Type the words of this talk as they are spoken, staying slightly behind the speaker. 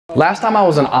Last time I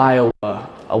was in Iowa,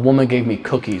 a woman gave me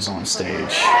cookies on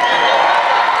stage.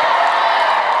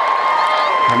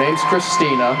 Her name's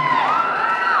Christina,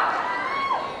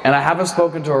 and I haven't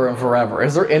spoken to her in forever.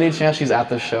 Is there any chance she's at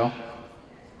this show?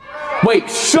 Wait,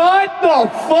 shut the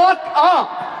fuck up!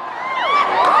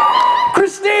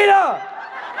 Christina!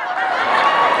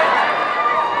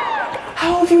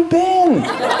 How have you been?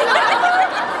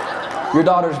 Your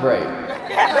daughter's great.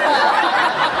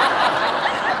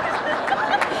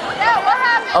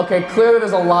 Okay, clearly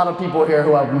there's a lot of people here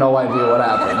who have no idea what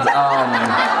happened.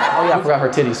 Oh yeah, I forgot her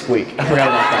titties squeak. I forgot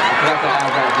about that. I forgot to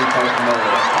add that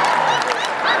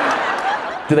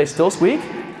detail. Do they still squeak?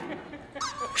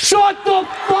 Shut the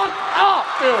fuck up,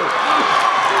 dude!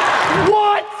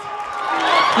 What?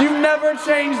 You've never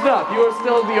changed up. You are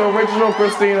still the original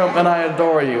Christina, and I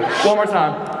adore you. One more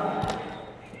time.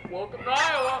 Welcome to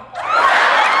Iowa.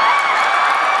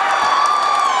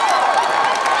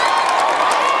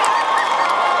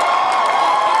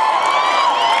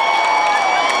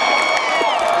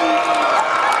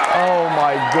 Oh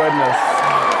my goodness.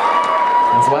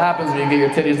 That's what happens when you get your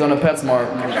titties done at PetSmart.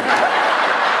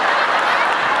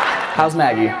 How's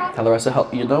Maggie? Tell her I said,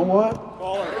 you know what?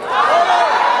 Call her.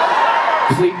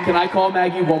 Please, can I call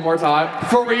Maggie one more time?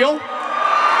 For real?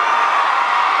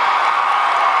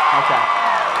 Okay.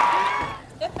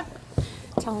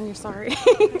 Tell him you're sorry.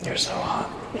 You're so hot.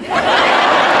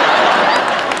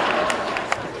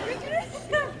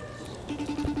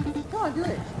 Come on, do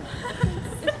it.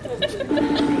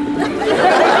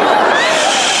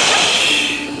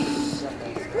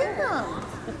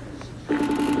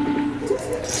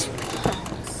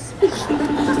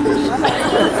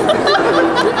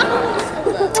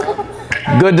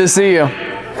 Good to see you.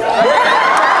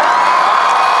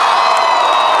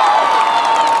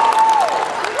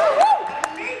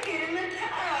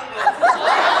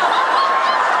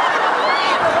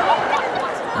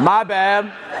 My bad.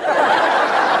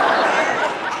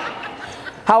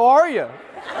 How are you?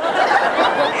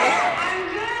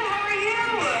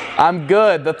 I'm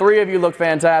good. The three of you look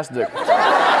fantastic. Are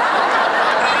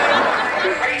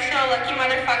you still a lucky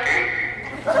motherfucker?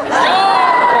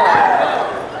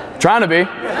 Trying to be.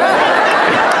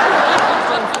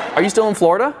 Are you still in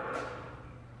Florida?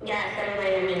 Yes, I'm in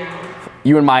Miami now.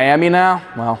 You in Miami now?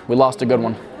 Well, we lost a good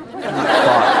one.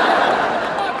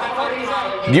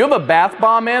 Do you have a bath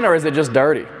bomb in, or is it just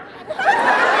dirty?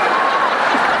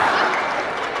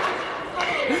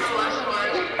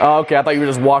 Oh, okay, I thought you were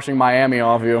just washing Miami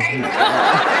off you. All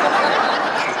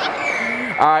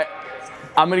right,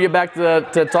 I'm gonna get back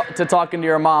to talking to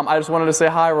your mom. I just wanted to say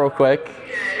hi real quick.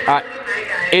 All right.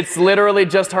 It's literally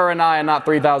just her and I and not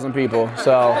 3,000 people,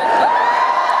 so.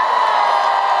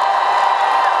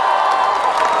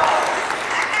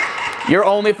 Your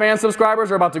OnlyFans subscribers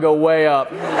are about to go way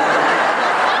up.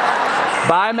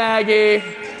 Bye, Maggie.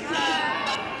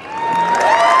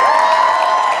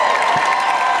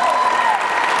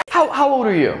 How old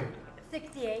are you?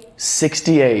 68.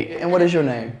 68. And what is your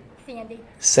name? Sandy.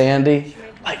 Sandy?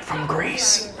 Like from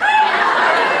Greece.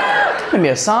 Give me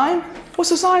a sign. What's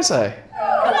the sign say?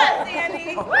 Come on,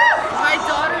 Sandy. My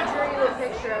daughter drew you a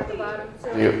picture at the bottom,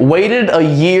 too. Waited a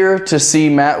year to see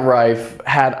Matt Rife,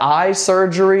 had eye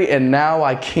surgery, and now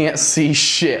I can't see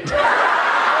shit.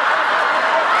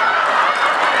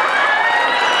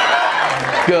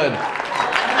 Good.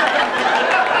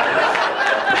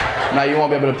 Now you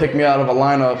won't be able to pick me out of a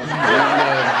lineup.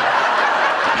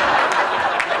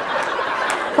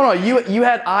 Hold on, you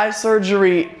had eye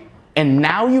surgery and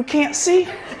now you can't see?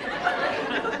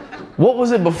 What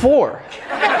was it before?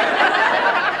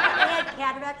 I had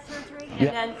cataract surgery, and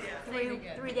then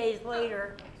three days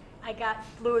later, I got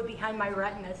fluid behind my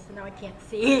retinas, so now I can't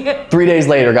see. 3 days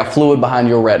later, got fluid behind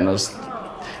your retinas.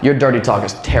 Your dirty talk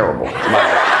is terrible.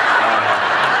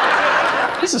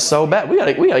 This is so bad. We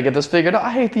gotta get this figured out.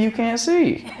 I hate that you can't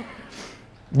see.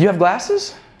 Do you have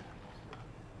glasses?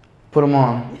 Put them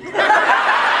on.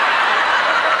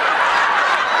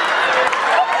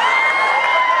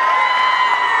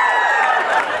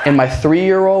 And my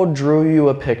 3-year-old drew you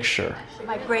a picture.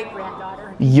 My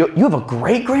great-granddaughter. You have a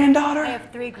great-granddaughter? I have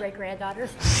 3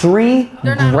 great-granddaughters. 3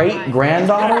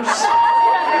 great-granddaughters?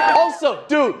 Also,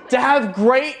 dude, to have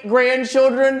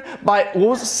great-grandchildren by, what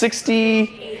was it,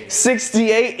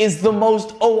 68 is the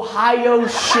most Ohio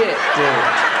shit, dude.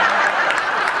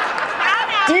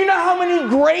 Do you know how many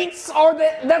greats are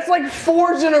that? That's like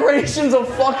 4 generations of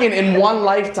fucking in one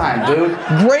lifetime, dude.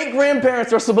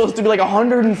 Great-grandparents are supposed to be like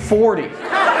 140.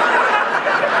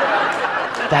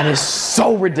 That is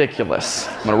so ridiculous.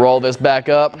 I'm gonna roll this back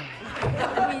up. Will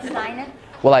you sign it?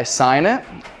 Will I sign it?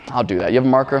 I'll do that. You have a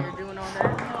marker?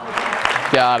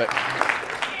 Got it.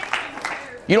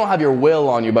 You don't have your will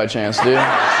on you by chance, do you? So,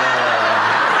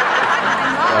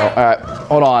 all right,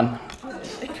 hold on.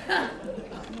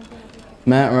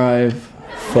 Matt Rife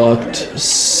fucked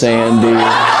Sandy.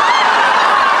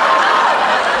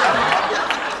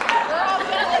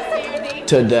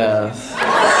 To death.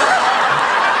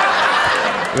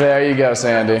 There you go,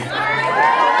 Sandy. Can I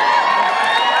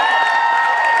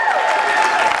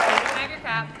have your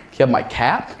cap? You have my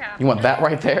cap? You want that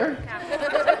right there?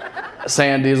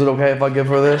 Sandy, is it okay if I give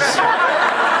her this? As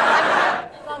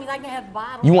long as I can have the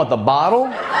bottle. You want the bottle?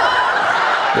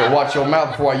 Yeah, watch your mouth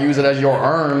before I use it as your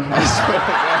urn.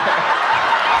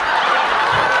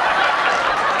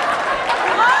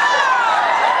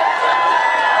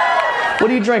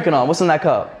 What are you drinking on? What's in that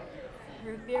cup?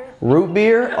 Root beer. Root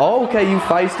beer? Oh, okay, you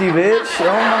feisty bitch.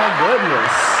 Oh my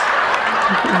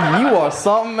goodness. You are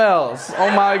something else. Oh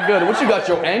my goodness. What, you got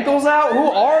your ankles out? Who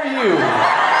are you?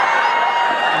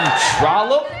 You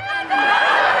trollop?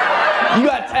 You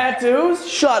got tattoos?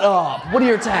 Shut up. What are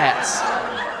your tats?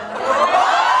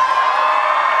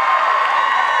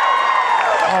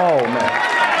 Oh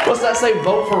man. What's that say?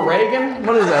 Vote for Reagan?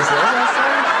 What does that say? What's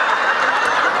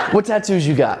that say? What tattoos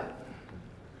you got?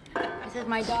 This is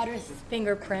my daughter's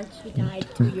fingerprint. She died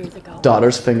 2 years ago.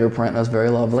 Daughter's fingerprint. That's very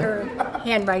lovely. Her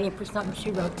handwriting for something she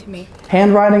wrote to me.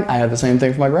 Handwriting? I have the same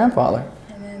thing for my grandfather.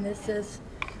 And then this is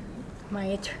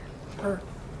her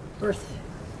birth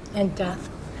and death.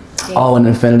 date. Oh, an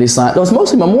infinity sign. That was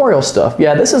mostly memorial stuff.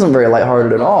 Yeah, this isn't very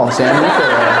lighthearted at all, Sam.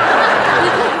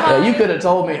 You could have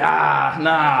told me, nah.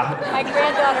 My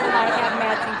granddaughter and I have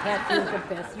matching tattoos of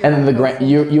this. And then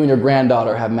you and your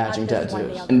granddaughter have matching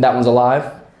tattoos. And that one's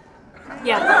alive?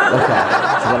 Yeah. Okay,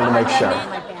 just wanted to make sure.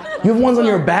 You have ones on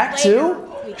your back too?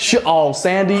 Oh,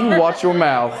 Sandy, you watch your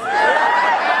mouth.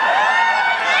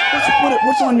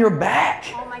 What's on your back?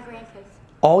 All my grandkids.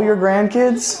 All your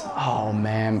grandkids? Oh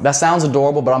man, that sounds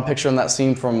adorable, but I'm picturing that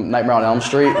scene from Nightmare on Elm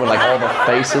Street where like all the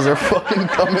faces are fucking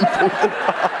coming through the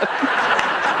pod.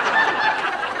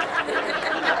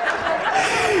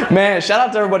 Man, shout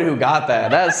out to everybody who got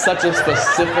that. That is such a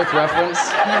specific reference.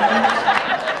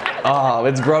 Oh,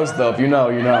 it's gross though. If you know,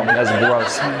 you know. That's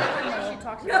gross.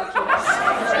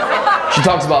 She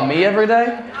talks about me every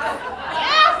day?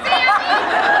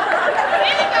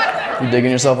 You're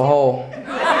digging yourself a hole.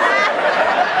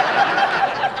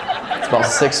 It's about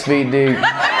 6 feet deep.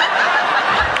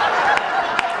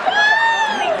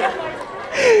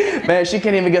 Man, she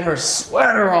can't even get her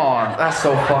sweater on. That's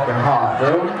so fucking hot,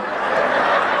 dude.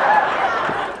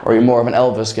 Or are you more of an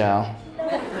Elvis gal? Yeah,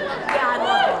 I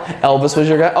love her. Elvis was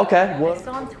your guy? Okay. I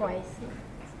saw him twice.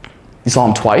 You saw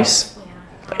him twice?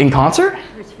 Yeah. In concert?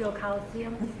 Richfield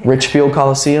Coliseum. Richfield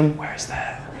Coliseum? Where's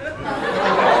that? No,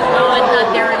 it's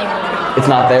not there anymore. It's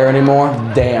not there anymore?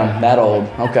 Damn, that old.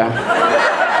 Okay. I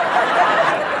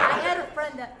had a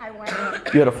friend that I went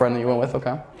with. You had a friend that you went with?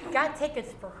 Okay. Got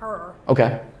tickets for her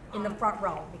Okay. in the front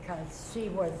row because she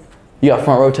was. You got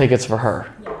front row tickets for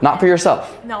her. Yeah. Not for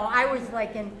yourself. No, I was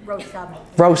like in row 7.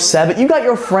 Row 7? You got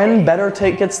your friend better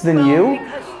tickets than you?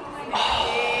 Because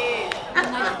when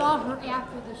I saw her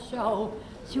after the show,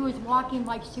 she was walking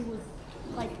like she was,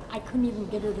 like I couldn't even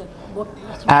get her to look.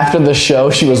 After the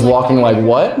show, she was walking like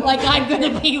what? Like I'm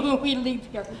gonna be when we leave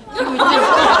here. She was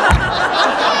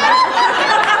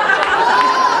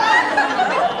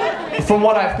From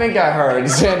what I think I heard,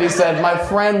 Sandy said, my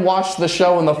friend watched the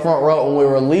show in the front row when we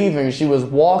were leaving. She was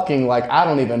walking like I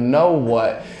don't even know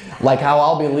what, like how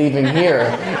I'll be leaving here.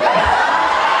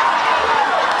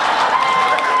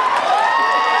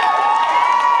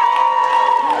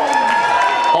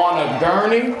 On a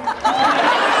gurney?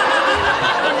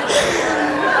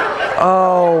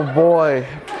 Oh boy.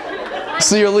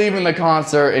 So you're leaving the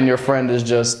concert and your friend is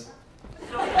just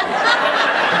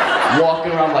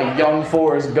walking around like young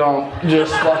Forrest Gump,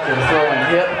 just fucking throwing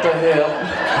hip to hip.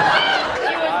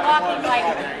 She was walking like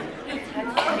he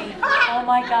touched me. Oh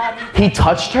my God. He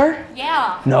touched her?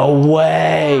 Yeah. No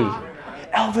way.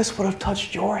 Elvis would have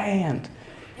touched your hand.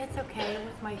 It's okay.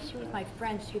 She was my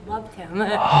friend. She loved him.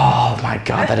 Oh my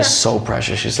God, that is so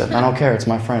precious. She said, I don't care, it's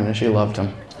my friend, and she loved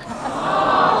him.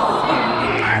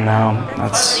 I know,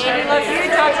 that's... She loves you,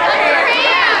 touch her hair.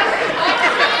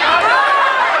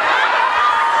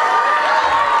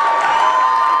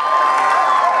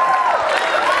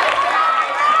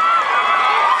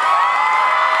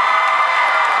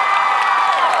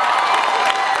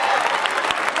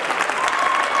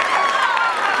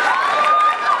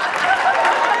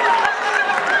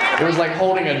 It was like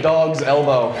holding a dog's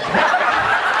elbow.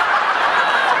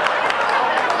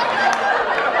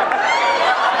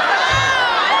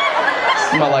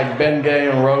 Smell like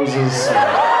Bengay and roses.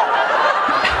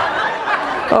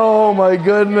 Oh my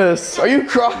goodness. Are you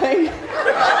crying?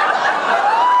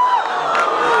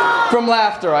 From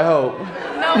laughter, I hope.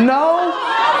 No?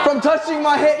 From touching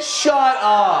my head? Shut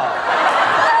up.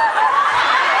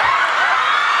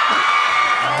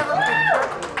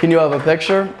 Can you have a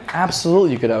picture?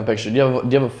 Absolutely, you could have a picture. Do you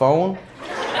have a phone?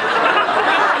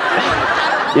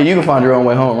 Yeah, you can find your own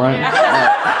way home, right?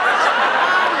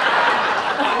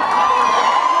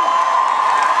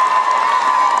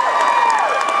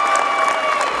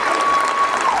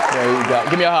 There you go.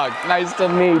 Give me a hug. Nice to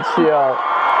meet you.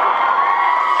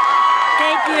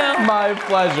 Thank you. My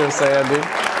pleasure, Sandy.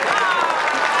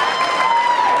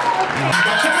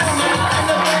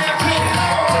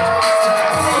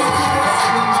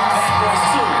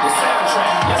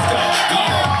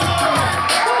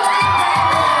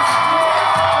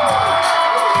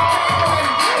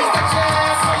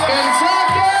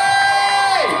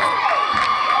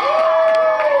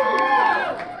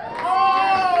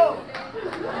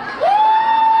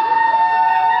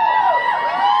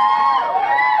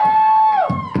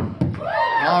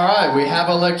 We have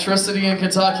electricity in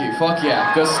Kentucky. Fuck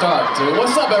yeah. Good start, dude.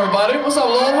 What's up, everybody? What's up,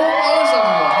 Louisville? What's up,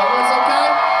 everyone? Everyone's okay?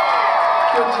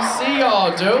 Good to see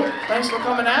y'all, dude. Thanks for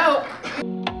coming out.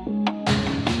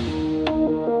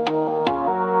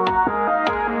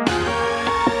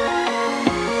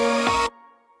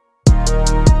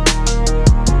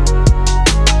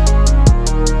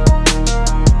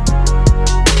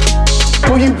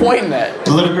 Who are you pointing at?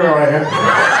 The little girl right here.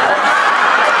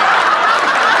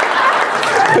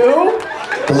 Who?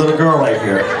 The little girl right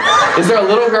here. Is there a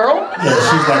little girl? Yeah,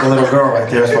 she's like a little girl right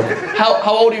there. How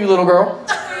old are you, little girl?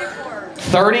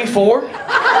 34.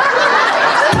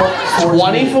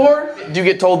 24? Do you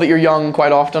get told that you're young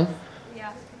quite often?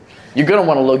 Yeah. You're gonna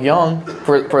want to look young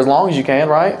for as long as you can,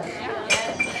 right?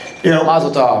 Yeah.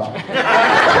 Mazel tov.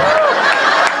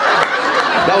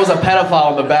 That was a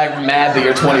pedophile in the back mad that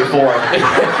you're 24.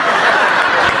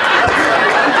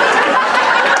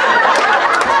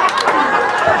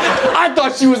 I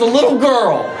thought she was a little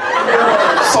girl.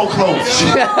 So close.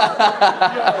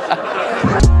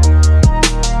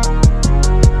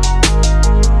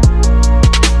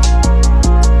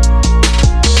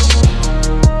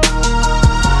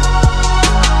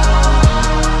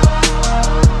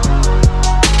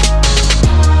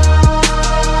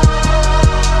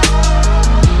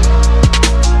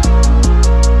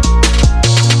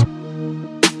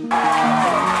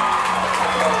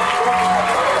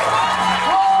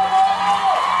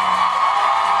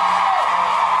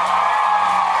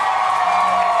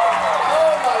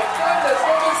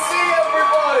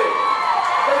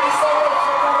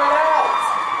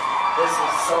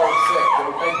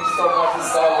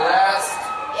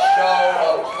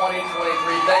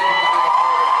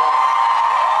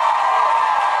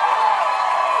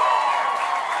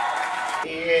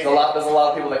 There's a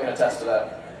lot of people that can attest to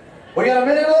that. We got a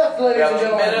minute left, ladies and We have a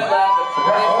gentlemen. minute left of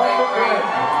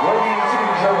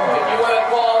 2023. If you want to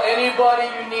call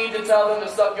anybody you need to tell them to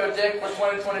suck your dick for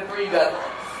 2023, you got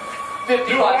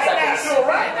 55 seconds.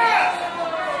 Right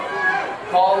now.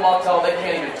 Call them up, tell them they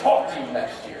can't even talk to you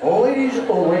next year. Ladies,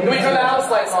 Can we turn the house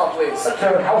lights on, please? Let's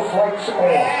turn house lights on.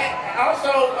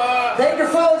 Also, Take your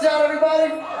phones out,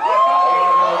 everybody. 40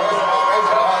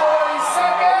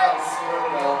 seconds.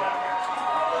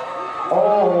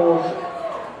 Oh,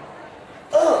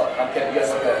 I'm kidding,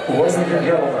 yes, okay. ladies and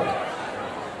gentlemen.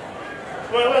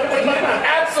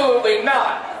 Absolutely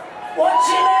not. What's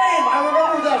your name? I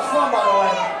remember where that's from, by the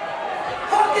way.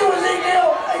 Fuck you,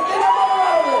 Ezekiel. Hey, get him all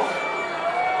out of this.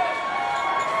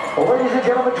 Ladies and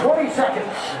gentlemen, 20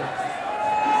 seconds.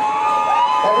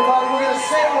 Everybody, we're going to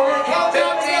sing. We're going to count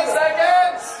down 15 together.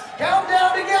 seconds. Count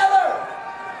down together.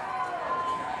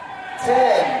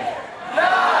 10. 9,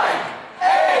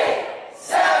 8,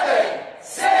 7,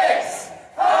 6,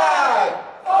 5,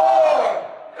 4,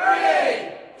 3,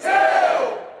 2,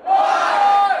 1.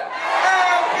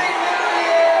 Happy New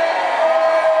Year!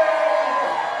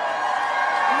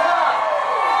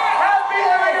 Happy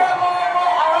New Year,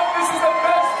 Louisville. I hope this is the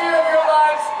best year of your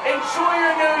lives. Enjoy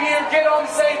your new year. Get home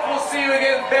safe. We'll see you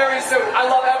again very soon. I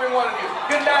love every one of you.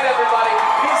 Good night, everybody.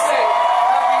 Be safe.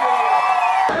 Happy New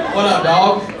Year. What up,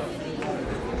 dog?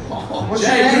 What's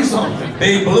your name? do something.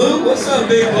 Big Blue? What's up,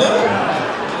 Big Blue?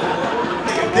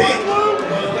 Big Blue?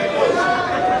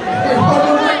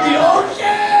 Like the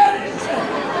ocean!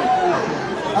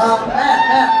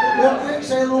 Matt, real quick,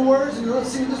 say a little words and let's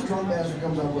see what this drunk bastard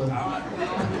comes up with.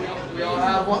 We all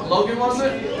have one. Logan, was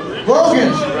it?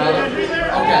 Logan!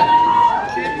 Okay.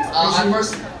 I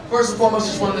first and foremost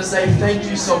just wanted to say thank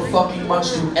you so fucking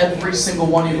much to every single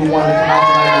one of you who wanted to come out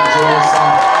tonight and enjoy the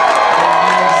song. It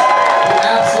means the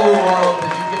absolute world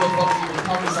that you give a fuck to even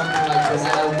come to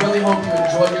really hope you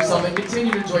enjoyed yourself and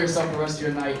continue to enjoy yourself the rest of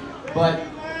your night. But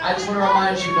I just want to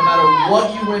remind you, no matter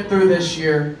what you went through this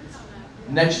year,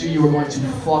 next year you are going to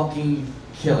fucking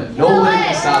kill it. Nobody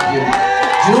can stop you.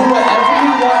 Do whatever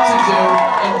you want to do.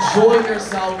 Enjoy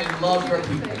yourself and love your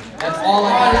people. That's all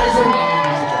I got to say.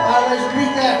 Let's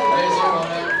repeat that.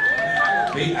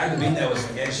 I can beat that with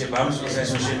some gay shit, but I'm just gonna say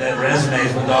some shit that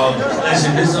resonates with all.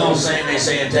 Listen, this is old saying they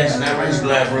say in Texas. Now raise your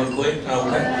glass real quick,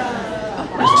 okay?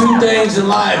 There's two things in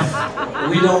life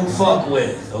we don't fuck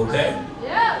with, okay?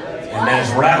 And that's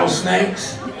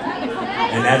rattlesnakes,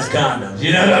 and that's condoms.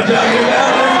 You know what I'm talking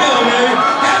about? Let's go, baby.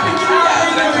 Happy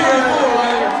 2004,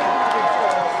 right?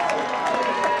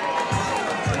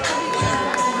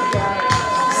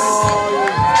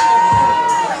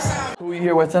 Who are you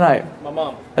here with tonight? My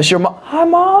mom. That's your mom. Hi,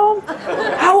 Mom.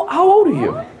 How old are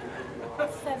you?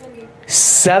 70.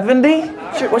 70?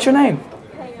 What's your name?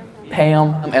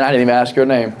 Pam. And I didn't even ask your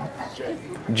name.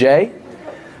 Jay?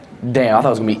 Damn, I thought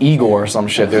it was gonna be Igor or some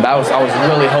shit, dude. I was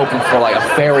really hoping for like a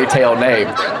fairy tale name.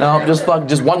 No, just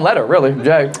one letter, really.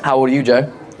 Jay. How old are you, Jay?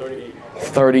 38.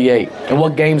 38. And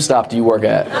what GameStop do you work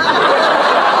at?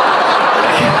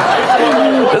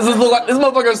 This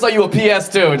motherfucker will sell you a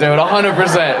PS2, dude,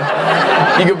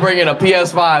 100%. You can bring in a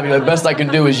PS5, and the best I can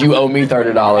do is you owe me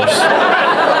 $30.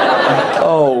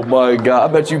 Oh my God,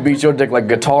 I bet you beat your dick like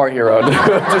Guitar Hero, dude.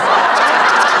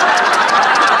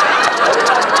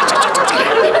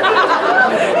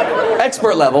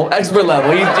 Expert level. He's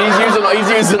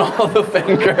using all the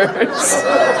fingers.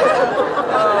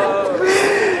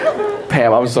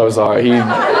 Pam, I'm so sorry.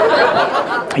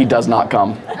 He does not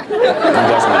come.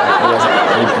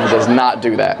 He does not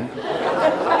do that.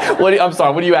 I'm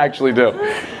sorry, what do you actually do?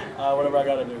 Whatever I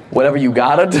gotta do. Whatever you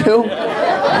gotta do?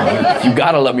 You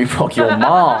gotta let me fuck your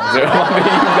mom, dude. I mean,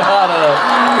 you gotta.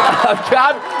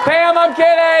 Pam, I'm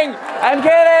kidding!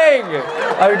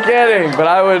 But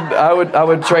I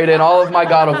would trade in all of my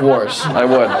God of Wars. I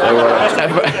would.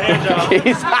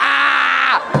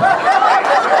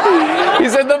 He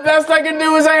said the best I can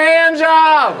do is a hand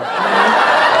job.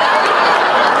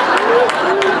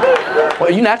 Well,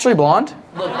 are you naturally blonde?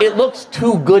 Look, it looks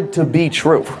too good to be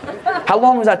true. How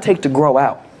long does that take to grow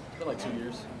out? Like 2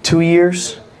 years. 2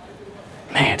 years?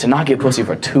 Man, to not get pussy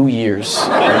for 2 years.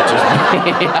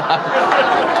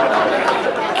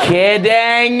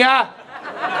 Kidding!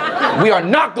 We are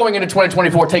not going into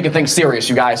 2024 taking things serious,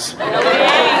 you guys.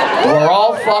 We're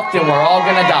all fucked and we're all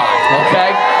gonna die,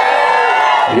 okay?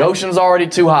 The ocean's already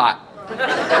too hot.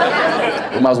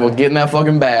 We might as well get in that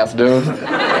fucking bath, dude.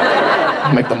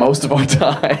 Make the most of our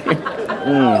time.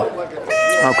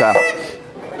 Okay.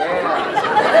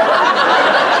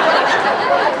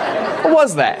 What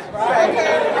was that?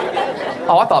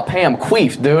 Oh, I thought Pam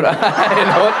queefed, dude. I didn't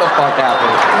know what the fuck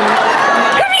happened.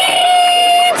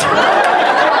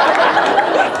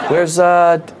 Where's,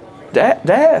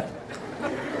 Dad?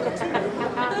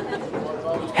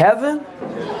 Heaven?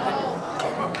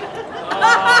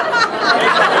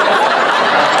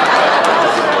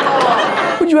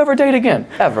 Would you ever date again?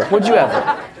 Ever? Would you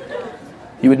ever?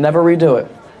 You would never redo it.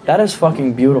 That is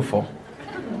fucking beautiful.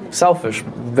 Selfish,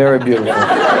 very beautiful.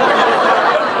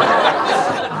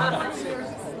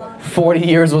 40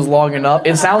 years was long enough.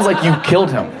 It sounds like you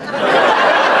killed him.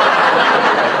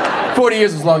 40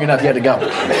 years was long enough, you had to go.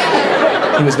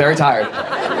 He was very tired.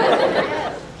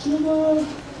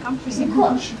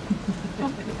 Crush.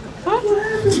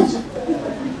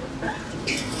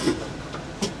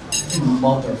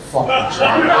 Motherfucker.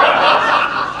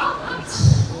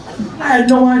 I had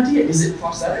no idea. Is it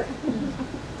prosthetic?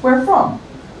 Where from?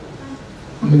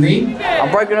 Me? I'm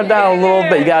breaking it down a little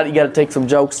bit. You got to take some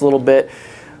jokes a little bit.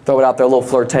 Throw it out there, a little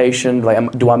flirtation.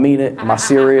 Like, do I mean it? Am I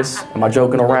serious? Am I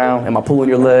joking around? Am I pulling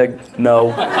your leg? No.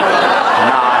 Nah,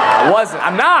 I wasn't.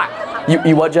 I'm not.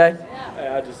 You what, Jay?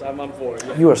 I'm for it.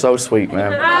 You are so sweet,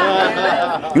 man.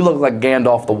 You look like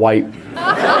Gandalf the White.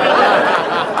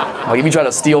 Like if you try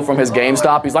to steal from his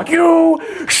GameStop, he's like, you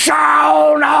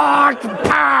shall not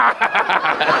pass.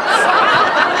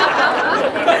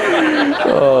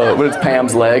 But it's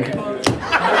Pam's leg.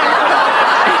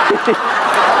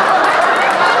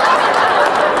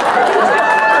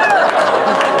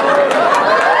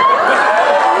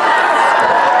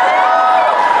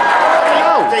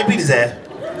 Jay beat his ass.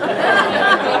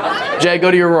 Jay,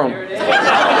 go to your room.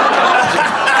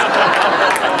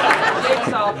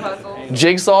 Jigsaw puzzle.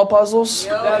 Jigsaw puzzles?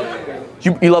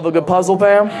 You love a good puzzle,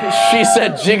 Pam? She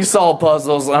said jigsaw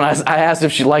puzzles, and I asked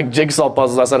if she liked jigsaw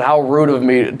puzzles. I said, how rude of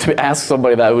me to ask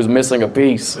somebody that who's missing a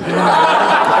piece. Yeah,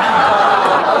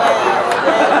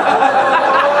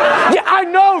 I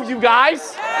know, you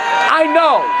guys. I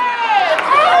know.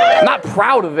 I'm not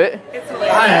proud of it.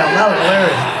 I am. That was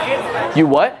hilarious. You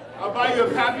what? I'll buy you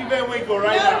a Pappy Van Winkle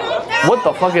right now. What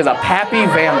the fuck is a Pappy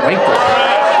Van Winkle?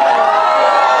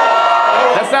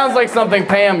 That sounds like something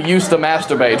Pam used to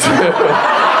masturbate to.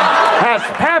 That's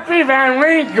Pappy Van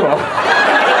Winkle.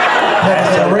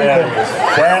 That's hilarious.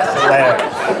 That's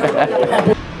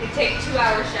hilarious. You take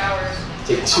 2-hour showers.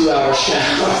 Take 2-hour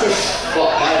showers.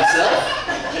 Fuck by himself?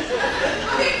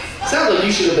 Sounds like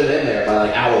you should have been in there by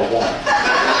like hour 1. I'm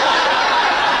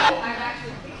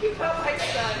actually thinking about my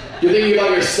son. You're thinking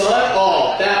about your son?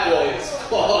 Oh, that boy is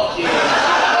fucking. Yeah.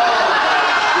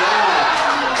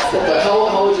 But how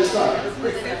old is your son?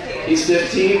 He's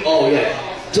 15? Oh, yeah.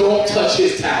 Don't touch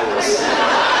his towels.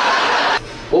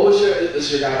 What was this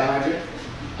is your guy behind you?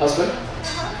 Husband?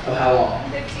 Of how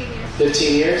long? 15 years.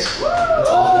 15 years? That's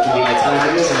awful convenient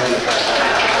timing, isn't it?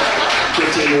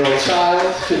 15-year-old child,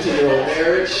 15-year-old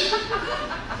marriage.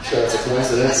 I'm sure that's a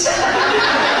coincidence.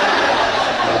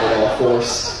 Not at all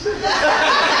forced.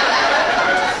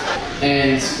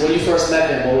 And when you first met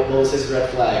him, what was his red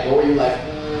flag? What were you like,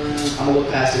 I'm gonna look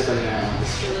past it for now?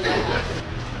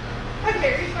 I'm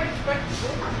very much.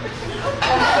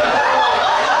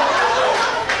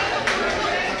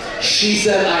 She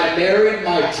said, I married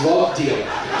my drug dealer.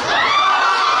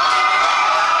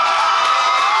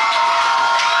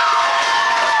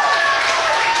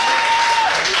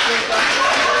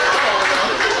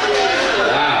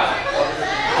 Wow.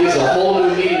 Gives a whole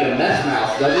new meaning to meth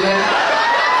mouth, doesn't it?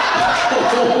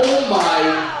 Oh my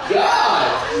God.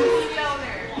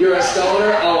 You're a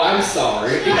stoner? Oh, I'm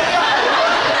sorry.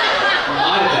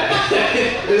 My bad.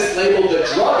 Mislabeled the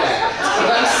drug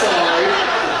addict. I'm sorry.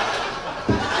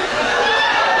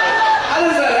 How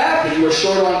does that happen? You were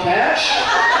short on cash?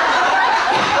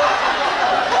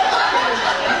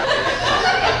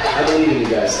 I believe in you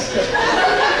guys.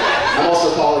 I'm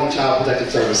also calling Child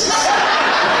Protective Services.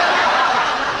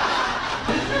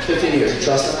 15 years. You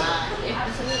trust him?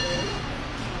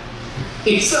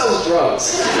 He sells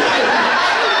drugs.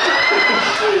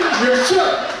 You're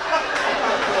sure?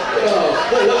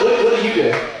 What do you do?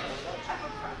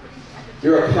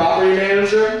 You're a property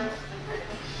manager?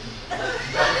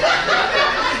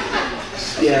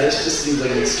 Yeah, this just seems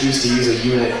like an excuse to use a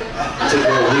unit to go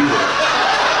legal.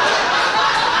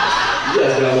 You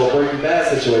guys got a little Breaking Bad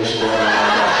situation going on.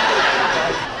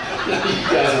 You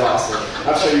guys are awesome.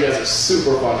 I'm sure you guys are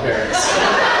super fun parents.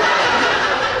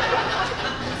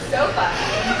 So fun.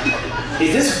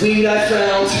 Is this weed I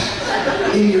found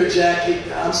in your jacket?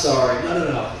 I'm sorry.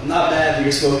 No. I'm not mad that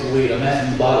you're smoking weed. I'm mad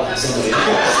you bought it from somebody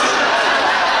else.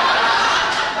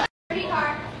 Dirty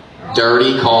car.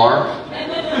 Dirty car?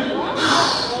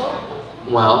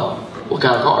 Well, what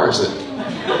kind of car is it?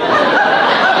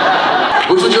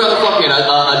 Which would you rather fuck in?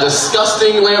 A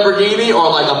disgusting Lamborghini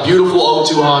or like a beautiful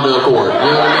 02 Honda Accord? You know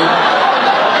what I mean?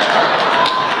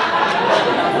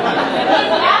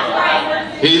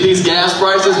 These gas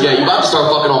prices? Yeah, you about to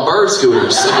start fucking on bird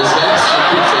scooters. If it's gas,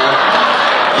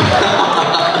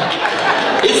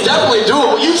 it's definitely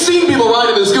doable. You've seen people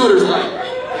riding the scooters like.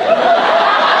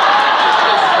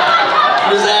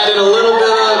 Just add in a little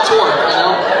bit of torque, you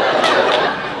know?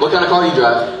 What kind of car do you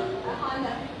drive?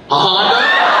 A Honda?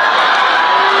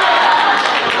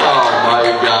 Oh my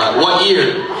God. What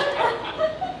year?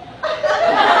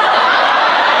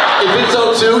 If it's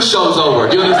 02, show's over.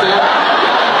 Do you understand?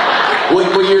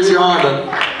 What year's your Honda?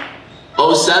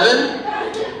 07?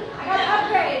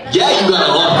 Yeah, you got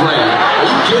an upgrade. Are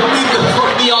you kidding me?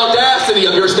 The audacity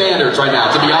of your standards right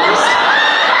now, to be honest.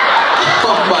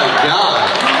 Oh my God.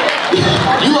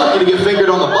 You lucky to get fingered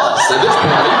on the bus at this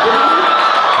point. Are you kidding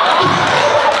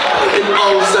me? In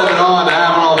 07 Honda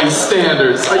having all these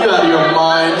standards. Are you out of your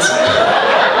mind?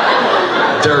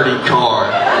 Dirty car.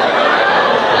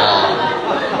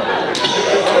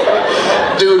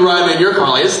 Dude riding in your car,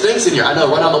 like, it stinks in here. I know,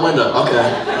 right out the window.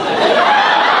 Okay.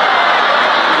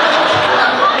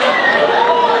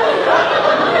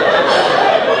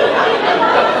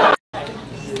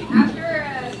 After a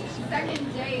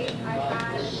second date, I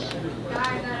had a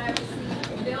guy that I was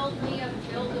seeing build me a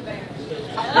Build-A-Bear.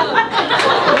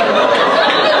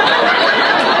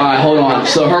 Alright, hold on.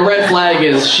 So her red flag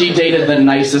is she dated the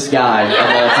nicest guy of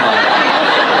all time.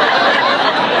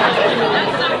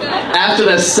 After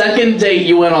the second date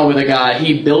you went on with a guy,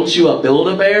 he built you a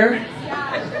Build-A-Bear?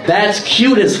 That's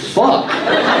cute as fuck.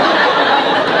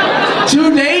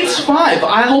 2 dates? 5.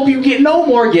 I hope you get no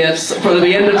more gifts for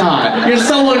the end of time. You're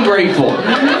so ungrateful.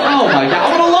 Oh my God,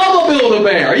 I would love a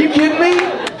Build-A-Bear. Are you kidding me?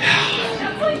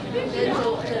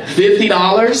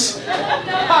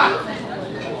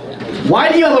 $50? Why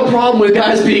do you have a problem with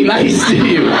guys being nice to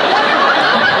you?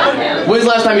 When's the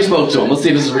last time you spoke to him? Let's see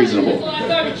if this is reasonable.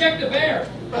 check the bear.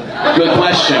 Good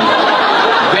question.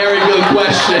 Very good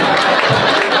question.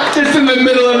 Just in the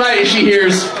middle of the night, she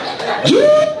hears.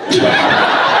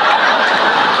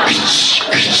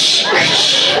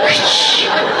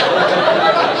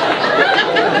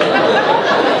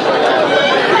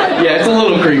 Yeah, it's a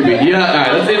little creepy.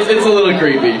 Yeah, alright, it's a little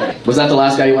creepy. Was that the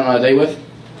last guy you went on a date with?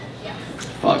 Yeah.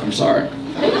 Fuck, I'm sorry.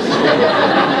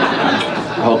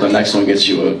 I hope the next one gets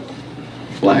you a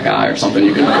black eye or something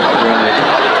you can really,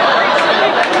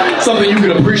 something you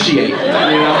can appreciate, you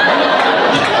know?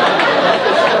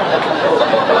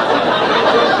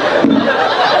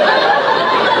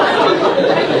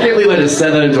 I can't believe I just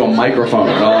said that into a microphone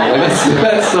at all. Like,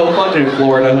 that's so fucking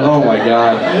Florida. Oh my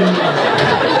god.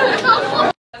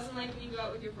 Doesn't like when you go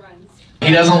out with your friends.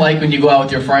 He doesn't like when you go out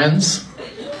with your friends?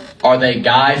 Are they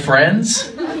guy friends?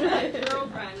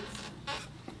 Girlfriends.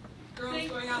 Girls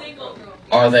going out with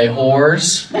girlfriends. Are they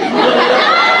whores?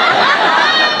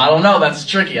 I don't know, that's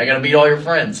tricky. I gotta meet all your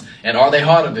friends. And are they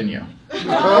hotter than you?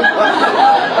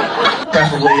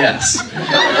 Preferably yes.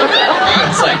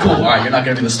 It's like, cool, alright, you're not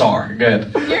gonna be the star.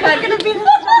 Good. You're not gonna be the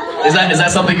star. Is that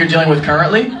something you're dealing with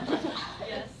currently?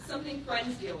 Yes, something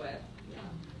friends deal with.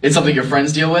 It's something your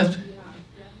friends deal with?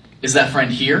 Yeah. Is that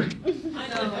friend here? I'm the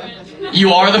friend.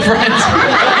 You are the friend?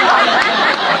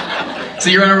 So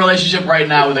you're in a relationship right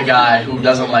now with a guy who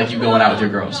doesn't like you going out with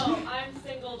your girls? No, I'm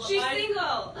single. She's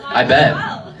single. I bet.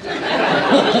 My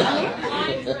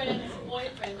friend's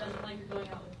boyfriend doesn't like her going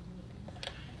out with.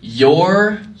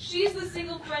 She's the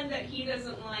single friend that he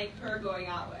doesn't like her going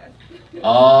out with.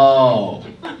 Oh.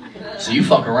 So you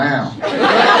fuck around.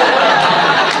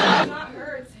 It's not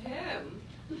her, it's him.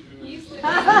 He's the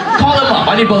Call him up.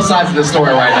 I need both sides of this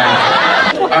story right now.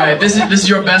 Alright, this is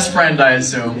your best friend, I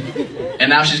assume. And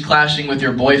now she's clashing with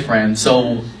your boyfriend,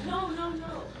 so... No.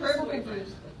 Her boyfriend.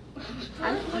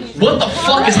 What the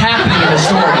fuck is happening in this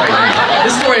story right now?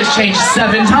 This story has changed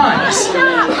 7 times.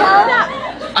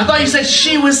 I thought you said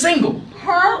she was single.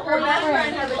 Her best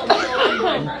friend has a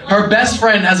controlling boyfriend. Her best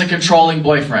friend has a controlling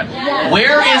boyfriend.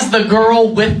 Where is the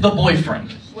girl with the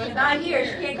boyfriend? She's not here.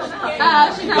 She can't come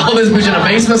out. Oh, this bitch in a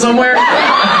basement somewhere? Oh my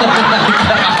god.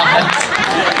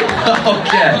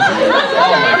 Okay.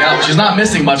 Oh my god. She's not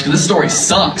missing much because this story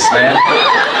sucks, man.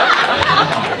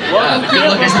 Yeah, good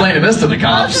luck explaining this to the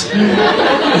cops.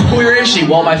 Where is she?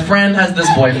 Well, my friend has this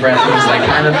boyfriend who's like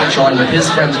kind of controlling with his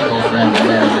friend's girlfriend. And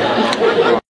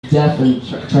then... Deaf and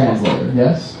translator,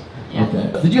 yes?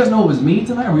 Okay. Did you guys know it was me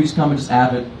tonight, or were you just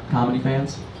avid comedy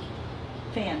fans?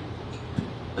 Fan.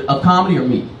 Of comedy or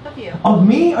me? Of you. Of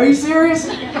me? Are you serious?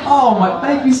 Oh my!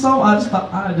 Thank you so much.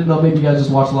 I didn't know. Maybe you guys just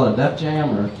watched a lot of Def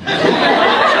Jam, or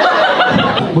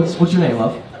what's your name,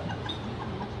 love?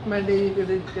 My name is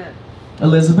Elizabeth.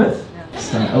 Elizabeth.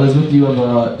 Yeah. Elizabeth, do you have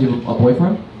a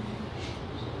boyfriend?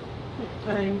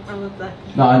 I'm a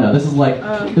No, I know. This is like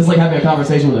having a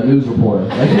conversation with a news reporter.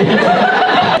 Like,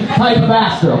 type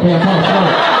faster, okay? I'm trying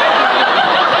to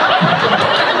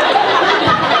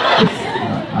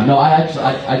I know.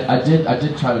 I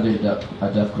did try to date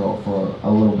a deaf girl for a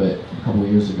little bit a couple of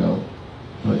years ago,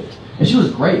 and she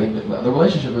was great. Like, the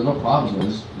relationship, there's no problems with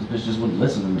this. This bitch just wouldn't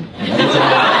listen to me.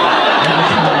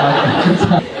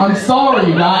 I'm sorry,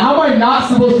 you guys. How am I not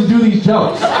supposed to do these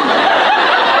jokes?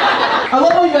 I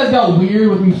love how you guys got weird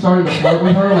with me starting to flirt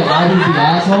with her, like I was the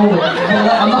asshole. Like,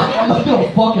 I'm not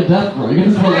gonna fuck a deaf girl. You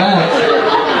can just relax.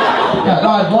 Yeah, no,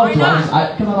 I'd love to. Because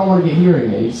I don't want to get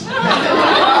hearing aids.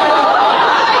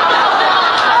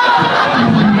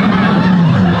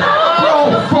 Oh,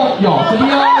 fuck y'all. To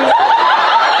be honest,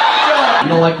 you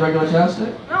don't like regular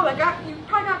chapstick? No, you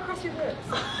probably got crusty lips.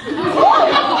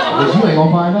 But you ain't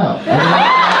gonna find out.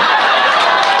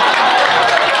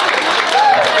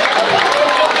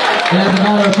 And as a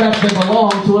matter of fact, they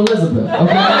belong to Elizabeth,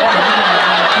 okay?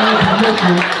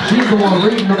 She's the one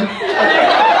reading them.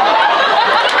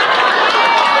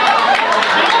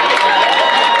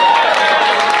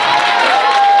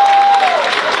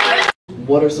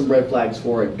 What are some red flags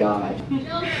for a guy?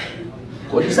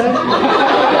 What'd you say?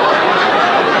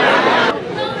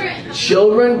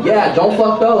 Children? Yeah, don't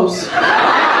fuck those. Don't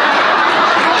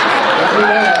do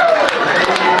that.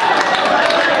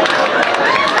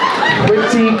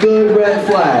 Pretty good red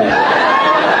flag.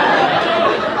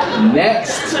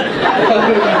 Next. I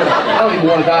don't even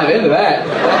want to dive into that.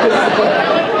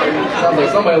 Sounds like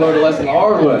somebody learned a lesson the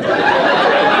hard way.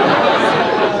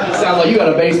 Sounds like you got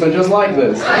a basement just like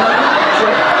this. I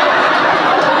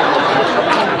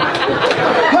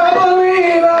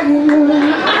believe I can.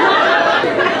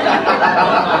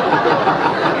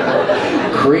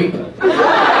 Creep.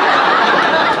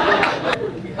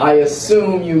 I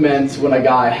assume you meant when a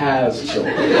guy has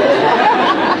children.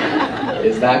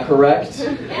 Is that correct?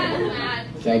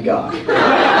 Thank God.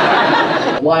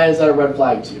 Why is that a red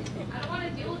flag to you? I don't want to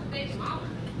deal with baby mama.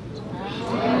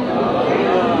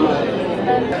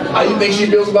 How do you think she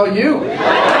feels about you?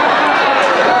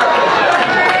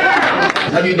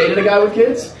 Have you dated a guy with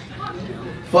kids?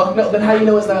 Fuck no, then how do you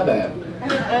know it's that bad?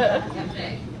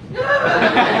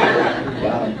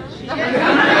 Got him.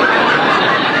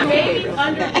 Baby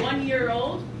under 1 year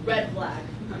old, red flag.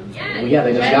 Well, yeah,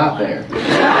 they just got there.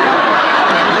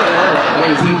 That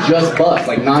means he just bust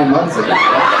like 9 months ago.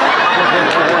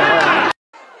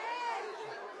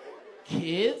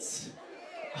 Kids?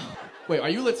 Wait, are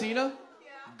you Latina?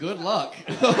 Good luck.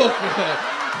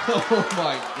 Oh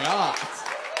my God.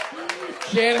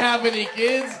 Can't have any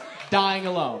kids? Dying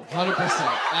alone.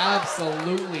 100%.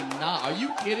 Absolutely not. Are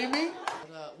you kidding me?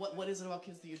 What is it about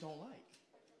kids that you don't like?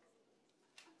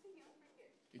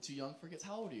 You're too young for kids?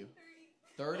 How old are you?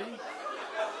 30?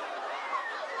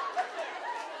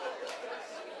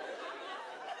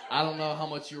 I don't know how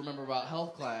much you remember about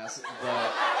health class,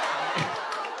 but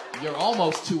you're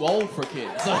almost too old for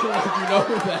kids. I don't know if you know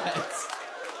that.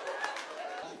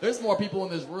 There's more people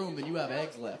in this room than you have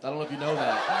eggs left. I don't know if you know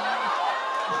that.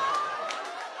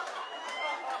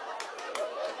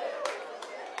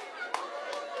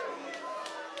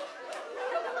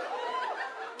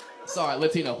 Sorry,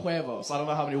 Latino huevos. I don't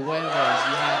know how many huevos you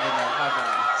have in there.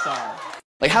 Sorry.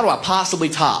 Like, how do I possibly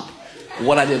top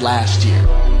what I did last year?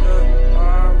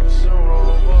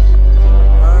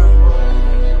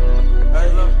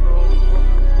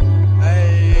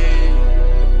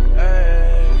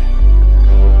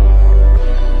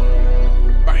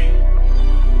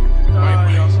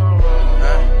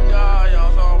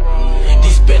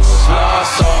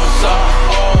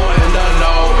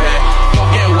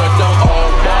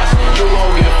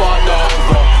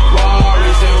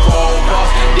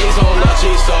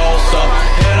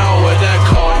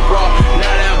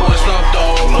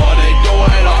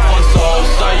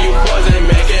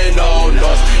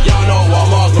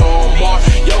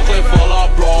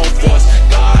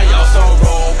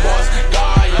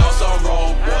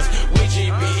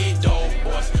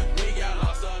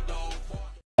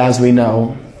 As we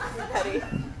know,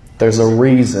 there's a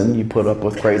reason you put up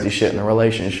with crazy shit in a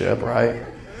relationship, right?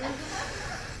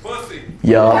 Pussy.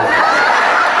 Yup.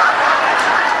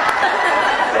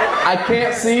 I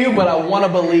can't see you, but I want to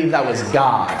believe that was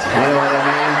God. You know what I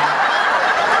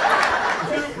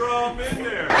Dude, bro, I'm in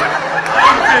there.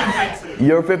 I'm 52. mean?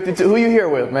 You're 52. Who you here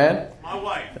with, man? My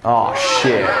wife. Oh,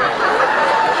 shit.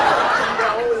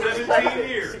 17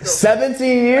 years.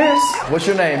 17 years? What's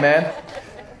your name, man?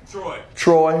 Troy.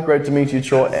 Troy. Great to meet you,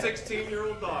 Troy.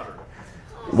 16-year-old daughter.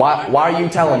 Why are you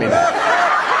telling me that?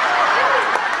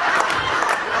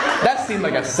 That seemed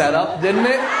like a setup, didn't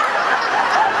it?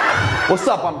 What's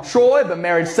up? I'm Troy, been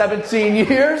married 17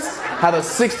 years, have a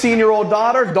 16-year-old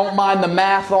daughter, don't mind the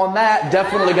math on that,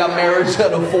 definitely got marriage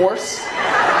at a force.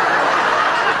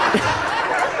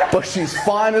 But she's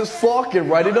fine as fuck and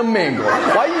ready to mingle.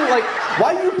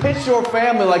 Why you pitch your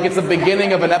family like it's the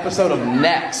beginning of an episode of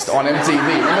Next on MTV?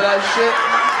 Remember that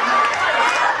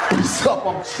shit? What's up?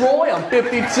 I'm Troy, I'm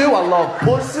 52, I love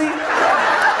pussy.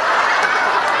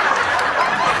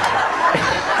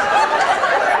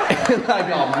 And I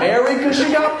got married because she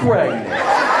got pregnant.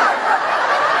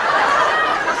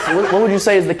 So what would you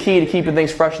say is the key to keeping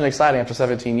things fresh and exciting after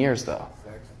 17 years, though?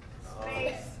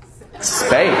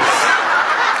 Space.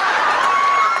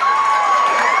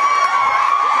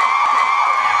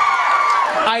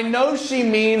 I know she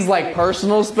means like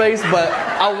personal space, but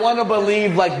I want to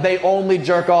believe like they only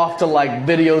jerk off to like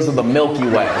videos of the Milky Way.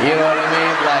 You know what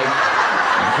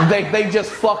I mean? Like they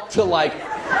just fuck to like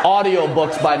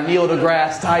audiobooks by Neil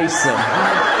deGrasse Tyson.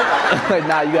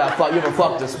 Nah, you ever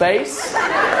fucked to space?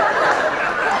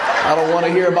 I don't want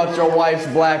to hear about your wife's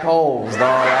black holes,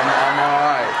 dog. I'm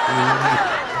alright.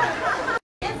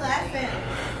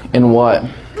 In what?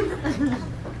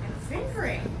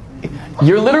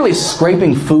 You're literally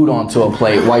scraping food onto a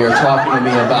plate while you're talking to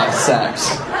me about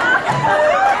sex.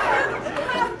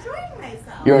 I'm enjoying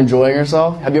myself. You're enjoying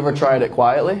yourself? Have you ever tried it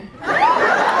quietly?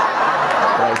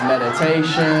 Like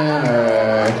meditation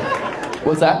or...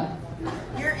 What's that?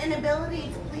 Your inability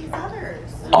to please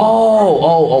others.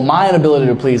 Oh, my inability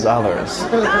to please others.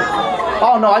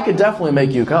 Oh, no, I could definitely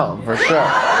make you come, for sure.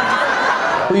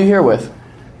 Who are you here with?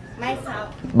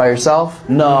 Myself. By yourself?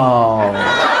 No.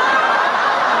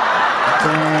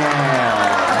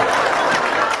 Damn.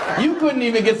 You couldn't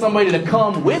even get somebody to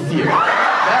come with you.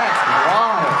 That's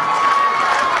wild.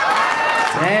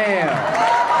 Damn.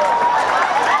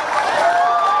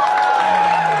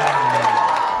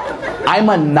 I'm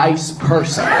a nice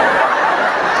person.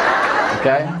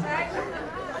 Okay?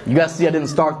 You guys see I didn't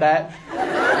start that?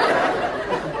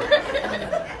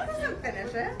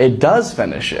 Finish it. It does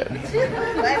finish it.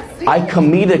 Let's see. I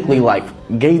comedically like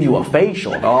gave you a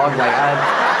facial, dog. Like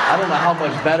I don't know how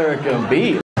much better it can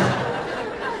be.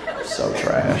 So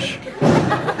trash.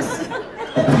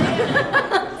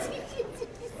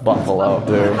 Buffalo,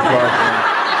 dude.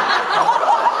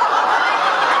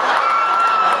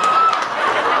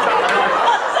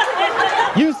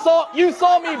 You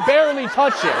saw me barely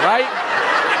touch it, right?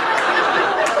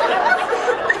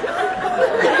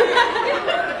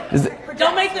 Is it,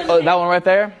 Don't make them. oh, that one right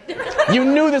there? You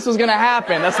knew this was gonna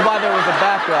happen. That's why there was a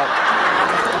backup.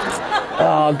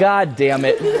 Oh, god damn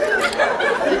it.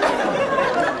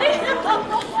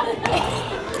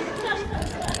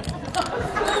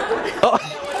 Oh.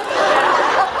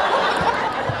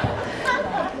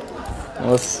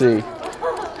 Let's see.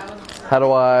 How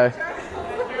do I...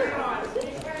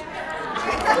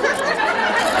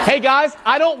 Hey guys,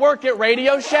 I don't work at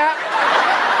Radio Shack.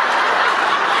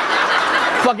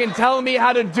 Fucking telling me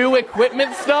how to do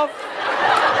equipment stuff.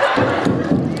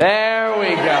 There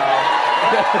we go.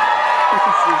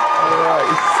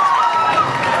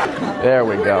 There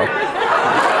we go.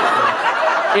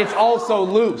 It's also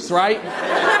loose, right?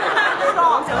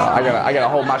 I gotta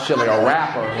hold my shit like a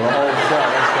rapper the whole show.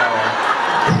 Let's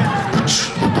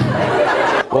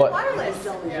go. What?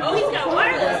 Oh, he's got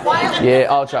wireless. Yeah,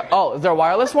 I'll try. Oh, is there a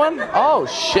wireless one? Oh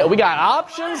shit, we got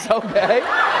options? Okay.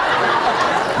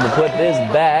 I'm gonna put this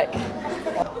back.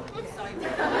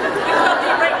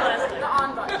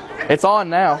 It's on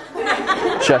now.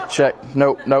 Check, check.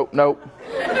 Nope, nope, nope.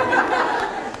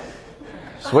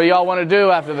 So what do y'all want to do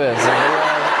after this?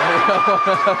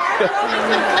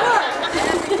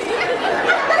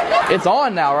 It's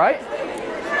on now, right?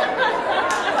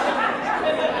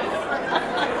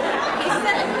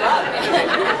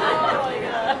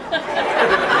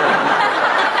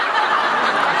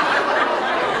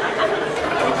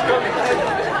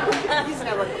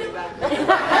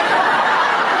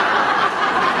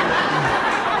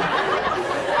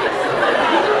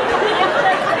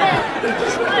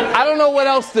 I don't know what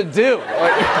else to do.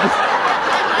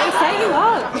 They say you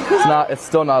won't. It's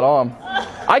still not on.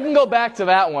 I can go back to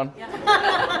that one.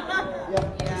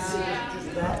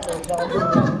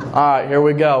 Alright, here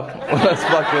we go. Let's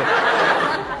fucking...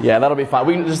 Yeah, that'll be fine.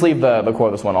 We can just leave the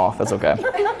cordless one off. That's okay.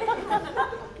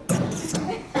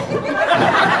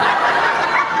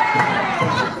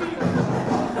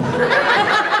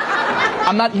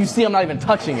 You see I'm not even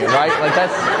touching it, right? Like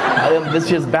this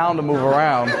shit's bound to move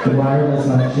around. The wireless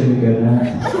one should be good,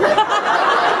 man.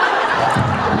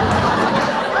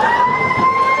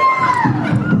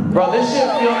 Bro, this shit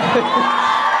feels...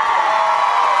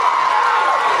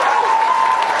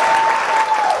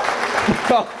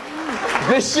 Bro,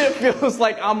 this shit feels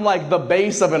like I'm like the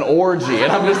base of an orgy,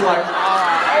 and I'm just like,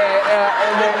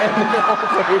 and then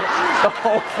the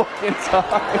whole fucking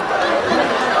time.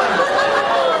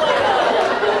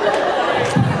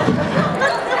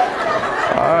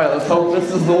 Alright, let's hope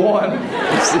this is the one.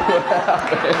 Let's see what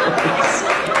happens.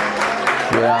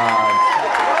 God.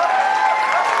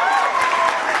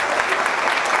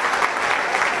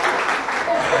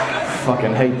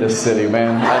 Fucking hate this city,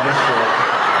 man.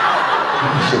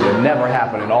 This shit would never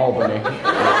happen in Albany. It would never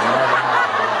happen.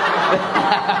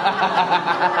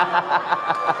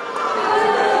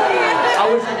 I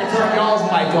wish I could turn y'all's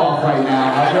mic off right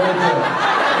now. I really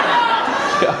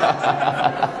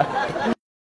do.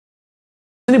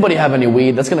 Does anybody have any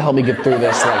weed? That's gonna help me get through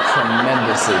this like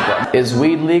tremendously. Is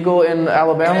weed legal in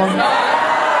Alabama?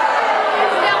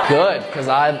 Good, because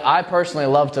I personally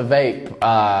love to vape.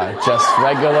 Just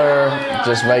regular.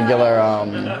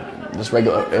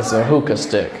 It's a hookah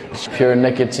stick. It's pure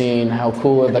nicotine. How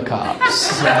cool are the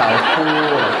cops? How cool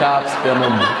are the cops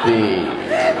gonna be?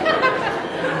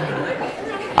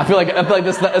 I feel like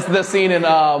this is the scene in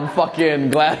fucking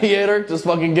Gladiator. Just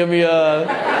fucking give me a.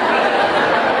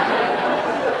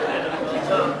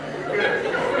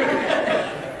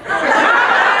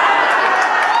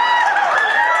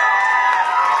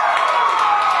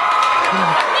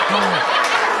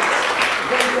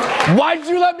 Why'd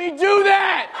you let me do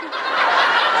that?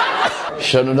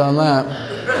 Shouldn't have done that.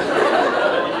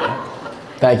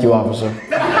 Thank you, officer.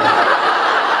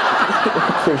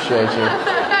 Appreciate you.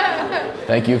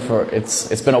 Thank you for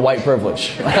it's been a white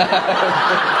privilege. I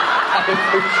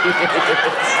appreciate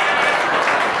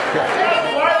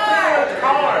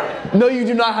it. No, you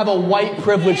do not have a white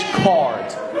privilege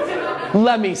card.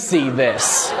 Let me see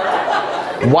this.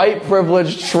 White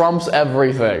privilege trumps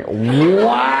everything.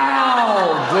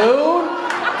 Wow, dude.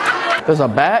 There's a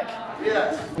back?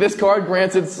 Yes. This card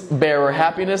grants its bearer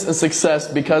happiness and success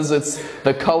because it's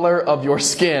the color of your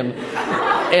skin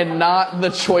and not the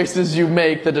choices you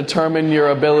make that determine your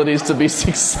abilities to be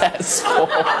successful.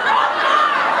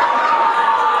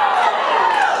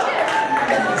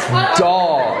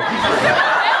 Dog.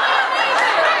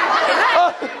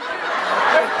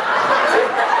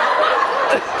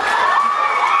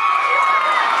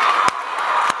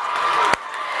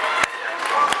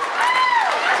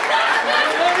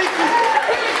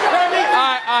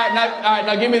 Alright,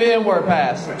 now give me the N-word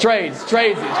pass. Tradesies.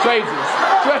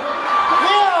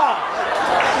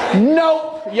 Yeah!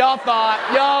 Nope. Y'all thought.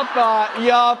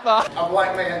 A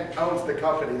black man owns the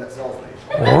company that sells these.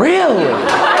 Really?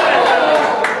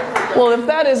 Well, if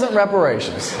that isn't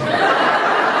reparations.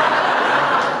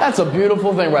 That's a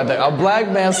beautiful thing right there. A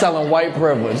black man selling white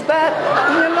privilege. That,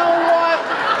 you know what?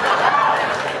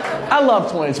 I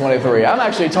love 2023. I'm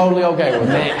actually totally okay with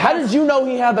it. How did you know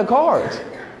he had the cards?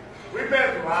 We've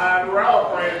been lying. We're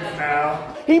all friends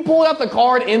now. He pulled out the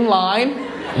card in line.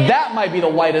 That might be the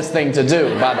whitest thing to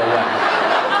do, by the way.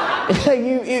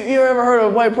 you ever heard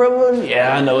of white privilege?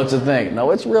 Yeah, I know it's a thing.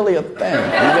 No, it's really a thing.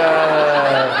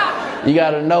 You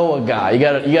gotta know a guy. You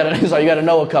gotta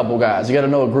know a couple guys. You gotta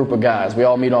know a group of guys. We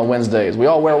all meet on Wednesdays. We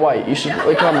all wear white. You should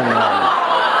really come in.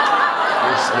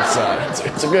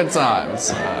 It's a good time.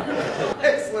 It's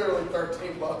literally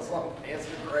 $13 on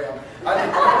Instagram.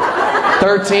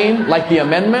 13, like the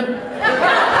amendment?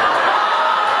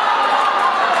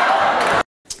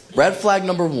 Red flag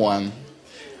number 1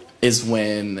 is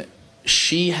when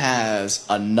she has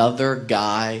another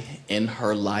guy in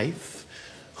her life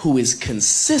who is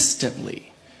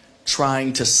consistently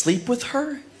trying to sleep with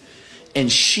her,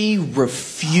 and she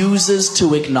refuses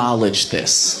to acknowledge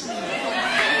this.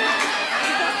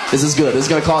 This is good. This is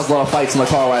gonna cause a lot of fights in the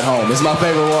car ride home. This is my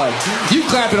favorite one. You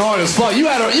clapping hard as fuck. You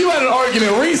had an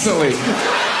argument recently.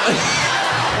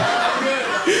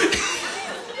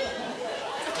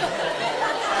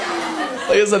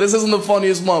 Like I said, this isn't the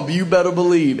funniest one, but you better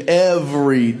believe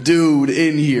every dude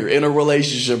in here in a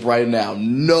relationship right now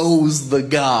knows the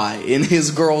guy in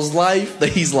his girl's life that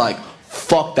he's like,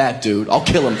 fuck that dude. I'll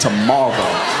kill him tomorrow.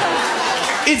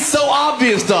 It's so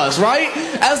obvious to us, right?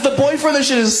 As the boyfriend, this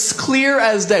shit is clear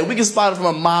as day. We can spot it from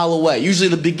a mile away, usually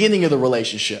the beginning of the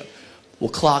relationship.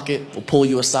 We'll clock it, we'll pull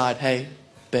you aside. Hey,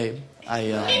 babe, I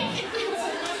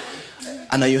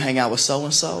know you hang out with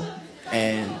so-and-so,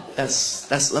 and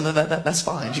that's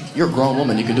fine. You're a grown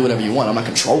woman, you can do whatever you want. I'm not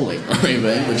controlling or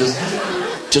anything, but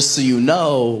just so you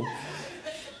know,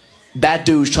 that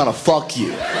dude's trying to fuck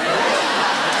you.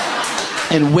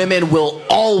 And women will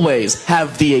always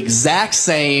have the exact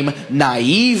same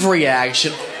naive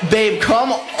reaction. Babe,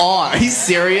 come on. Are you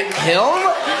serious?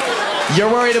 Him? You're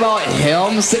worried about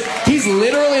him? He's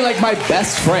literally like my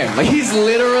best friend. Like he's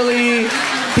literally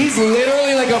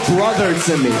like a brother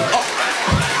to me. Oh.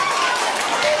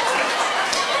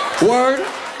 Word?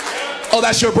 Oh,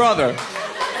 that's your brother.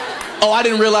 Oh, I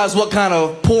didn't realize what kind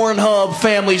of Pornhub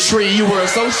family tree you were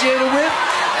associated with.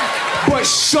 But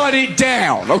shut it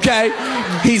down, okay?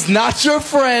 He's not your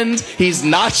friend. He's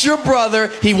not your brother.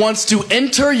 He wants to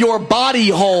enter your body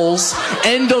holes.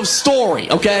 End of story,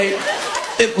 okay?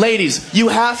 Ladies, you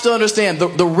have to understand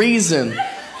the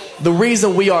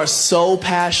reason we are so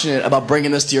passionate about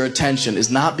bringing this to your attention is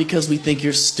not because we think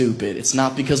you're stupid. It's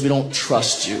not because we don't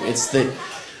trust you. It's that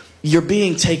you're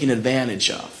being taken advantage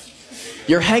of.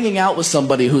 You're hanging out with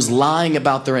somebody who's lying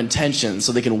about their intentions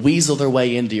so they can weasel their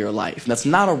way into your life. And that's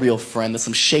not a real friend. That's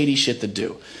some shady shit to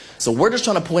do. So we're just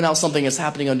trying to point out something that's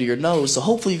happening under your nose, so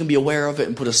hopefully you can be aware of it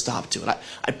and put a stop to it.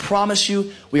 I promise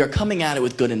you, we are coming at it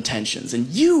with good intentions. And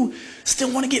you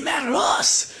still want to get mad at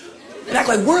us and act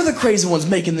like we're the crazy ones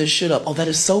making this shit up. Oh, that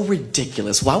is so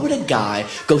ridiculous. Why would a guy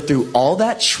go through all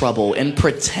that trouble and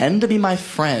pretend to be my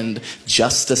friend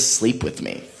just to sleep with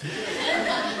me?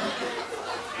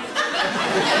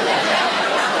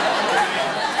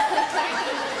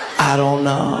 I don't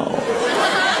know.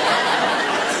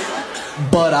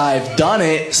 But I've done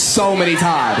it so many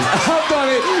times. I've done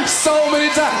it so many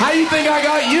times. How do you think I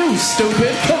got you,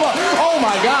 stupid? Come on. Oh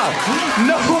my God.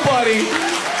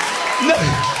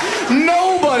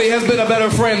 Nobody has been a better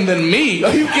friend than me.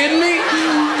 Are you kidding me?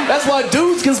 That's why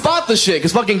dudes can spot the shit,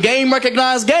 because fucking game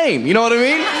recognized game. You know what I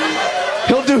mean?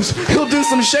 He'll do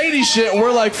some shady shit and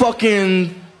we're like,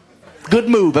 fucking good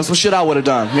move. That's what shit I would have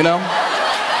done, you know?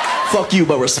 Fuck you,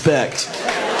 but respect.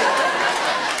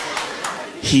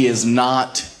 He is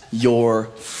not your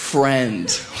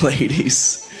friend,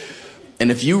 ladies.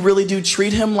 And if you really do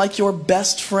treat him like your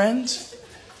best friend,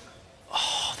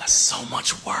 oh, that's so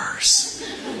much worse.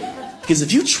 Because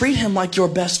if you treat him like your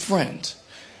best friend,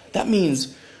 that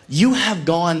means You have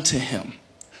gone to him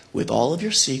with all of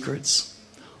your secrets,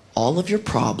 all of your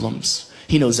problems.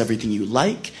 He knows everything you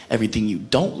like, everything you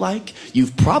don't like.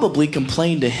 You've probably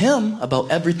complained to him about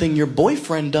everything your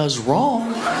boyfriend does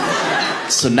wrong.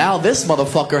 So now this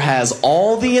motherfucker has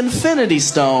all the infinity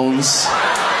stones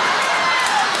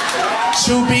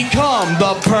to become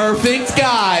the perfect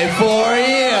guy for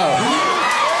you.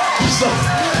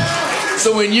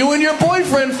 So when you and your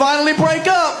boyfriend finally break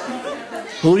up,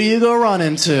 who do you go run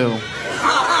into?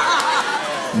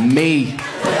 Me.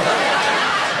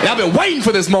 And I've been waiting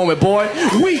for this moment, boy.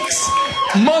 Weeks,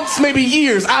 months, maybe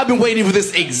years. I've been waiting for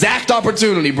this exact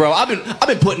opportunity, bro. I've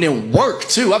been putting in work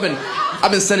too. I've been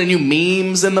sending you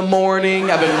memes in the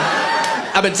morning. I've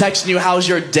been texting you, how's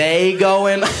your day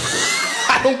going?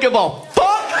 I don't give a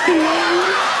fuck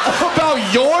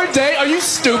about your day. Are you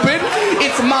stupid?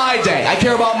 It's my day. I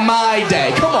care about my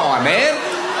day. Come on, man.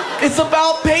 It's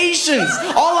about patience.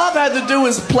 All I've had to do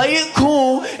is play it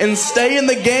cool and stay in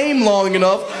the game long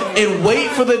enough and wait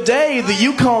for the day that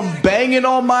you come banging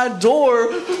on my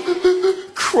door,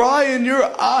 crying your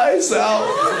eyes out.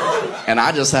 And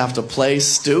I just have to play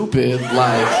stupid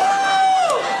like,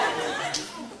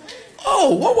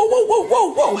 oh, whoa, whoa, whoa, whoa,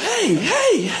 whoa, whoa, hey,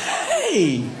 hey,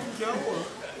 hey.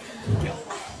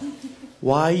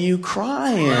 Why are you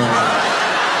crying?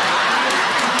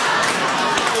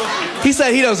 He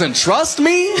said he doesn't trust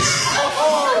me?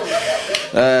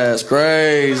 That's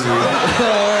crazy.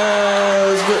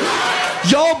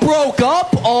 Y'all broke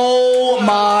up? Oh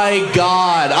my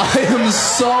God. I am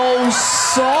so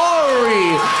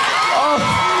sorry. Oh,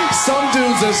 some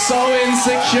dudes are so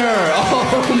insecure.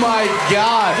 Oh my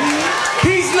God.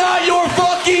 He's not your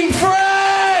fucking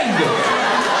friend.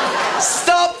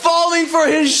 Stop falling for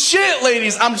his shit,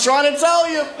 ladies. I'm trying to tell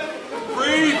you.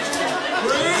 Preach.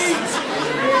 Preach.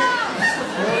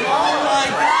 Oh my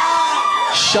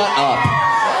God. Shut up.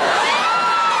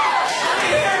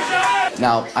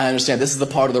 Now, I understand this is the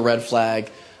part of the red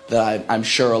flag that I'm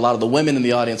sure a lot of the women in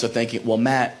the audience are thinking, well,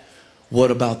 Matt,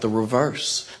 what about the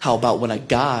reverse? How about when a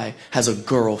guy has a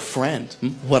girlfriend?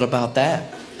 What about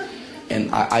that?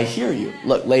 And I hear you.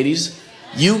 Look, ladies,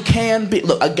 you can be,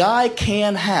 look, a guy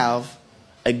can have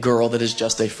a girl that is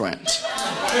just a friend.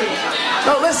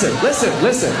 No, listen.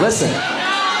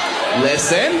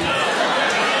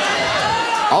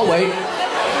 I'll wait.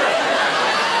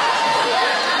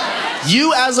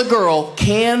 You as a girl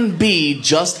can be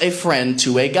just a friend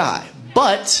to a guy,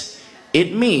 but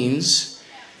it means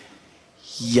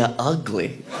you're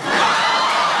ugly.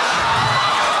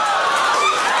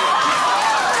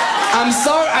 I'm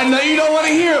sorry, I know you don't want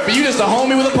to hear it, but you just a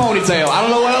homie with a ponytail. I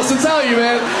don't know what else to tell you,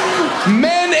 man.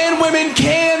 Men and women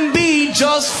can be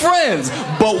just friends,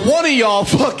 but one of y'all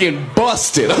fucking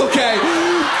busted, okay?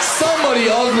 Somebody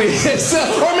ugly,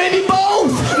 or maybe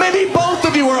both. Maybe both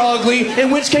of you are ugly, in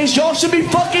which case y'all should be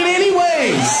fucking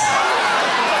anyways.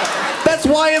 That's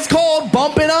why it's called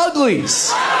bumping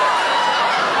uglies.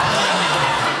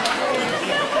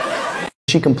 Is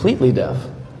she completely deaf?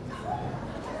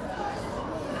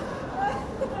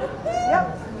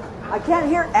 Yep. I can't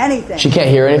hear anything. She can't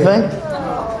hear anything?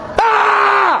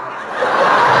 Ah!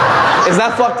 Is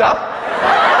that fucked up?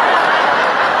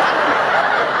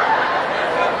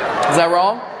 Is that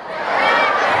wrong?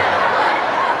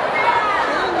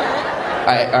 All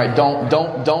right,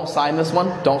 don't sign this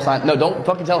one. Don't sign. No, don't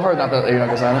fucking tell her not that you're not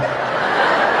gonna sign it.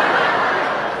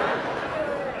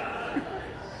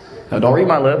 No, don't read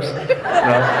my lips.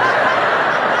 No.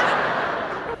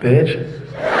 Bitch.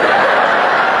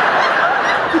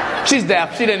 She's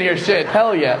deaf. She didn't hear shit.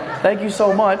 Hell yeah. Thank you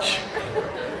so much.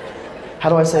 How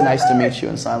do I say nice to meet you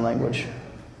in sign language?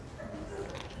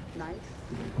 Nice.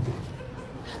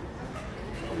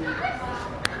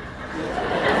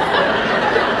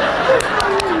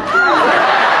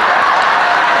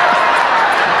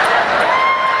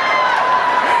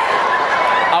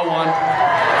 I won.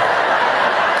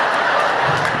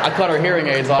 I cut her hearing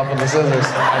aids off with the scissors.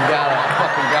 I got it. I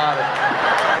fucking got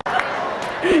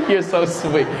it. You're so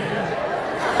sweet.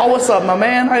 Oh, what's up, my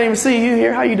man? I didn't even see you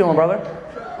here. How you doing, brother?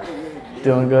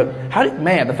 Doing good.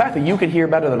 Man, the fact that you can hear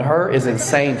better than her is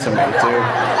insane to me, dude.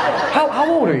 How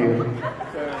old are you?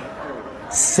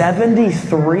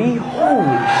 73? Holy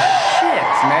shit,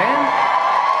 man.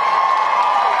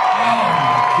 Oh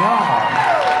my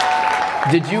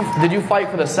God. Did you fight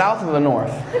for the South or the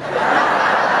North?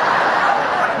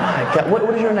 My God.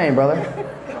 What is your name, brother?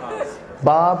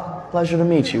 Bob? Pleasure to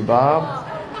meet you, Bob.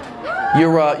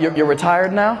 You're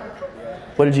retired now?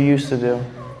 What did you used to do?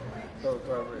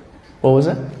 What was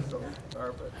it?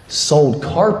 Sold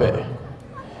carpet.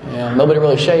 Yeah, nobody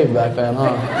really shaved back then,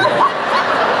 huh?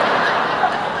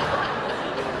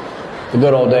 The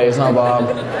good old days, huh, Bob?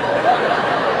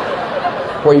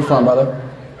 Where are you from, brother?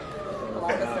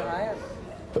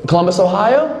 Columbus,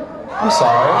 Ohio? I'm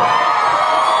sorry.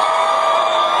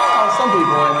 Oh, some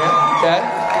people in here. Okay.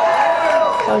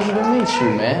 Pleasure to meet you,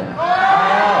 man.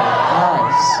 Oh,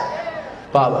 nice.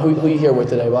 Bob, who you here with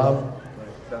today, Bob?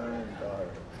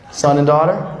 Son and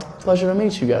daughter? Pleasure to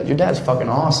meet you guys. Your dad's fucking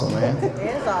awesome, man. He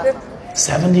is awesome.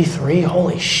 73?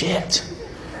 Holy shit.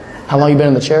 How long you been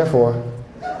in the chair for?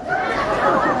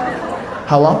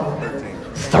 How long?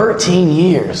 13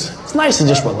 years. It's nice to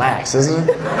just relax, isn't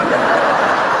it?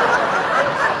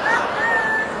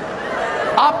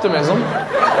 Optimism.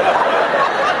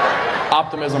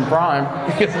 Optimism Prime.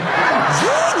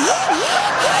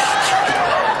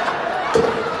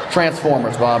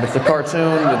 Transformers, Bob. It's a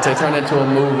cartoon that they turned into a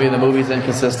movie. The movie's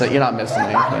inconsistent. You're not missing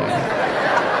anything.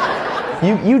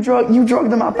 You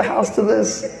drugged them out the house to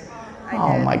this?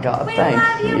 Oh my God! Thank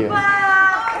you.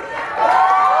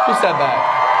 Who said that?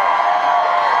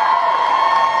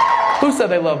 Who said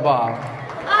they love Bob?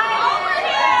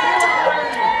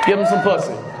 Give him some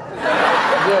pussy.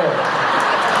 Good.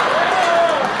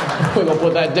 We're gonna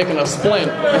put that dick in a splint.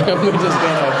 We're just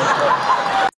gonna.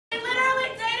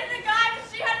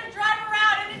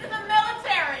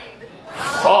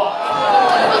 Oh.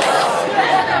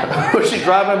 Was she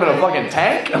driving him in a fucking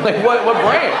tank? Like what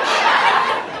branch?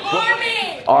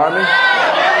 Army?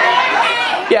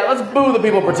 Yeah, let's boo the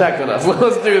people protecting us.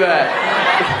 Let's do that. I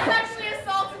was sexually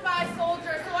assaulted by a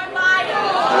soldier, so I'm lying.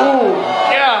 Ooh,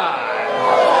 God.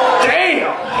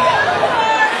 Damn.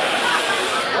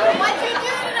 What'd you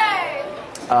do today?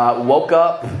 Woke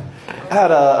up,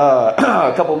 had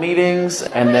a couple meetings,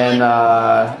 and then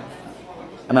I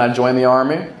joined the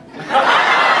Army.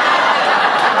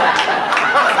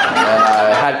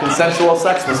 Had consensual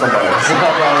sex with somebody. So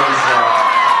that was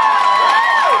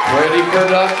pretty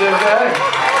productive day.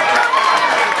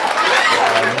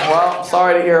 Well,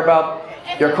 sorry to hear about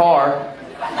your car.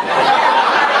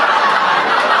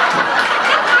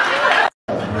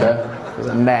 Okay, it was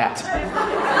a gnat.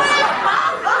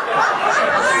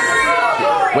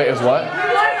 Wait, it was what?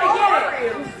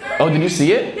 Oh, did you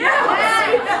see it?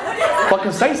 Yeah.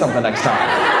 Fucking say something next time.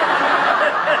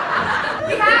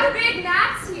 We have big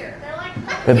gnats here. They're like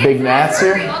The big gnats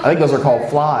here? I think those are called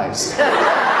flies.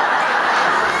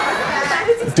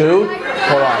 Dude,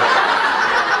 hold on.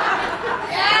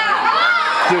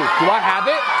 Dude, do I have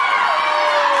it?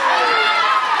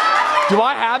 Do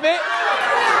I have it?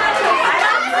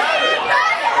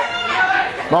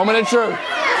 Moment of truth.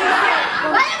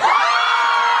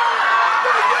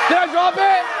 Did I drop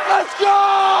it? Let's go!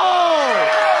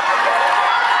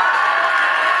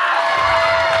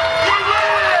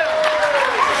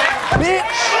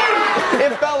 Bitch!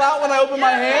 It fell out when I opened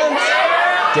my hands.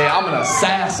 Damn, I'm an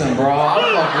assassin, bro.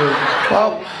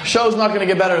 Well, show's not gonna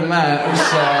get better than that.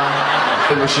 So, I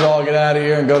think we should all get out of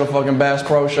here and go to fucking Bass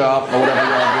Pro Shop or whatever y'all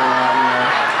do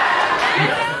around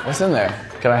here. What's in there?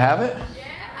 Can I have it?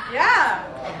 Yeah.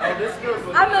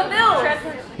 I'm a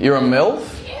MILF. You're a MILF?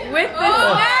 With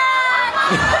this.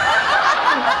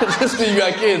 Just because you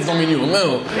got kids don't mean you a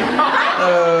MILF.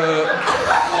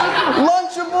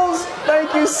 Lunchables,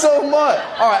 thank you so much.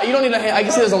 All right, you don't need to hand, I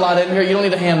can see there's a lot in here. You don't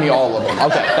need to hand me all of them.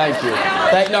 Okay, thank you.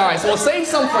 All right, so we'll save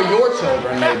some for your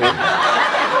children, maybe.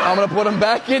 I'm going to put them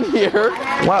back in here.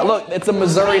 Wow, look, it's a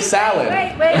Missouri salad.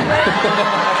 Wait.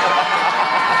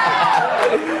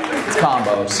 It's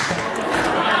combos.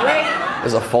 Wait.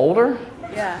 There's a folder?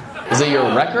 Yeah. Is it your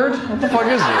record? What the fuck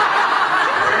is it?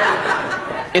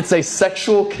 It's a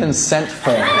sexual consent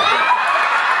form.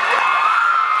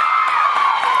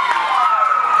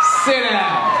 Sit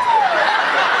down.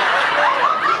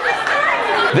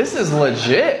 This is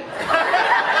legit.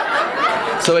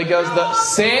 So it goes the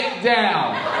sit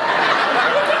down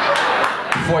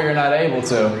before you're not able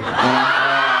to.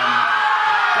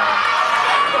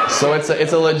 So it's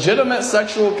a legitimate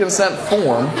sexual consent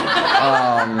form.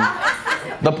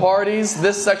 The parties,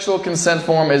 this sexual consent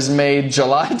form is made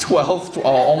July 12th.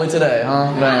 Oh, only today,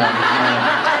 huh?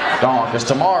 Damn. Don't, because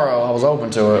tomorrow I was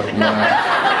open to it.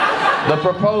 The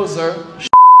proposer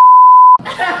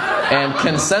and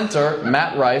consenter,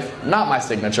 Matt Rife, not my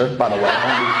signature, by the way.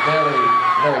 I'm very,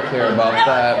 very clear about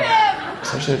that.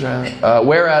 Sexually attracted.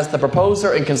 Whereas the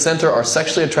proposer and consenter are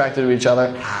sexually attracted to each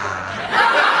other.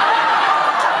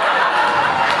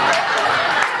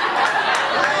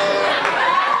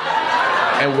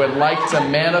 And would like to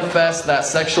manifest that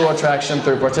sexual attraction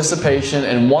through participation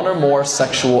in one or more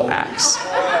sexual acts.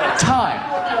 Time.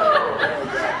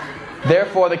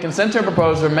 Therefore, the consenter and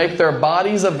proposer make their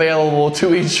bodies available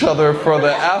to each other for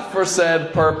the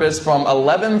aforesaid purpose from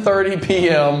 11:30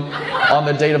 p.m. on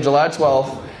the date of July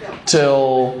 12th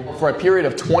for a period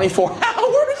of 24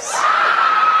 hours.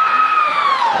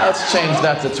 Let's change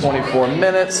that to 24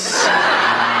 minutes.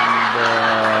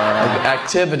 And,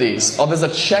 activities. Oh, there's a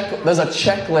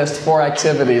checklist for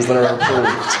activities that are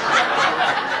approved.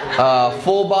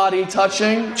 Full body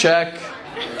touching, check.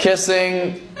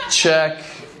 Kissing, check.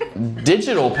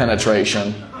 Digital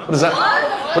penetration. What does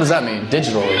that mean?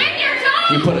 Digitally.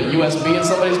 You put a USB in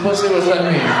somebody's pussy? What does that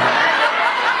mean?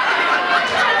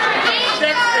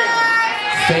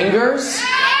 Fingers?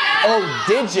 Oh,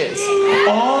 digits.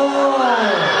 Oh.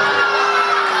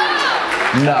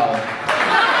 No.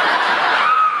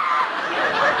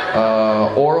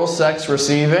 Oral sex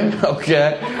receiving.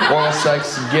 Okay. Oral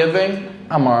sex giving.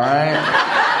 I'm alright.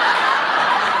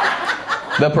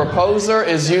 The proposer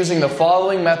is using the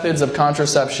following methods of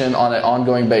contraception on an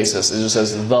ongoing basis. It just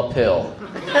says the pill.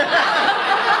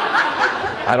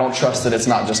 I don't trust that it's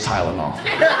not just Tylenol.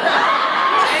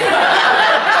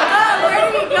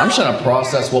 I'm just trying to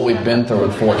process what we've been through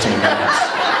in 14 minutes.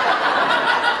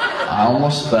 I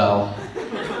almost fell.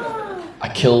 I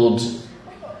killed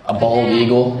a bald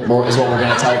eagle, is what we're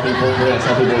going to tell people. We're going to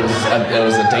tell people it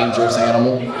was a dangerous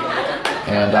animal.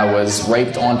 And I was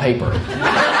raped on paper.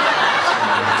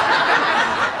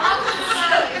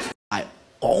 I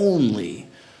only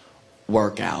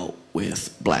work out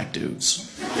with black dudes.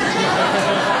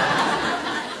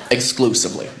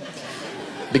 Exclusively.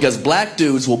 Because black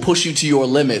dudes will push you to your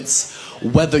limits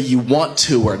whether you want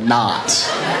to or not.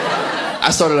 I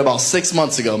started about 6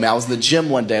 months ago, man. I was in the gym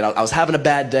one day, and I was having a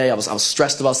bad day. I was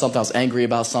stressed about something. I was angry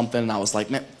about something, and I was like,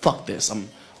 man, fuck this. I'm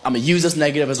going to use this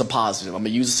negative as a positive. I'm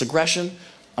going to use this aggression.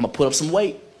 I'm going to put up some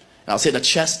weight. And I was hitting a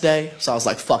chest day, so I was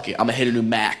like, fuck it. I'm going to hit a new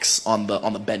max on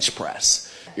the bench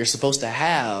press. You're supposed to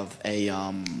have a,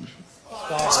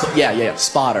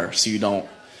 spotter, so you don't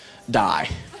die.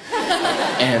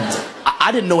 And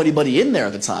I didn't know anybody in there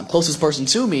at the time. Closest person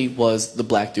to me was the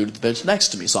black dude at the bench next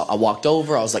to me. So I walked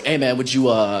over. I was like, hey, man, would you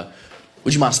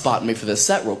mind spotting me for this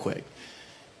set real quick?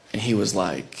 And he was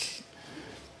like,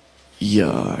 yeah,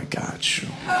 I got you.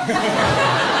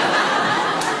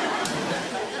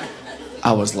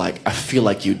 I was like, I feel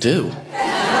like you do.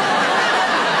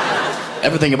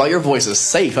 Everything about your voice is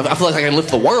safe. I feel like I can lift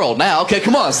the world now. Okay,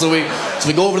 come on. So we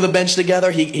go over to the bench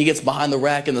together. He gets behind the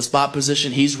rack in the spot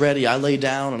position. He's ready. I lay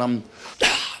down and I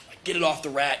get it off the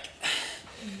rack.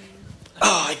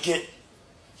 Oh, I get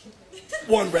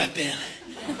 1 rep in.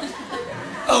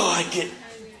 Oh, I get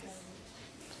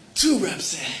 2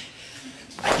 reps in.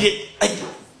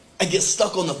 I get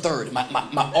stuck on the 3rd.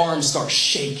 My arms start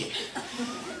shaking.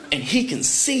 And he can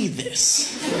see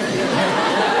this.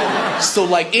 So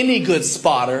like any good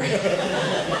spotter,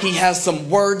 he has some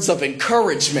words of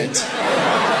encouragement.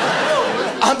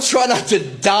 I'm trying not to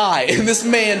die, and this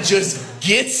man just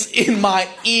gets in my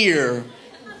ear.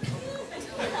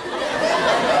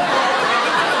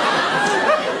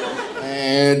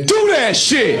 And do that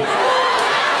shit.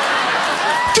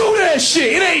 Do that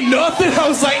shit. It ain't nothing. I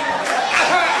was like,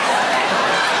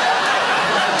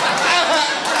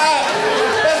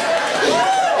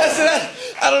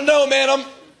 I don't know, man.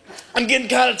 I'm getting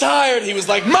kind of tired. He was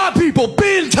like, my people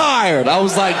been tired. I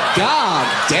was like,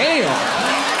 God damn.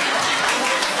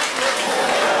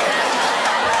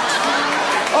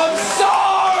 I'm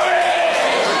sorry.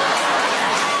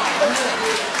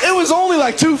 It was only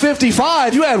like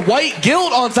 255. You had white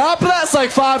guilt on top of that. It's like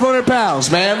 500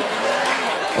 pounds, man.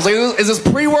 I was like, is this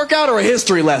pre-workout or a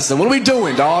history lesson? What are we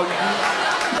doing, dog?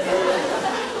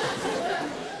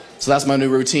 So that's my new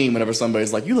routine whenever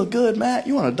somebody's like, you look good, Matt.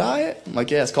 You want a diet? I'm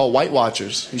like, yeah, it's called White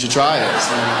Watchers. You should try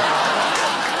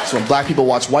it. So when black people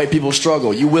watch white people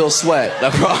struggle, you will sweat.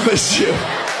 I promise you.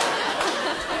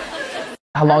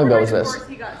 How long ago was this? Of course,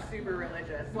 he got super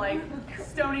religious. Like,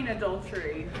 stoning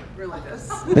adultery religious.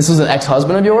 This was an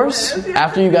ex-husband of yours?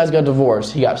 After you guys got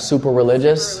divorced, he got super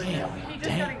religious? He just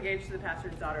got engaged to the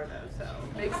pastor's daughter, though, so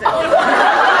makes sense.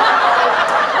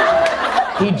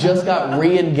 He just got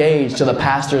re-engaged to the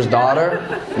pastor's daughter?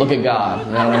 Look at God.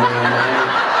 You know what I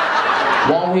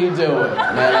mean? Won't he do it?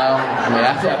 You know? I mean,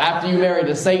 after you married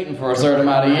to Satan for a certain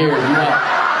amount of years, you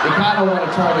kind of want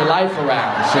to turn your life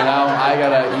around, you know?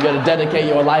 You gotta dedicate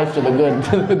your life to the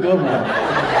good one.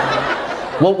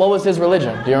 What was his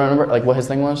religion? Do you remember, like, what his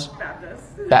thing was?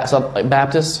 Baptist.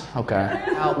 Baptist? Okay.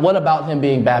 What about him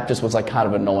being Baptist was, like, kind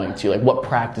of annoying to you? Like, what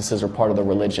practices are part of the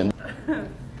religion?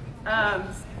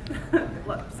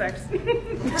 Sex.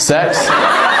 Sex?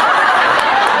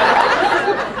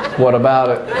 What about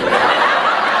it?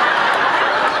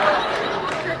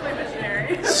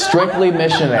 Strictly missionary. Strictly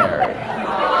missionary.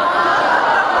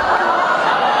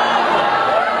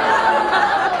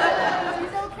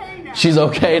 She's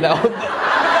okay now.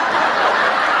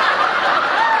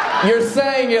 You're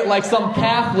saying it like some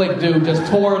Catholic dude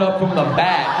just tore it up from the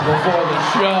back before the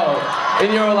show.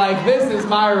 And you're like, this is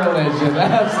my religion,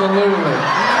 absolutely.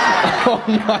 Oh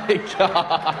my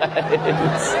God.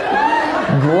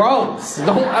 Gross.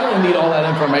 I don't need all that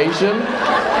information.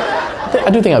 I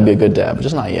do think I'd be a good dad, but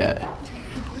just not yet.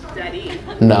 Daddy.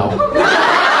 No.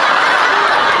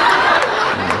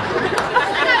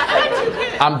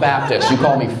 I'm Baptist. You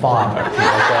call me father.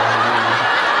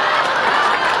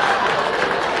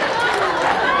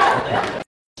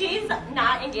 She's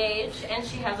not engaged and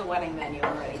she has a wedding venue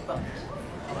already booked.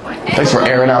 Thanks for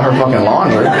airing out her fucking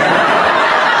laundry.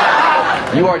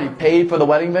 You already paid for the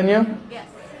wedding venue? Yes.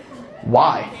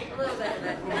 Why? A little bit of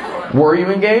it. Were you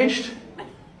engaged?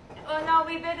 Oh no,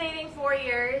 we've been dating 4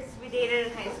 years. We dated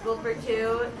in high school for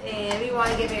 2, and we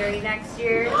want to get married next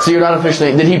year. So you're not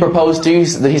officially... Did he propose to you?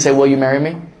 Did he say, will you marry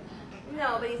me?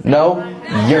 No, but he said No?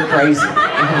 You're crazy.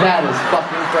 That is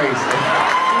fucking crazy.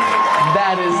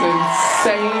 That is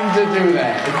insane to do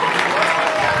that.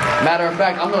 Matter of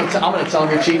fact, I'm gonna tell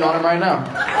him you're cheating on him right now.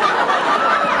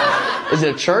 Is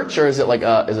it a church or is it like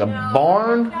is it a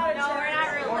barn? No, we're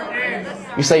not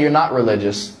religious. You say you're not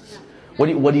religious. What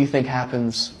do you think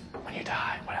happens when you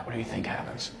die? What do you think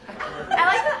happens?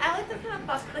 I like the kind of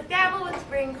fuck, like dabble with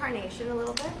reincarnation a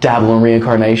little bit. Dabble in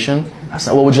reincarnation? That's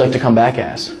not, what would you like to come back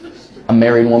as? A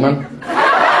married woman?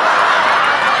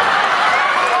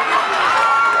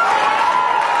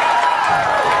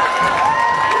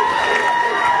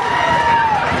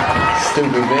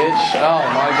 Stupid bitch. Oh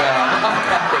my God.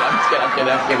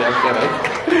 I'm kidding.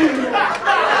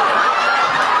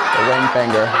 The ring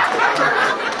finger.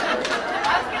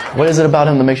 What is it about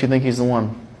him that makes you think he's the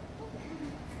one?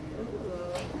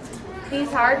 He's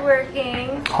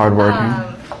hardworking. Hardworking?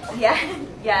 Yeah,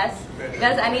 yes.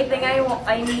 Does anything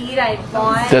I need, I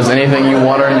want. Does anything you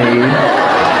want or need?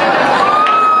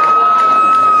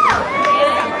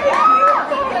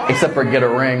 Except for get a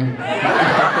ring.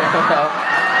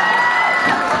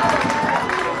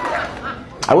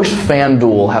 I wish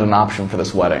FanDuel had an option for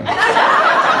this wedding.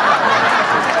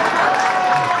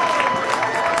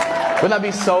 Wouldn't that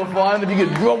be so fun if you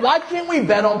could... Why can't we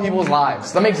bet on people's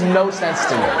lives? That makes no sense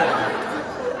to me.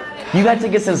 You've had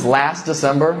tickets since last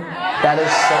December? That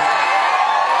is so...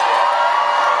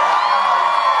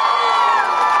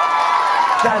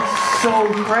 That's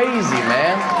so crazy,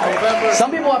 man.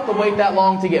 Some people have to wait that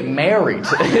long to get married.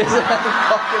 Isn't that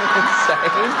fucking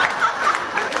insane?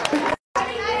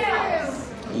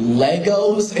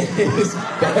 Legos in his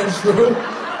bedroom?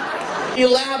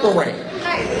 Elaborate.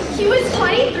 He was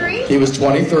 23. He was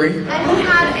 23. And he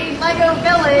had a Lego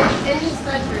village in his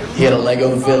bedroom. He had a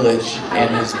Lego village in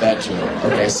his bedroom.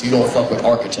 Okay, so you don't fuck with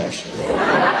architecture.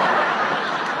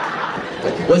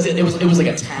 It was like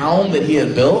a town that he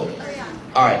had built?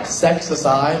 Alright, sex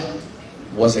aside,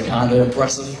 was it kind of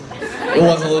impressive? It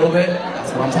was a little bit.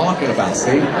 That's what I'm talking about,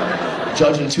 see?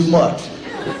 Judging too much.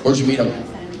 Where'd you meet him?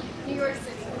 New York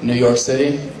City. New York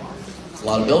City? It's a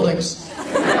lot of buildings.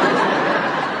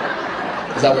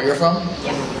 Is that where you're from?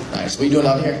 Yeah. Nice. What are you doing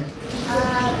out here?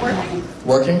 Working.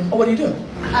 Working? Oh, what do you do?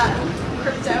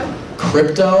 Crypto.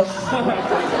 Crypto?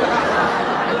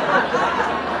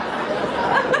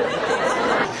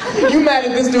 You mad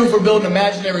at this dude for building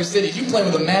imaginary cities. You play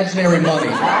with imaginary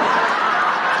money.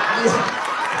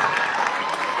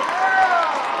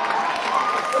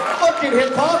 Fucking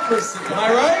hypocrisy, am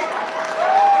I right?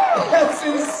 That's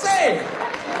insane.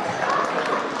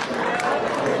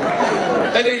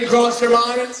 That didn't cross your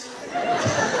mind?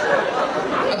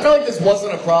 I feel like this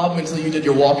wasn't a problem until you did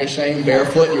your walk of shame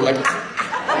barefoot. You were like...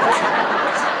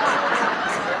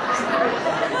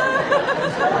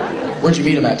 Where'd you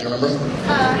meet him at, do you remember?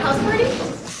 House party?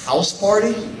 House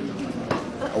party?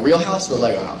 A real house or a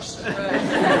Lego house?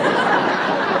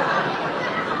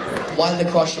 Why did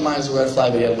it cross your mind as a red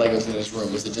flag that he had Legos in his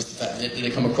room? Was it just the fact, did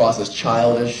it come across as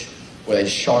childish? Were they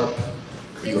sharp?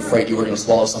 Were you afraid you were going to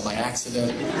swallow some by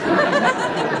accident?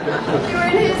 They were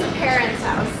in his parents'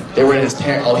 house. They were in his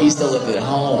parents. Oh, he still lived at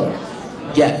home.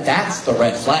 Yeah, that's the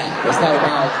red flag. It's not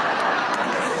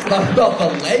about the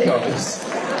Legos.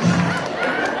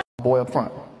 Boy up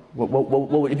front.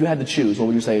 What, if you had to choose, what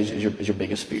would you say is your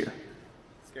biggest fear?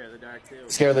 Scared of the dark too.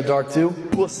 Scared of the dark too?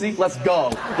 Pussy, let's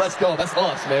go. Let's go. That's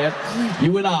us, man.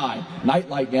 You and I.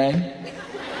 Nightlight gang.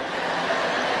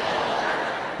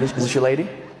 Is this your lady?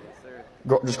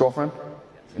 Just girlfriend?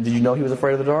 Did you know he was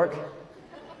afraid of the dark?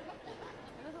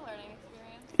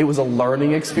 It was a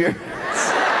learning experience.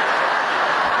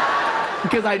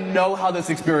 Because I know how this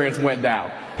experience went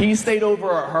down. He stayed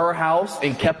over at her house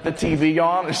and kept the TV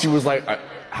on, and she was like,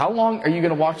 how long are you going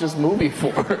to watch this movie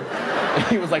for? And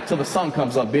he was like, till the sun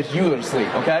comes up, bitch, you go to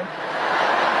sleep, okay?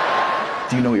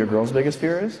 Do you know what your girl's biggest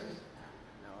fear is?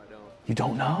 No, I don't. You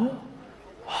don't know?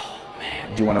 Oh,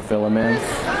 man. Do you want to fill him in?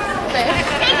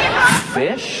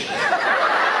 Fish?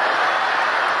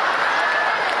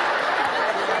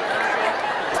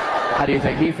 How do you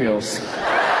think he feels?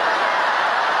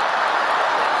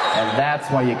 And that's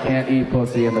why you can't eat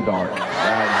pussy in the dark.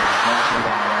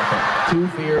 Two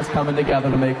fears coming together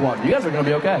to make one. You guys are going to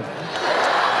be okay.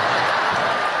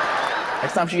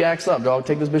 Next time she acts up, dog,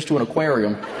 take this bitch to an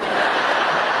aquarium.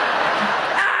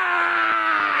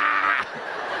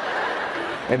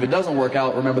 If it doesn't work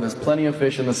out, remember there's plenty of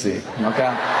fish in the sea,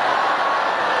 okay?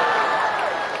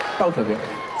 Both of you.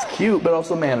 It's cute, but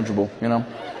also manageable, you know?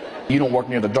 You don't work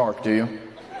near the dark, do you?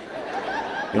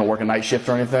 You don't work a night shift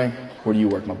or anything? Where do you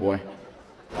work, my boy?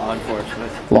 Law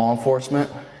enforcement. Law enforcement?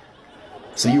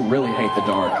 So you really hate the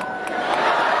dark.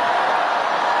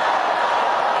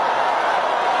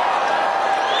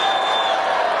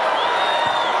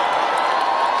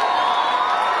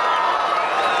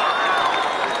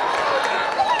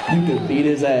 You can beat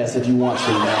his ass if you want to,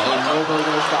 man. Ain't nobody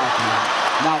gonna stop you.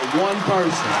 Not one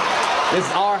person.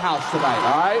 It's our house tonight,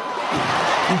 all right?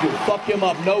 You can fuck him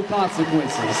up, no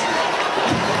consequences.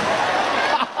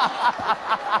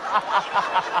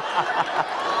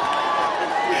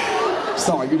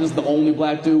 Sorry, you're just the only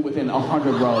black dude within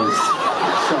 100 rows.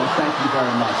 So thank you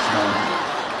very much,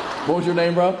 man. What was your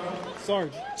name, bro?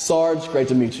 Sarge. Sarge, great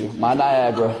to meet you. My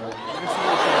Niagara.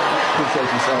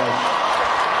 Appreciate you, Sarge.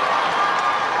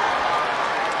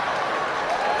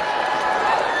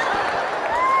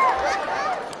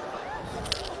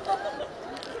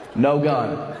 No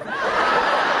gun.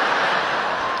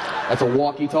 That's a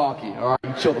walkie-talkie, all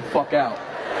right? Chill the fuck out.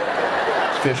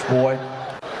 Fish boy.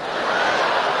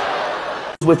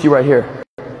 Who's with you right here?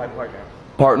 My partner.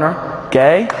 Partner?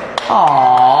 Gay?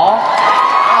 Aww.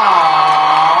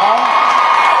 Aww.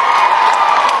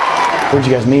 Where'd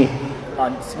you guys meet?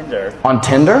 On Tinder. On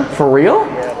Tinder? For real?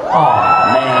 Yeah.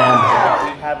 Aw, man.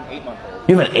 We have an 8-month-old.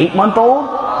 You have an 8-month-old?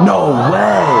 No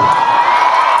way.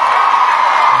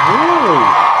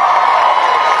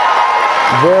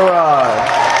 Really?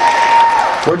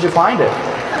 Where'd you find it?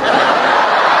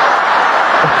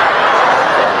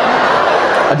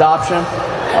 Adoption?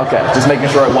 Okay, just making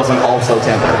sure it wasn't also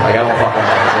Tinder. Like, I don't fucking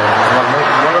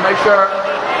know. Want to make sure.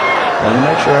 Want to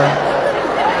make sure.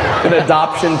 An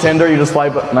adoption Tinder, you just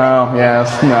swipe it. No,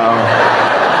 yes, no.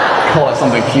 Call it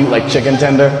something cute like chicken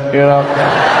tender, you know?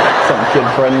 Something kid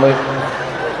friendly.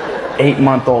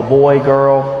 8-month-old boy,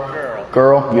 girl.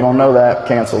 Girl, you don't know that.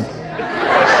 Canceled.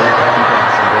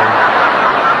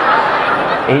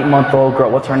 8-month-old girl.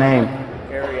 What's her name?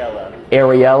 Ariella.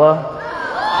 Ariella?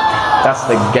 That's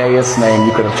the gayest name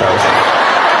you could have chosen.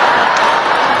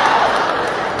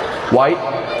 White?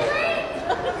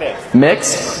 Mixed.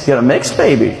 Mixed? You got a mixed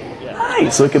baby? Yeah.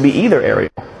 Nice. So it could be either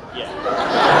Ariel. Yeah.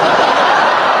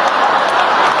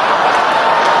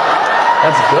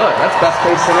 That's good. That's best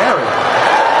case scenario.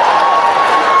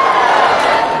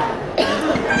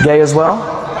 Gay as well?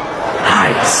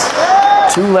 Nice.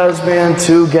 2 lesbian,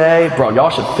 2 gay. Bro, y'all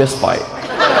should fist fight.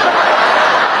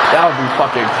 That would be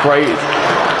fucking crazy.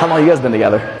 How long you guys been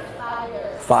together?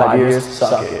 5 years.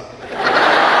 Suck it.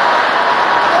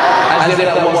 As if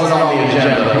that wasn't on the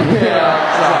agenda.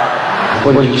 Yeah,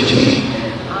 sorry. What did you mean?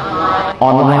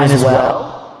 Online as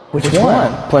well? Which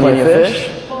one? Plenty of fish?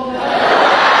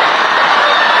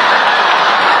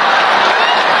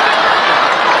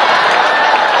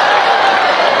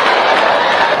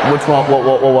 Which one?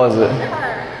 What was it?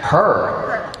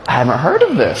 Her. I haven't heard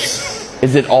of this.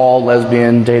 Is it all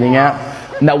lesbian dating app?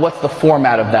 Now, what's the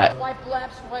format of that? Swipe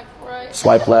left, swipe right.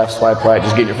 Swipe left, swipe right.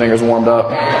 Just get your fingers warmed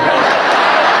up.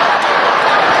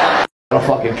 A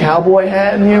fucking cowboy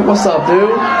hat in here? What's up, dude?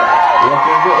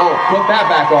 Looking good. Oh, put that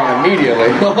back on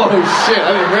immediately. Oh, shit.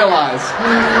 I didn't realize.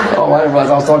 Oh, I didn't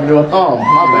realize I was talking to a thumb.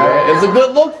 My bad. It's a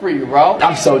good look for you, bro.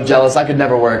 I'm so jealous. I could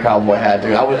never wear a cowboy hat,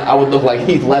 dude. I would look like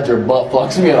Heath Ledger butt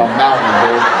fucks me on a mountain,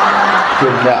 dude.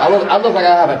 I look like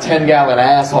I have a 10-gallon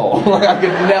asshole. Like I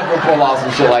could never pull off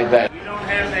some shit like that. You don't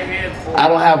have the head for it. I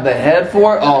don't have the head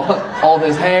for it? Oh, all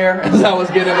this hair? Is that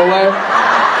what's getting in the way?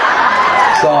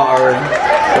 Sorry.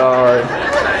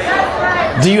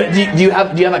 Do you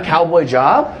have a cowboy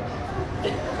job?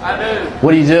 I do.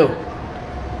 What do you do?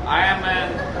 I am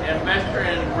an investor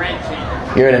in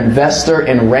ranching. You're an investor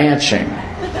in ranching.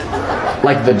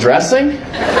 Like the dressing?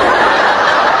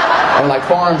 Or like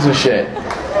farms and shit?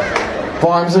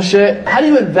 Farms and shit? How do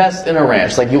you invest in a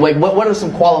ranch? Like what are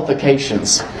some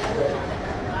qualifications?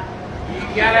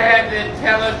 You gotta have the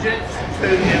intelligence to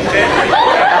invest.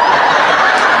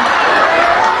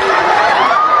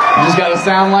 You just gotta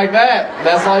sound like that.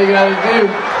 That's all you gotta do.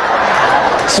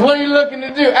 So what are you looking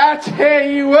to do? I tell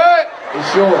you what.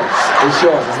 It's yours. It's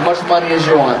yours. As much money as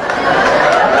you want.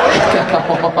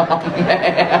 Oh,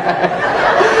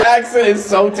 man. Accent is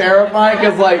so terrifying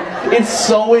because, like, it's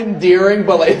so endearing,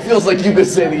 but, like, it feels like you could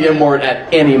say the N word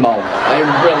at any moment. It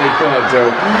really could,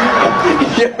 dude.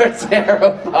 You're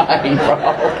terrifying, bro.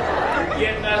 You're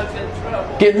getting us in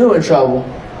trouble. Getting who in trouble?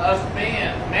 Us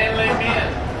men. Manly men.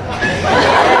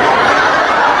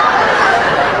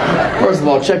 First of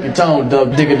all, check your tone,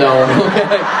 Doug Diggadone,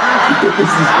 okay? This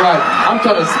is right. I'm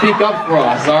trying to speak up for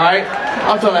us, alright?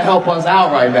 I'm trying to help us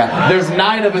out right now. There's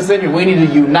 9 of us in here. We need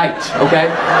to unite, okay?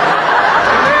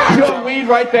 You have weed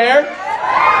right there?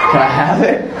 Can I have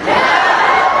it?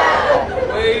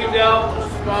 We don't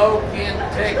smoke in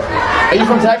Texas. Are you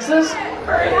from Texas?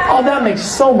 Oh, that makes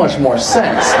so much more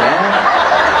sense, man.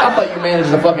 I thought you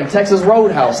managed a fucking Texas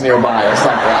Roadhouse nearby or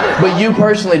something. But you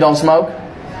personally don't smoke?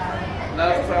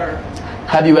 No, sir.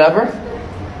 Have you ever?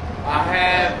 I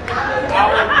have. I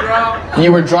was drunk.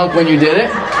 You were drunk when you did it?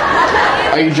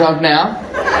 Are you drunk now?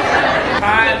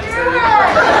 Trying to.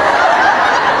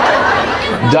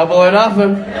 Double or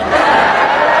nothing.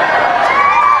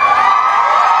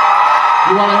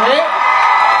 You want a hit?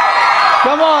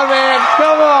 Come on, man.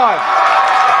 Come on.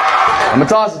 I'm gonna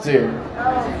toss it to you.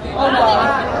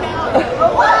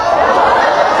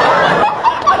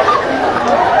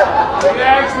 You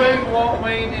actually want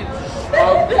me to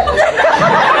smoke?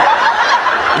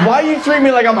 Why you treat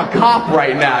me like I'm a cop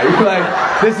right now? You're like,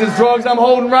 this is drugs I'm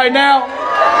holding right now,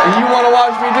 and you want to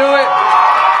watch me do it?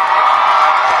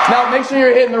 Now make sure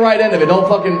you're hitting the right end of it. Don't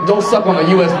suck on the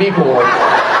USB cord.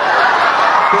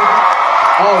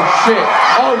 Oh shit.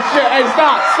 Oh shit. Hey,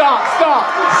 stop.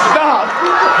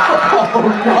 Oh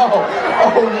no.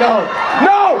 Oh no.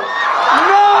 No!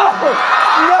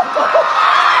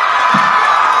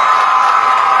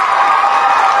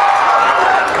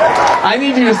 I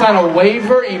need you to sign a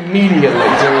waiver immediately,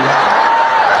 dude.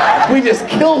 We just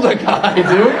killed a guy,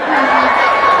 dude.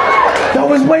 That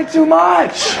was way too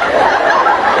much.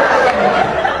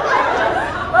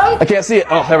 I can't see it.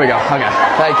 Oh, there we go. Okay.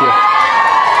 Thank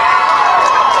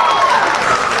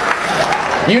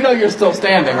you. You know you're still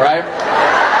standing, right?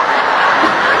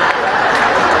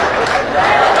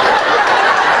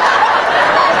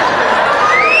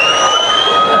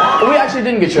 We actually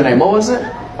didn't get your name. What was it?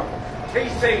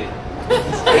 TC.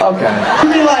 Okay. You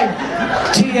mean like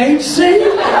THC?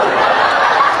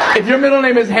 If your middle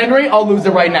name is Henry, I'll lose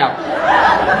it right now.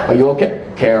 Are you okay?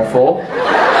 Careful.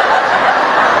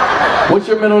 What's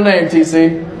your middle name,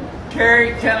 TC?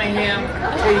 Terry Cunningham,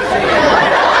 TC.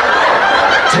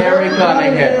 Terry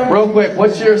Cunningham. Real quick,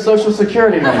 what's your social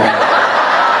security number?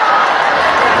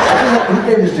 Who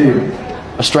gave this to you?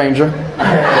 A stranger.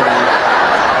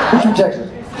 Who's from Texas?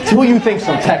 Who you think's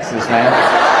from Texas, man?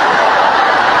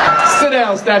 Sit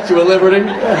down, Statue of Liberty.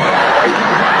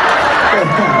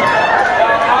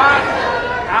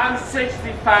 I'm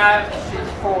 65, she's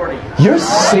 40. You're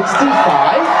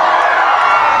 65?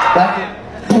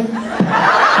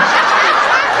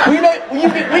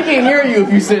 We can hear you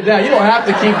if you sit down. You don't have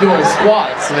to keep doing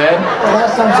squats, man.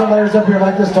 Last time somebody was up here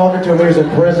like this talking to him, he was in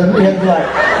prison. He had to be like,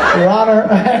 Your Honor,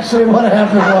 actually what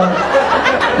happened was,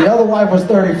 the other wife was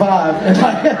 35.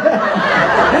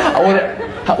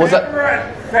 What's that?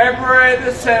 February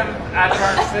the 7th, I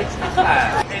turned 65.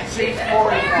 And she's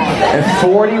 41. And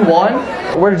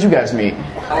 41? Where did you guys meet?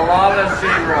 A lot of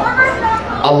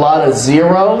zeros. A lot of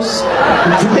zeros? I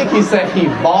think he said he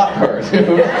bought her,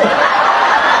 dude.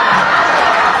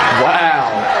 Wow.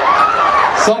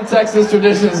 Some Texas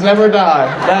traditions never die.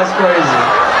 That's crazy.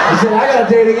 He said, I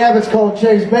got a dating app, it's called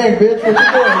Chase Bank, bitch. What you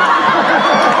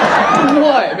doing?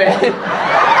 What, man?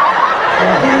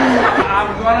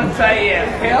 I'm gonna say it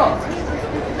helped.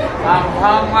 I'm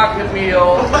hung like a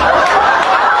mule.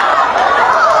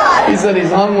 He said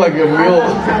he's hung like a mule.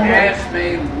 Ask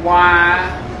me why.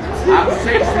 I'm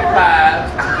 65.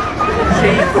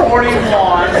 She's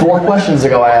 41. 4 questions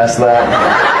ago I asked that.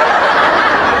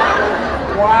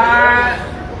 Why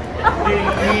do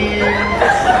you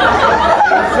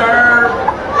deserve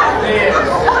this?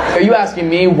 Are you asking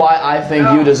me why I think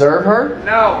you deserve her?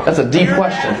 No. That's a deep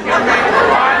question.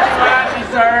 Why do I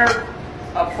deserve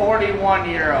a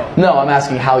 41-year-old? No, I'm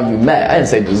asking how you met. I didn't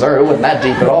say deserve. It wasn't that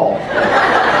deep at all.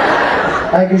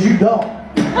 Because you don't.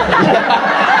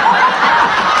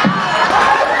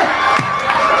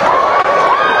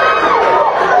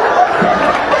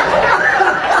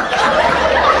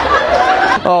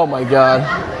 Oh my God.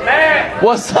 Man.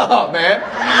 What's up, man?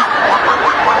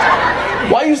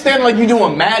 Why are you standing like you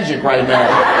doing magic right now?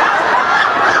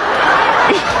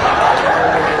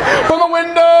 From the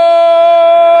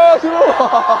window to the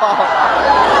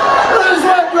The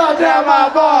sweat brought down my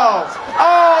balls.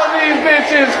 All these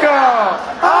bitches come.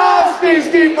 Oh,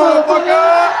 ski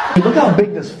motherfucker. Look how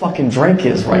big this fucking drink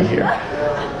is right here.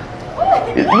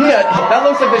 Yeah, that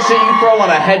looks like the shit you throw on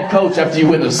a head coach after you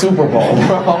win the Super Bowl,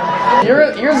 bro.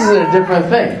 Yours is a different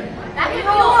thing. That's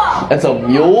a mule. That's a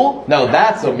mule? No,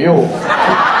 that's a mule.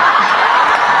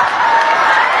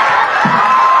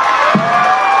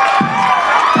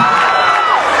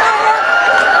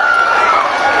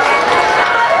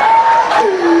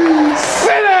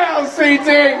 Sit down, CT.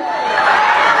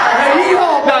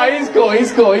 Nah, he's cool.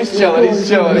 He's cool. He's chilling. He's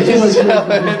chilling. He's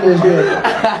chilling.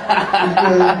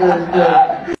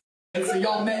 So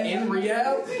y'all met in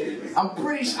rehab? I'm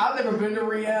pretty sure, I've never been to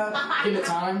rehab in the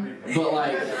time, but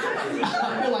like,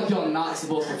 I feel like y'all not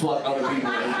supposed to fuck other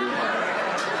people in rehab.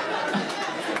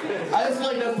 I just feel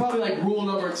like that's probably like rule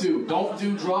number 2. Don't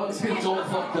do drugs and don't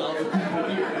fuck the other people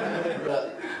here.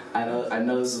 But I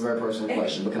know this is a very personal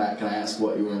question, but can I ask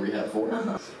what you were in rehab for?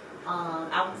 A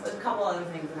couple other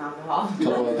things in alcohol. A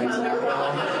couple other things in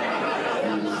alcohol?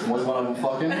 Was one of them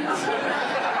fucking?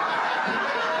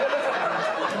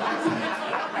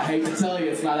 I hate to tell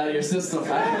you, it's not out of your system. It's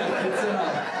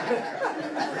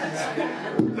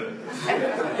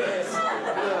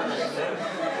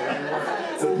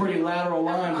a pretty lateral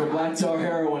line from black tar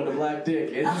heroin to black dick.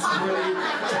 It's pretty...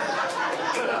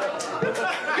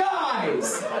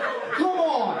 Guys! Come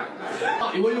on!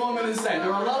 What do you want me to say?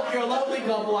 You're a lovely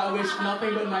couple. I wish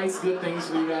nothing but nice, good things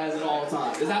for you guys at all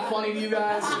times. Is that funny to you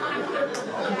guys?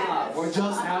 God, we're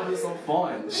just having some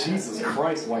fun. Jesus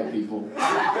Christ, white people.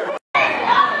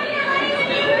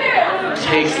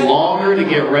 Takes longer to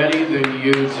get ready than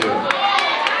you do.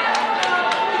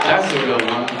 That's a good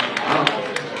one.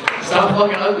 Stop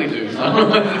fucking ugly dudes. I don't know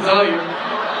what to tell you.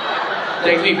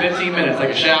 Takes me 15 minutes.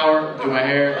 Take a shower, do my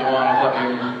hair, throw on a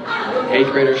fucking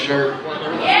 8th grader shirt.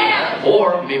 Yeah.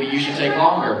 Or maybe you should take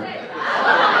longer.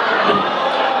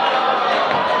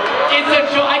 It's a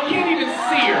joke. I can't even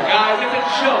see her, guys. It's a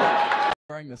joke.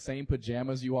 Wearing the same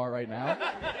pajamas you are right now?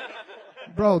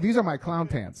 Bro, these are my clown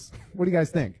pants. What do you guys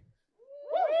think?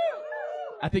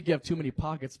 I think you have too many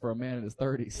pockets for a man in his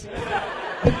 30s.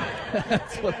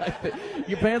 That's what I think.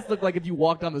 Your pants look like if you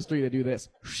walk down the street and do this.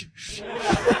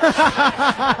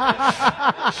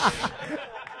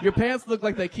 Your pants look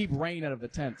like they keep rain out of the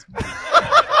tent.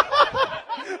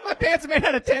 My pants are made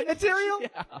out of tent material?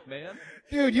 Yeah, man.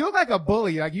 Dude, you look like a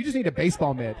bully. Like, you just need a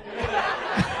baseball mitt.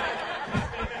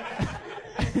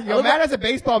 Yo, Matt has a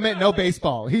baseball mitt, no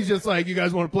baseball. He's just like, you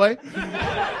guys want to play?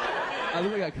 I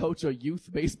look like I coach a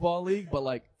youth baseball league, but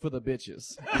like for the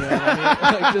bitches. You know what I mean?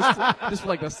 Like just for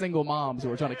like the single moms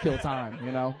who are trying to kill time,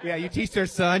 you know? Yeah, you teach their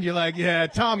son, you're like, yeah,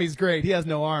 Tommy's great. He has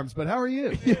no arms, but how are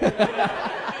you? She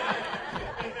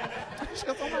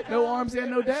goes, oh my God. No arms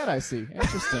and no dad, I see.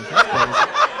 Interesting.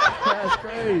 That's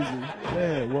crazy.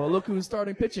 Yeah, well, look who's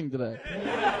starting pitching today.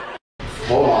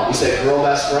 Hold on, you said girl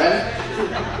best friend?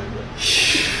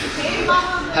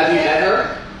 Have you met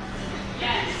her?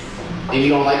 Yes. And you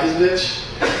don't like this bitch?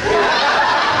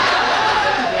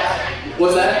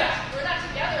 What's that? We're not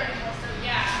together anymore, so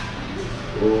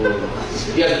yeah.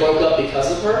 Ooh. You guys broke up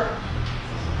because of her?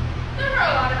 There were a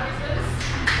lot of reasons.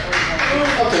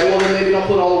 Okay, well then maybe don't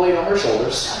put all the weight on her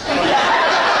shoulders.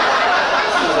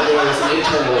 There's some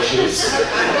internal issues.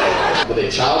 Were they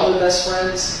childhood best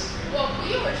friends? Well, we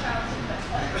were childhood best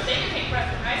friends, but they became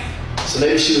friends in high school. So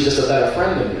maybe she was just a better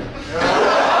friend than you.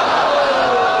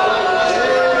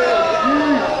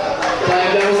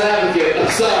 Playing devil's advocate. I'm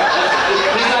sorry.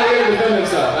 He's not here to defend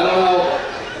himself. I don't know.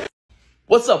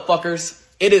 What's up, fuckers?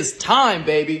 It is time,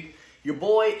 baby. Your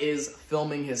boy is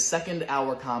filming his 2nd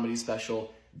hour comedy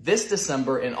special this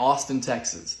December in Austin,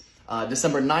 Texas.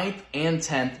 December 9th and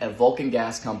 10th at Vulcan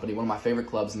Gas Company, one of my favorite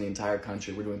clubs in the entire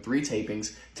country. We're doing 3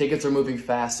 tapings. Tickets are moving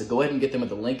fast, so go ahead and get them at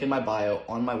the link in my bio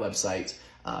on my website,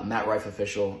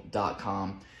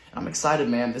 mattrifeofficial.com. And I'm excited,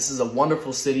 man. This is a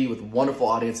wonderful city with wonderful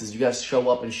audiences. You guys show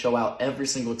up and show out every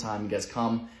single time. You guys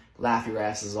come, laugh your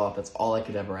asses off. That's all I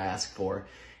could ever ask for.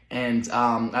 And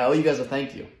I owe you guys a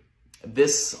thank you.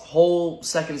 This whole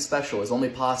 2nd special is only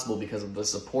possible because of the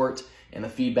support and the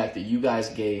feedback that you guys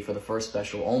gave for the first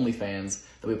special, OnlyFans,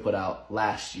 that we put out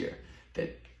last year,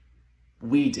 that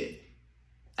we did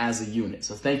as a unit.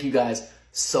 So thank you guys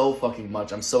so fucking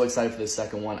much. I'm so excited for this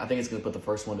 2nd one. I think it's going to put the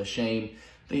first one to shame.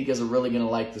 I think you guys are really going to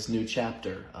like this new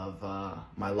chapter of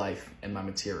my life and my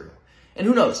material. And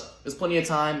who knows? There's plenty of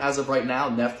time as of right now.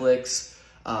 Netflix,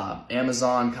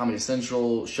 Amazon, Comedy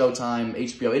Central, Showtime,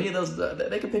 HBO, any of those,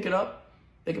 they can pick it up.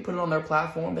 They can put it on their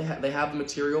platform. They have the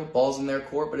material, balls in their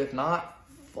court. But if not,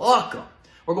 fuck them.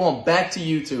 We're going back to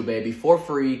YouTube, baby, for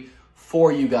free,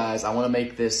 for you guys. I want to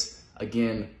make this,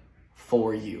 again,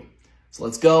 for you. So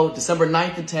let's go. December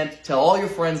 9th and 10th. Tell all your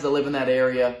friends that live in that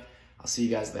area. I'll see you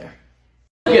guys there.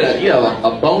 You have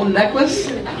a bone necklace?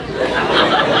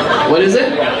 What is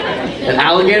it? An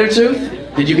alligator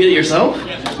tooth? Did you get it yourself?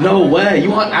 No way.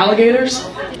 You want alligators?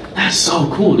 That's so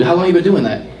cool, dude. How long have you been doing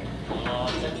that?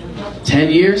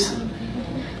 10 years?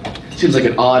 Seems like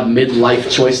an odd midlife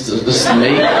choice to just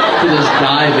make, to just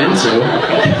dive into.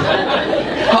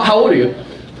 How old are you?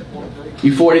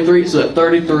 You 43? So at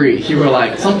 33, you were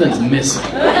like, something's missing.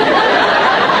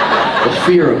 The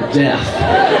fear of death.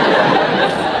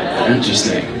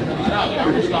 Interesting.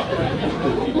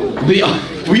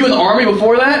 Were you in the army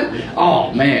before that?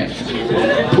 Oh, man.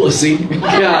 Pussy. God.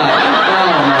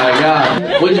 Oh, my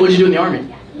God. What did you do in the army?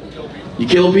 You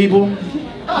kill people?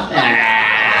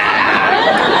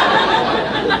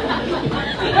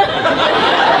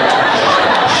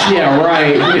 Yeah,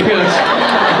 right.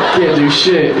 Can't do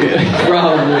shit.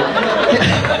 Probably.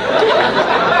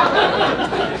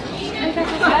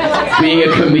 Being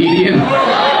a comedian.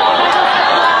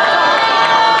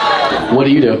 What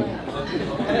do you do?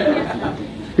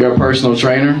 You're a personal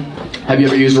trainer? Have you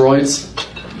ever used roids?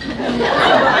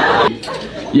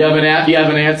 You have an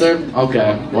answer?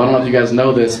 Okay. Well, I don't know if you guys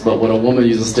know this, but when a woman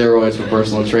uses steroids for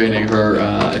personal training, her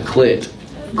clit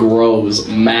grows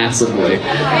massively.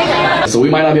 So we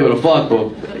might not be able to fuck,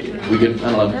 but we could,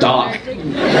 I don't know, dock.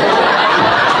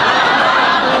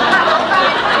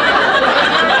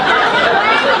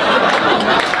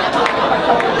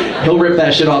 He'll rip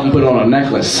that shit off and put it on a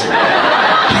necklace.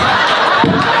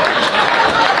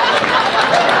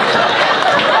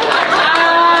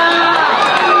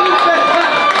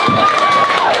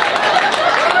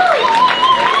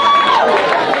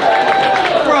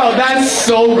 Bro, that's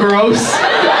so gross.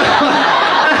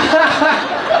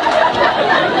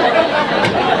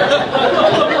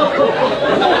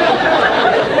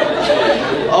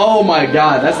 Oh my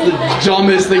God, that's the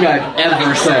dumbest thing I've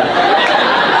ever said.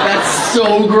 That's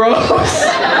so gross.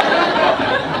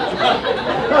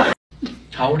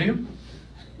 How old are you?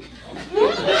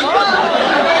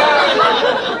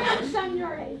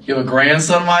 You have a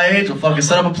grandson my age? Well, fucking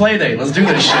set up a play date. Let's do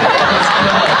this shit.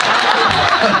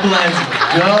 Let's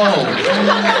go.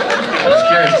 I'm just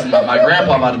curious, 'cause my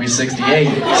grandpa about to be 68.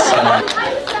 So.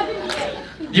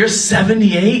 You're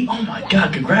 78? Oh my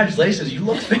God, congratulations. You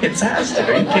look fantastic.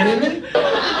 Are you kidding me?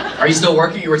 Are you still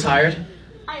working? You retired?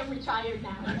 I am retired now.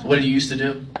 What did you used to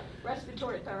do?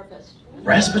 Respiratory therapist.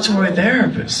 Respiratory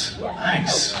therapist.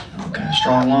 Nice. Okay,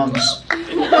 strong lungs.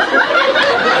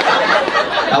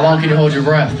 How long can you hold your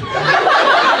breath?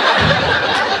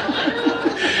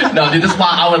 No, dude, this is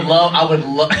why I would love.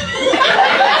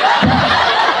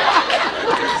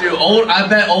 Dude, I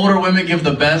bet older women give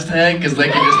the best head because they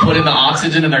can just put in the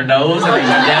oxygen in their nose and they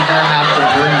never have to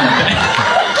breathe.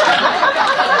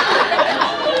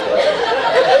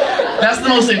 That's the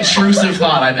most intrusive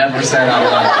thought I've ever said out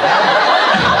loud.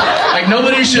 Like,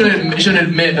 nobody should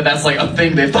admit that that's like a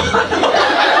thing they've thought of.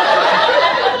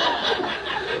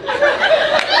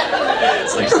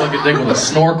 It's like sucking dick with a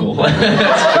snorkel.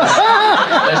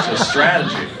 That's just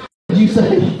strategy. What did you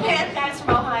say? Band guys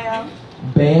from Ohio.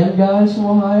 Band guys from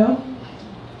Ohio?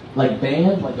 Like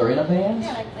band? Like they're in a band?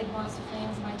 Yeah, like Monster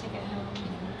Fans, My Ticket Home.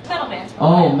 Metal bands from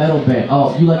Oh, Ohio. metal band.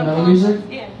 Oh, you like metal music?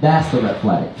 Yeah. That's the red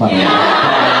flag. Jesus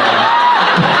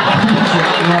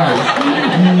Christ.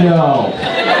 No.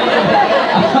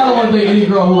 I don't want to be any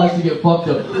girl who likes to get fucked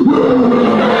up.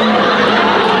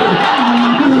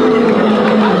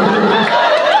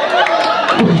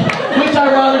 Which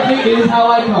ironically is how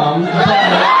I come.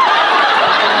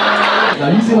 Now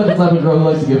you seem like the type of girl who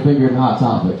likes to get fingered in Hot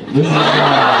Topic. This is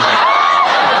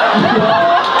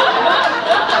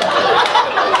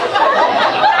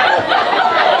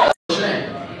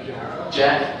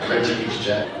Jack? Great to meet you,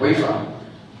 Jack. Where are you from?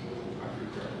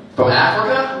 From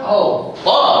Africa? Oh,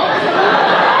 fuck!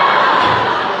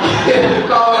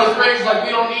 Colorado Springs, like, we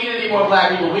don't need any more black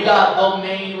people. We got the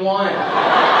main one.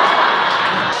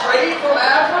 Straight from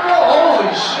Africa?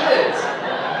 Holy shit!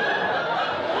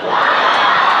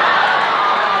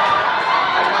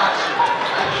 I got you.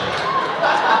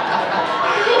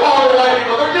 All the white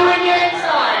people, they're doing gang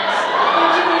signs!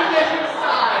 They're doing gang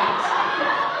signs!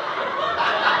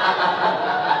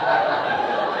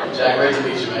 Jack, great to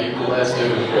meet you, man. You cool ass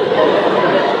dude.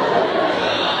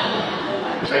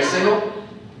 Are you single?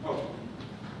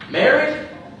 Married?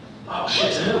 Oh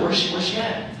shit, to who? Where's she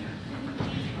at?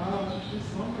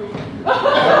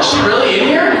 Is she really in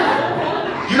here?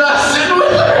 You not sitting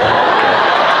with her?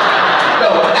 No,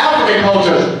 African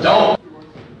cultures don't.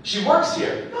 She works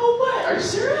here. No way. Are you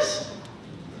serious?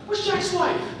 Where's Jack's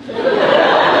wife?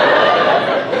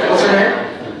 your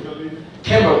name?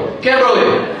 Kimberly.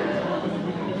 Kimberly.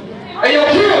 Hey, yo,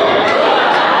 Kim!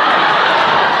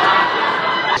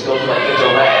 Let's go to like the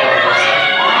direct.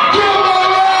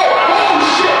 Kimberly!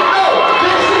 Oh, shit, no!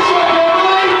 This is your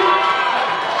Kimberly?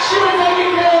 She was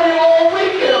taking care of me all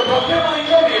weekend, bro. Kimberly,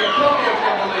 come here. Come here,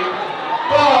 Kimberly.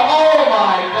 Bro, oh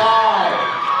my God.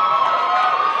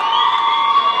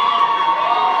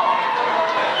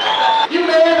 You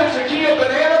made the Chiquita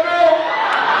banana bill?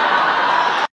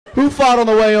 Who fought on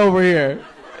the way over here?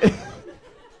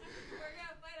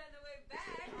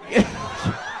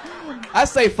 I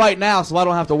say fight now so I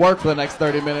don't have to work for the next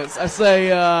 30 minutes. I say,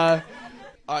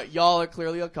 y'all are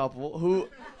clearly a couple.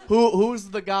 Who's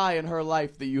the guy in her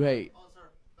life that you hate?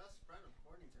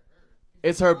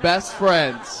 It's her best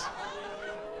friend.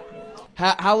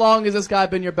 How long has this guy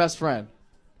been your best friend?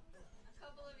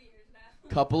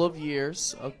 Couple of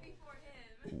years.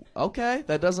 Okay,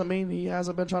 that doesn't mean he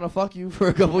hasn't been trying to fuck you for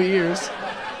a couple of years.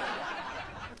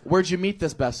 Where'd you meet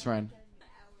this best friend?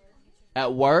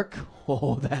 At work?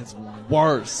 Oh, that's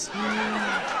worse.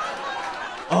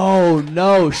 Oh,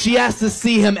 no. She has to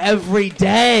see him every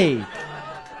day.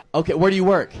 Okay, where do you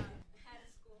work?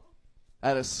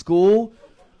 At a school?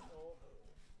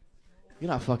 You're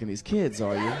not fucking these kids,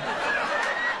 are you?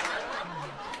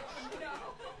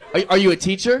 Are you a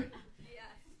teacher?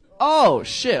 Oh,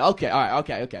 shit. Okay, all right,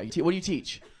 okay. What do you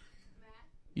teach?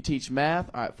 You teach math?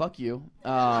 All right, fuck you.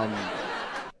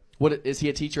 What, is he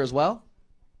a teacher as well?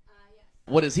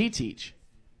 What does he teach?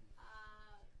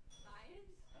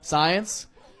 Science?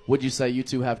 Would you say you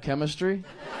two have chemistry?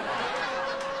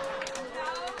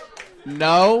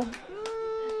 No?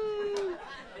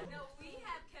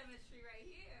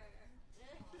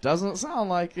 Doesn't sound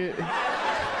like it.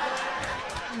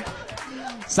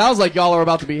 Sounds like y'all are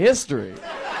about to be history.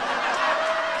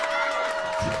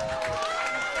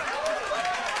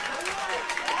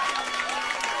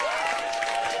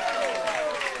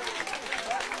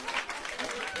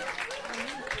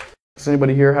 Does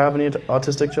anybody here have any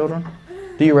autistic children?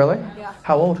 Do you really? Yeah.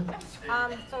 How old?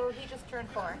 So he just turned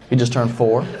 4. He just turned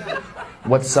 4.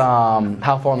 What's how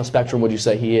far on the spectrum would you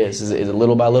say he is? Is it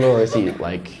little by little, or is he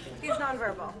like? He's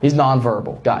nonverbal. He's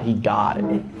nonverbal. He got it.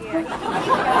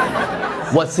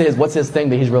 Yeah. What's his thing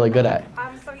that he's really good at?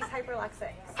 So he's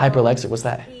hyperlexic. Hyperlexic. What's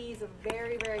that? He's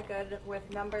very, very good with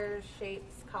numbers,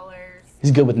 shapes, colors.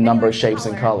 He's good with numbers, shapes,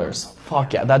 and colors.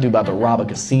 Fuck yeah, that dude about to rob a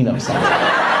casino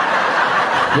someday.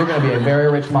 You're gonna be a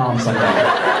very rich mom someday.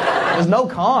 There's no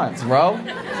cons, bro.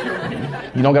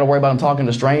 You don't gotta worry about him talking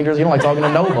to strangers. You don't like talking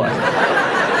to nobody.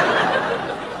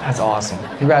 That's awesome.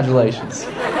 Congratulations.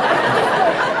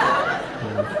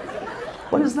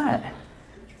 What is that?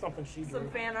 Some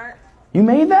fan art. You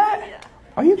made that? Yeah.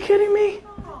 Are you kidding me?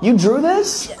 You drew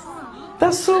this? Yes.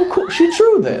 That's so cool. She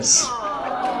drew this.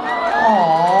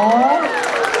 Aww.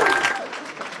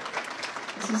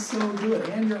 This is so good.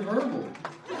 And you're verbal.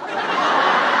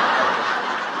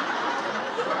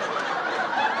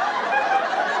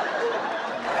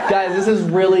 Guys, this is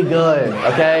really good,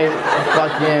 okay?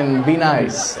 Fucking be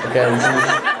nice, okay?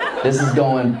 This is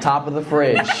going top of the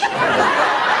fridge.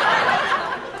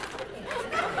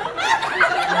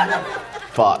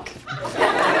 Fuck.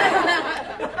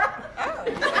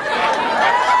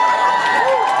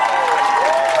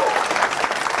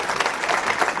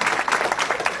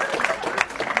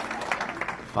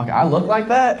 Fuck, I look like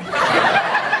that?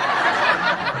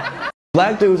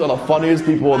 Black dudes are the funniest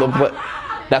people on the planet.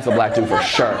 That's a black dude for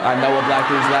sure. I know what black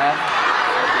dudes laugh.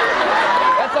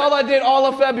 That's all I did all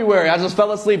of February. I just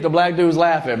fell asleep to black dudes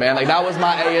laughing, man. Like, that was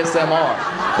my ASMR.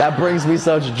 That brings me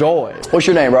such joy. What's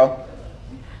your name, bro?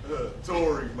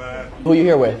 Tori, man. Who you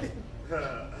here with?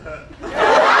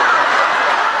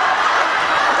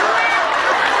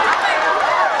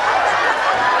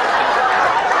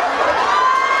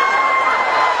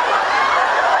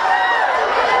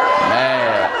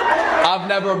 I've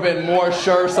never been more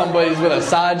sure somebody's with a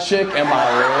side chick in my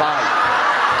life.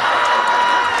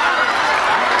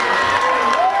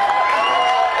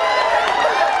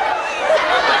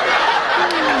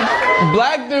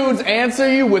 Black dudes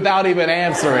answer you without even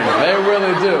answering. They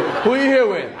really do. Who you here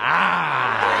with?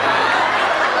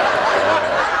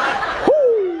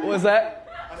 What's that?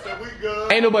 I said we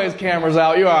good. Ain't nobody's cameras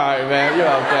out. You alright, man. You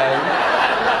okay.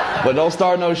 But don't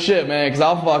start no shit, man, because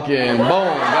I'll fucking, boom,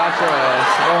 got your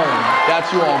ass, boom.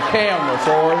 Got you on camera,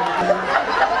 Tori.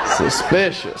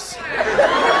 Suspicious.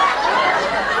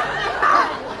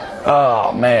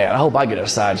 Oh, man, I hope I get a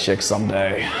side chick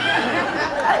someday.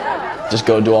 Just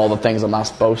go do all the things I'm not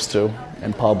supposed to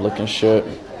in public and shit.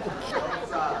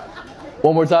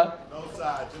 One more time? No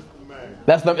side, just the man.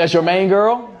 That's your main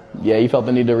girl? Yeah, you felt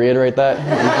the need to reiterate that? You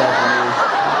felt the need.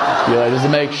 You like just to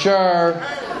make sure.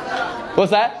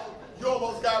 What's that? You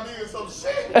almost got me in some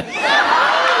shit.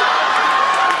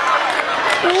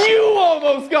 You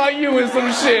almost got you in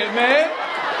some shit, man.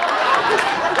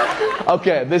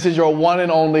 Okay, this is your one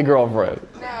and only girlfriend.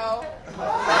 No.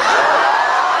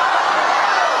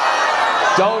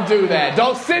 Don't do that.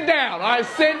 Don't sit down. All right,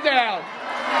 sit down.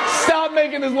 Stop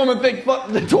making this woman think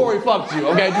Tori fucked you.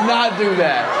 Okay, do not do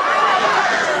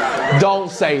that.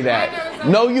 Don't say that.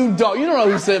 No, you don't. You don't know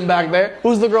who's sitting back there.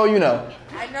 Who's the girl you know?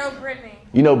 I know Brittany.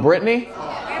 You know Brittany?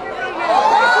 Everybody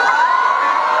knows.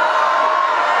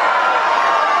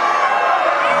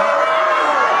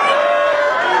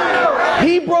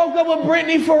 He broke up with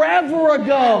Brittany forever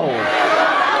ago.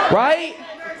 Right?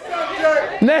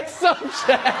 Next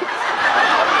subject.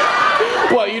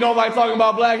 What, you don't like talking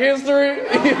about Black history?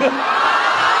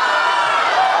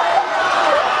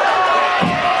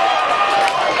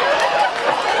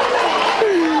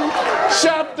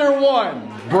 Chapter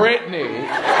 1, Brittany.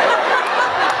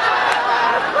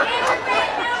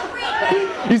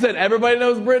 You said everybody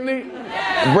knows Brittany?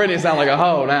 Brittany sounds like a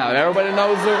hoe now. Everybody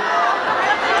knows her?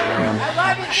 I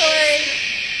love you, Tori.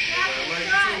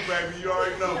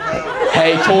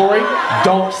 Hey, Tori,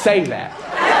 don't say that.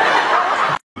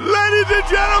 Ladies and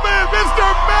gentlemen,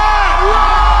 Mr. Matt!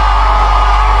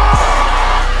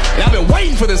 And I've been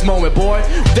waiting for this moment, boy.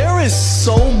 There is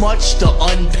so much to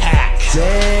unpack.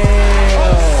 Damn.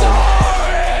 I'm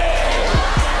sorry.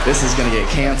 This is gonna get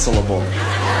cancelable.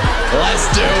 Let's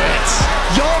do it.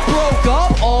 Y'all broke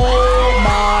up? Oh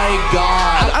my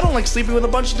God. I don't like sleeping with a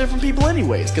bunch of different people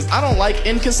anyways, because I don't like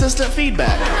inconsistent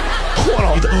feedback.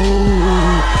 Hold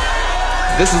on.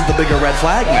 This is the bigger red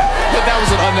flag now. But that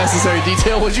was an unnecessary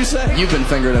detail. What'd you say? You've been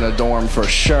fingered in a dorm for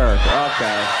sure.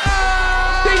 Okay.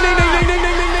 Ding, ding, ding, ding, ding,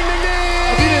 ding, ding, ding, ding,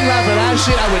 ding. If you didn't laugh at that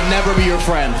shit, I would never be your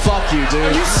friend. Fuck you,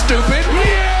 dude. Are you stupid?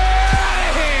 Yeah.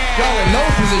 Y'all in no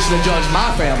position to judge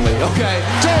my family, okay?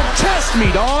 Don't test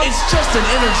me, dog. It's just an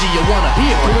energy you want to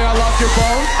hear. Can we unlock your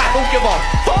phone? I don't give a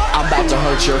fuck. I'm about to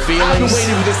hurt your feelings. I've been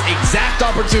waiting for this exact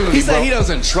opportunity. He said he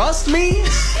doesn't trust me?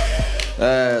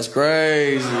 That's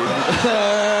crazy. Let's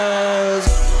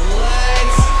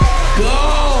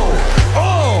go.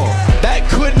 Oh, that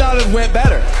could not have went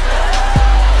better.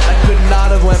 That could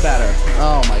not have went better.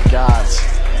 Oh my God.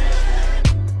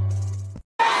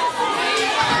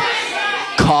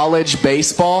 College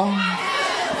baseball?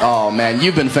 Oh man,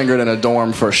 you've been fingered in a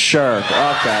dorm for sure.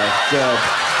 Okay, good.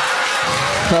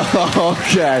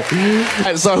 Okay.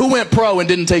 So who went pro and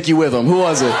didn't take you with him? Who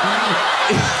was it?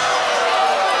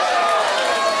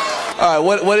 All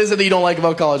right, what is it that you don't like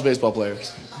about college baseball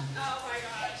players?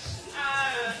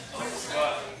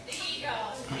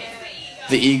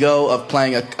 The ego of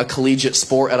playing a collegiate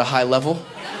sport at a high level?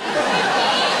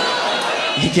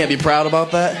 He can't be proud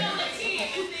about that?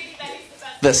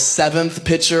 The 7th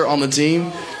pitcher on the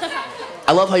team?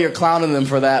 I love how you're clowning them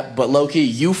for that, but low-key,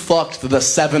 you fucked the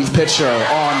 7th pitcher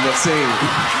on the team.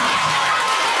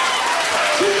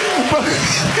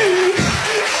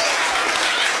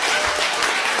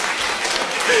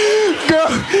 Girl,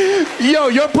 yo,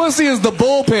 your pussy is the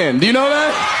bullpen. Do you know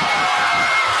that?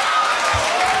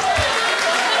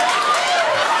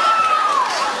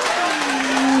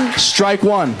 Strike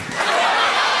 1.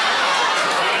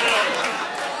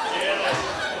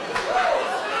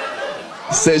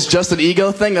 So it's just an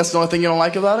ego thing? That's the only thing you don't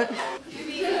like about it?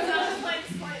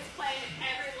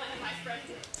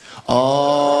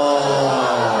 Oh.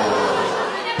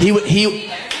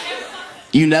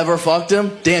 You never fucked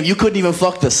him? Damn, you couldn't even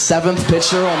fuck the 7th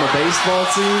pitcher on the baseball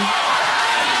team?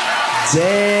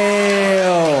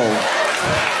 Damn.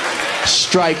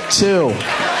 Strike 2.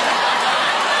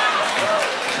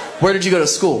 Where did you go to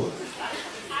school?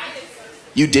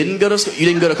 You didn't go to school? You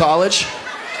didn't go to college?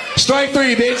 Strike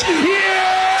 3, bitch. Yeah!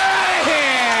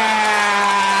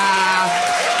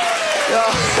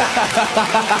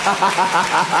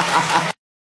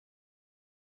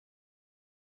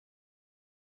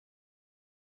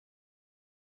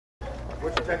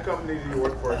 Which tech company do you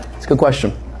work for? It's a good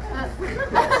question.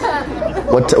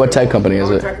 What tech company is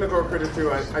I'm a it? technical recruiter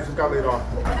too. I just got laid off.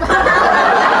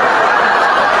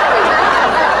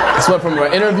 This went from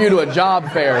an interview to a job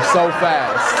fair so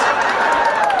fast.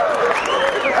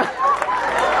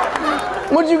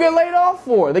 What'd you get laid off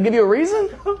for? They give you a reason?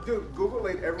 Dude, Google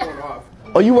laid everyone off.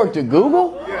 Oh, you worked at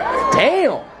Google? Yeah.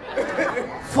 Damn.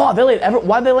 Fuck,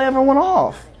 why'd they lay everyone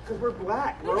off? Because we're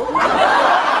black, bro.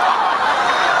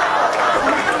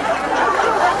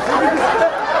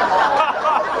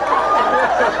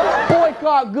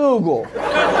 Boycott Google.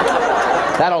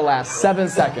 That'll last 7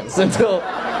 seconds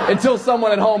until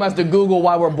someone at home has to Google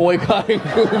why we're boycotting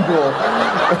Google.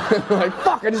 Like,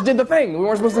 fuck, I just did the thing we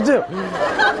weren't supposed to do.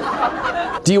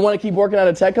 Do you want to keep working at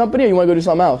a tech company or you want to go do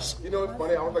something else? You know what's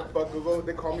funny? I was like, fuck Google.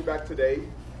 They called me back today.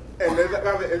 And they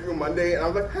have an interview Monday. And I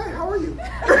was like, hey, how are you?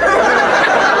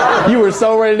 You were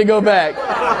so ready to go back.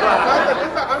 I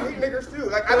was like, I'm hate niggers too.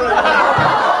 Like, I don't know.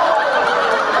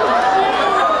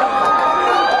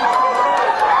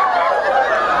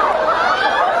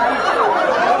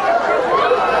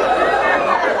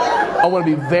 I want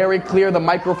to be very clear, the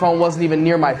microphone wasn't even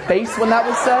near my face when that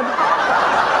was said.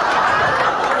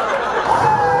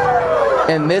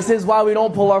 And this is why we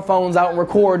don't pull our phones out and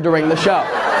record during the show.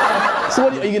 So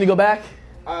what, are you going to go back?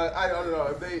 I don't know.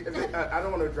 If they I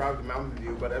don't want to drive to Mountain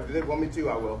View, but if they want me to,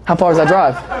 I will. How far is that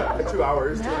drive? 2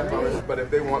 hours, 2.5 hours. But if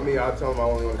they want me, I'll tell them I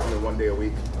only want to come in 1 day a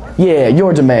week. Yeah,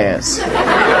 your demands.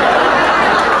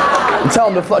 Tell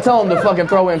them to fucking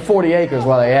throw in 40 acres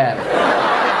while they at it.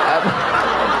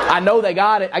 I know they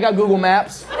got it. I got Google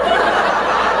Maps.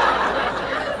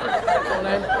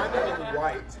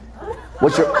 White.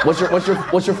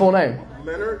 What's your full name?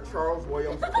 Leonard Charles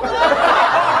Williams.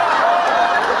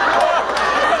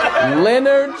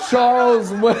 Leonard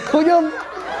Charles Williams?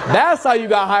 That's how you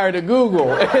got hired at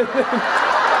Google.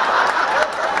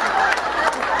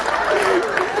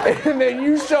 And then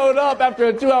you showed up after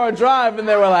a 2-hour drive and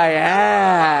they were like,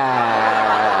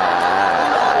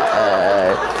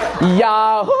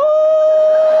 Yahoo!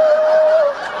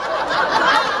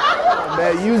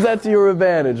 Man, use that to your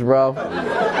advantage, bro.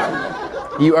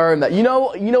 You earned that. You know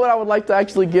what I would like to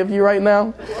actually give you right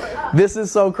now? This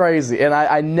is so crazy,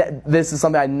 and this is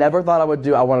something I never thought I would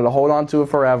do. I wanted to hold on to it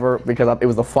forever because it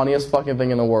was the funniest fucking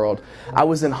thing in the world. I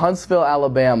was in Huntsville,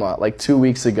 Alabama, like 2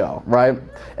 weeks ago, right?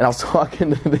 And I was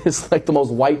talking to this, like, the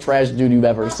most white trash dude you've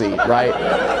ever seen, right?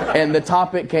 And the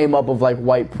topic came up of, like,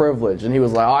 white privilege, and he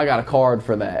was like, oh, I got a card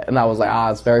for that. And I was like,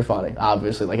 it's very funny,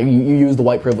 obviously. Like, you use the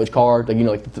white privilege card, like, you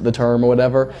know, like the term or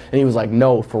whatever. And he was like,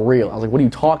 no, for real. I was like, what are you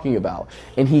talking about?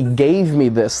 And he gave me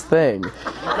this thing.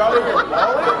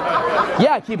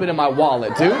 Yeah, I keep it in my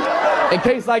wallet, dude. In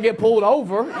case I get pulled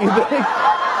over, you think?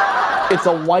 It's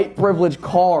a white privilege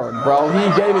card, bro. He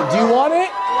gave it. Do you want it?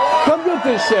 Come get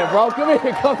this shit, bro. Come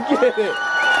here, come get it.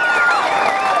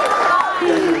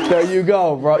 There you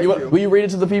go, bro. Will you read it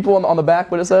to the people on the back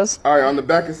what it says? All right, on the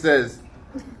back it says...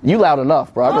 You loud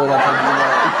enough, bro. I really don't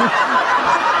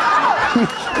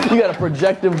think you got a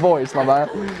projective voice, my man.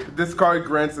 This card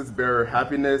grants its bearer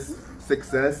happiness,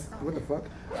 success. What the fuck?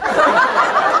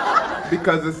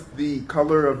 Because it's the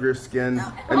color of your skin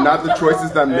and not the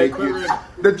choices that make you.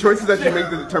 The choices that you make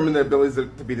to determine the abilities to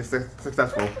be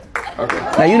successful. Okay.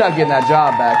 Now you're not getting that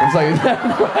job back. I'm telling you that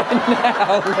right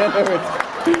now,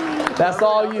 Leonard. That's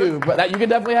all you. But you can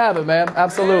definitely have it, man.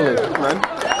 Absolutely.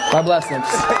 My blessings.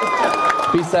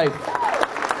 Be safe.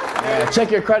 Check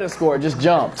your credit score. It just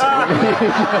jumped.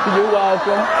 You're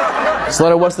welcome.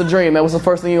 Slater, what's the dream, man? What's the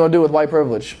first thing you're gonna do with white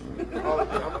privilege? I'm gonna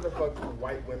fuck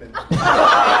white women.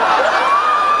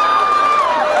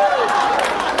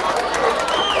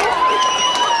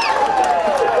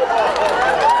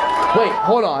 Wait,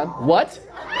 hold on. What?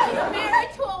 I'm married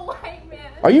to a white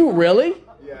man. Are you really?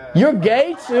 Yeah. You're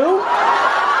gay too?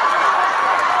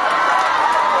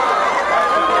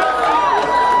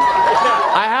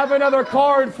 I have another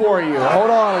card for you. Hold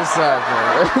on a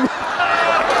second.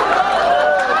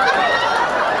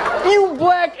 You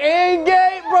black and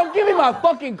gay? Bro, give me my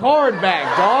fucking card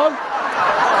back, dog.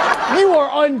 You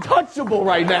are untouchable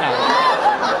right now.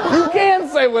 You can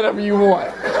say whatever you want.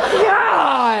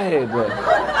 God!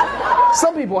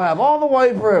 Some people have all the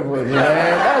white privilege, man.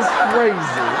 That's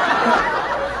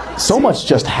crazy. So much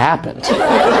just happened.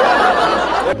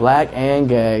 Black and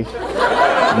gay.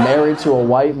 Married to a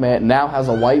white man, now has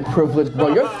a white privilege.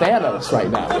 Bro, you're Thanos right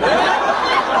now.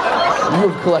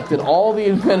 You've collected all the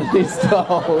Infinity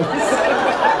Stones.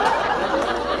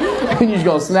 And you're just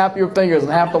gonna snap your fingers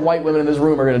and half the white women in this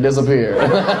room are gonna disappear.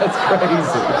 That's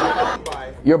crazy.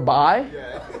 You're bi?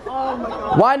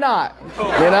 Why not?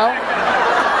 You know?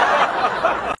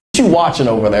 What you watching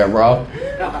over there, bro?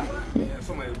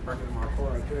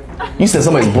 You said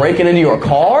somebody's breaking into your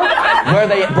car? Where are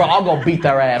they at? Bro, I'll go beat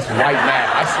their ass right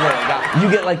now. I swear to God. You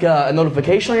get like a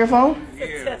notification on your phone? Yeah,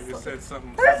 it said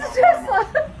something.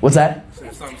 What's that? It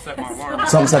said something set my alarm.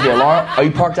 Something set the alarm? Are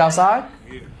you parked outside?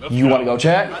 Yeah. You want to go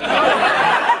check?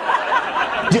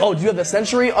 Do you have the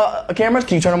Century cameras?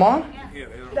 Can you turn them on? Yeah,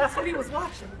 That's what he was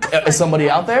watching. Is somebody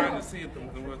out there? trying to see if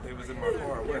they was in my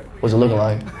car. What's it looking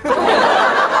like?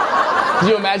 Can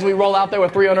you imagine we roll out there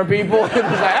with 300 people? And it's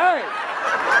like, hey!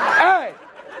 Hey!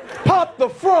 Pop the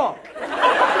front!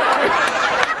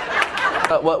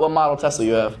 What model Tesla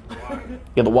you have?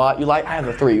 You have the Y? You like? I have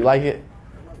the 3. You like it?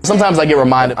 Sometimes I get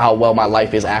reminded how well my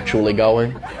life is actually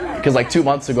going. Because like 2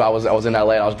 months ago, I was in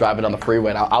LA and I was driving down the freeway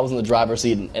and I was in the driver's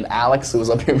seat and Alex, who was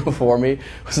up here before me,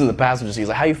 was in the passenger seat. He's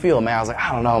like, "How you feeling, man?" I was like,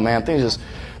 "I don't know, man.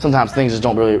 Sometimes things just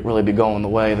don't really be going the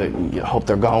way that you hope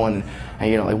they're going. And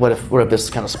you know, like what if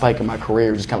this kind of spike in my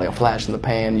career is just kind of like a flash in the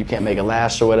pan, you can't make it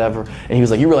last or whatever." And he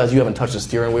was like, "You realize you haven't touched the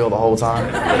steering wheel the whole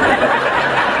time?"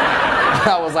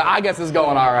 I was like, "I guess it's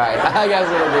going all right. I guess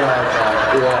it'll be all right.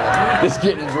 Yeah, just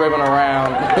getting driven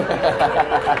around."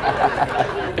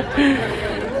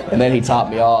 And then he topped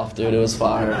me off, dude. It was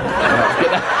fire.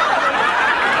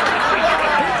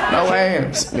 No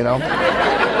hands, you know.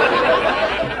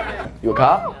 You a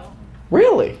cop?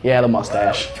 Really? Yeah, the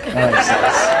mustache. That makes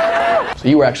sense. So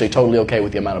you were actually totally okay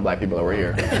with the amount of black people that were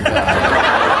here.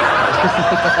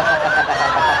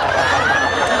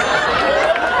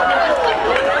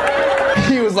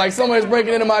 He was like, "Somebody's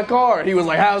breaking into my car." He was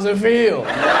like, "How's it feel?"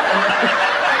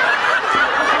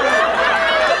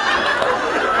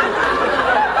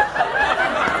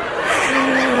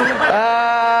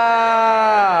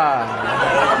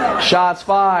 Shots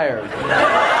fired.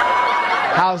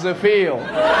 How's it feel?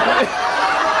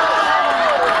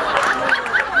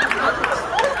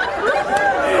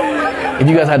 If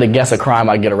you guys had to guess a crime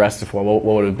I'd get arrested for, what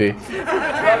would it be?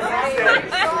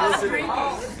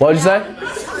 What did you say?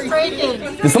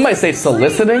 Did somebody say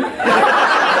soliciting?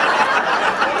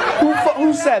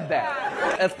 Who said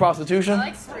that? That's prostitution?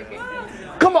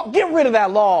 Come on, get rid of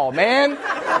that law, man.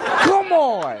 Come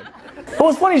on. But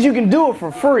what's funny is you can do it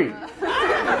for free.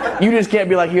 You just can't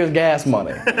be like, "Here's gas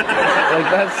money." Like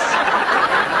that's...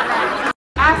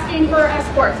 Asking for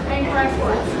escorts, paying for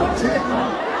escorts.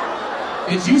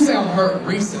 Did you sound hurt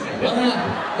recently? What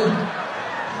happened?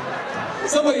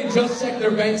 Somebody just checked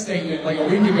their bank statement like a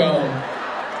week ago.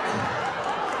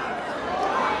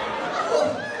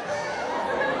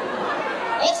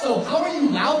 Also, how are you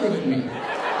louder than me?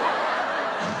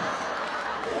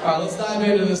 All right, let's dive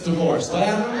into this divorce. What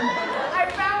happened? I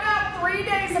found out 3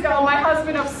 days ago my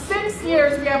husband of 6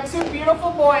 years, we have 2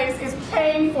 beautiful boys, is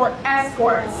paying for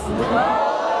escorts.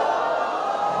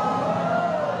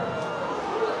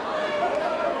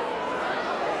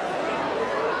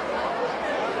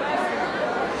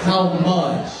 How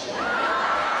much?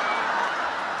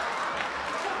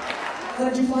 How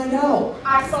did you find out?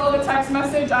 I saw the text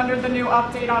message under the new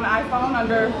update on iPhone,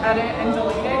 under edit and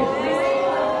delete it.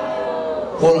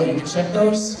 Hold on, you can check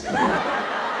those?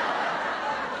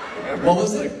 What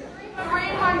was it?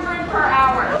 300 per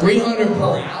hour. 300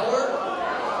 per hour?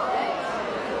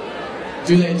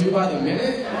 Do they do by the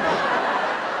minute?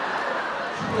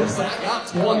 It's like, I got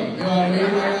 20, you know what I mean?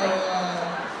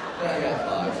 I got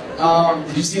 5.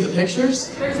 Did you see the pictures?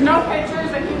 There's no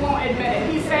pictures and he won't admit it.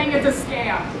 He's saying it's a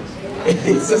scam.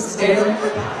 It's a scam?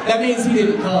 That means he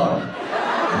didn't come.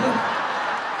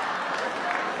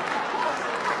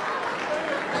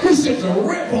 This shit's a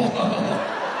ripoff.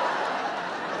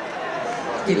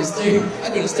 I could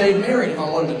have stayed married if I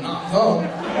wanted to not come.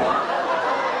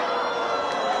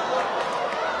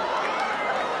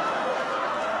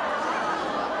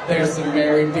 There's some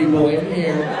married people in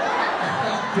here.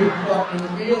 Good fucking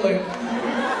feeling.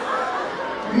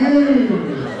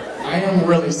 I am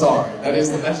really sorry.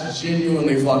 That's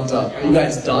genuinely fucked up. Are you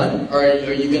guys done? Or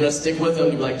are you gonna stick with them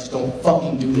and be like, just don't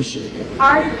fucking do this shit again?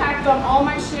 I already packed up all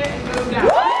my shit and moved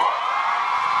out.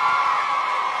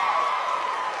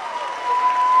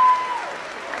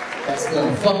 That's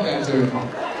good. Fuck that dude.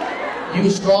 You a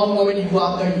strong woman, you go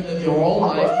out there, you live your whole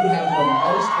life, you have the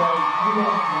most fun, you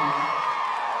have fun.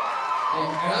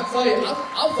 And I'll tell you,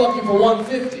 I'll fuck you for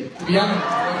 150, to be honest.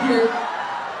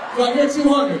 Do I hear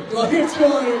 200? Do I hear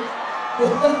 200?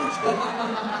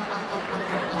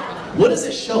 What does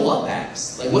it show up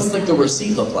as? Like, what's like the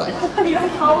receipt look like? These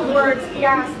code words, he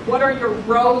asked, "What are your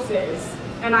roses?"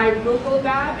 And I Googled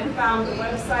that and found the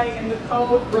website, and the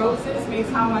code roses means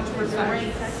how much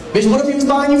percentage. Bitch, what if he was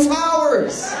buying you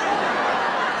flowers?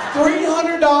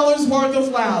 $300 worth of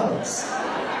flowers.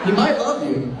 He might love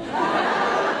you.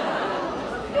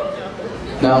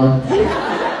 No?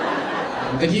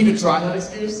 Think you could try that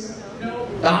excuse? No.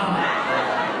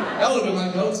 Ah, that would have been my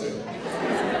go-to.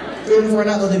 Doing it for an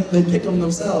hour, they pick them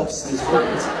themselves. For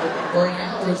an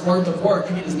hour's worth of work,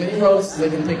 you get as many roses as they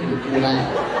can pick it in an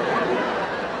hour.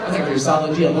 I think they're a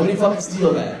solid deal. Nobody fucking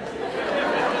steal that.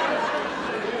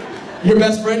 Your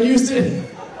best friend used it?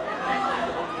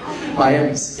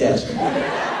 Miami sketch.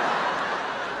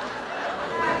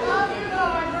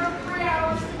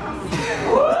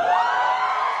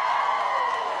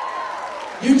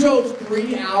 You drove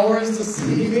 3 hours to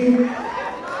see me?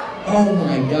 Oh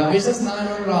my god, bitch, that's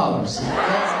 $900.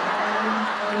 That's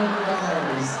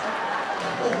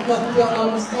 $900.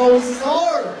 I'm so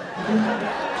sorry.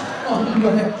 Oh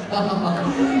my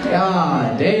God.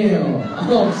 God damn. I'm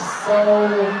so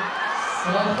sorry.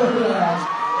 That's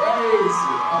crazy.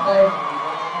 Oh.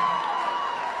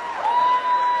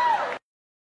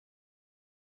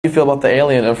 How do you feel about the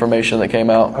alien information that came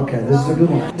out? Okay, this is a good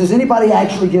one. Does anybody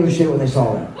actually give a shit when they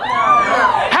saw it?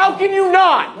 How can you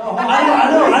not? No, I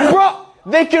know. Bro,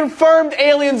 they confirmed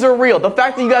aliens are real. The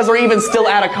fact that you guys are even still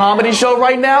at a comedy show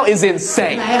right now is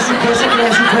insane. Can I ask you a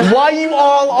question? Why you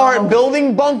all aren't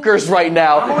building bunkers right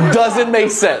now doesn't make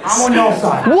sense. I'm on your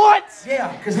side. What?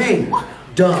 Yeah, because hey,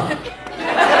 duh.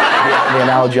 The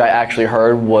analogy I actually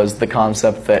heard was the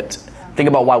concept that, think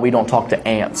about why we don't talk to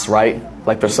ants, right?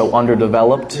 Like they're so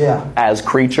underdeveloped as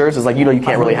creatures. It's like, you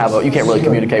can't really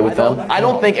communicate with them. I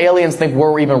don't think aliens think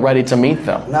we're even ready to meet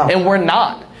them. No. And we're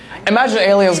not. Imagine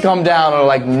aliens come down and are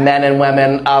like men and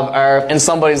women of Earth, and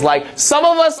somebody's like, some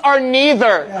of us are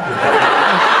neither. I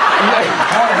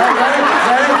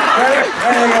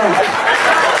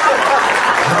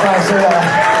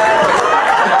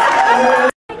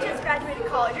just graduated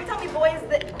college. You're telling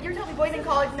me boys in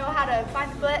college know how to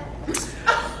find the foot?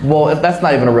 Well, that's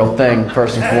not even a real thing,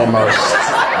 first and foremost.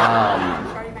 I'm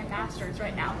starting my master's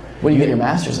right now. What do you get your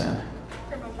master's in?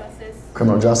 Criminal justice.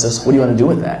 Criminal justice. What do you want to do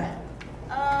with that?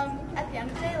 At the end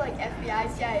of the day, like FBI,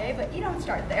 CIA, but you don't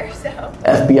start there, so.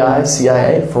 FBI,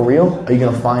 CIA, for real? Are you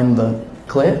gonna find the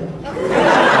clit?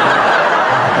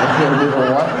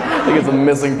 I think it's a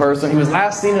missing person. He was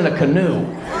last seen in a canoe.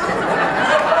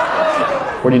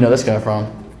 Where do you know this guy from?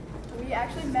 We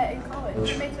actually met in college.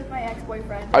 Roommates with my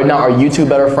ex-boyfriend. Now, are you two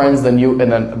better friends than you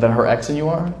and than her ex and you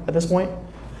are at this point?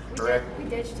 We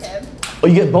ditched him. Oh,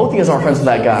 both of you guys aren't friends with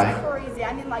that guy. Crazy.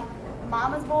 I mean, like,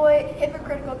 mama's boy,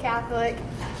 hypocritical Catholic,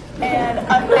 and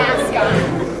a mascot.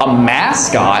 A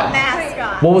mascot?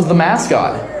 Mascot. What was the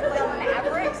mascot? The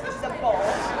Mavericks, which is a bowl.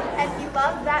 And he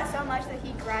loved that so much that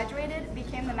he graduated,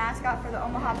 became the mascot for the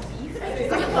Omaha Beef, which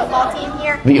is like a football team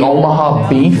here. The Omaha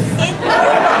Beef?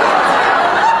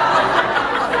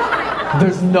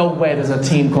 There's no way there's a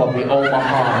team called the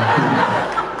Omaha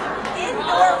Beef.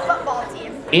 Indoor football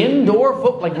team. Indoor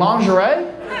football? Like lingerie?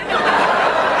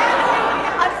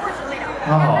 Unfortunately, no.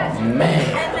 Oh, man.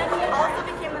 And then he also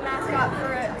became the mascot for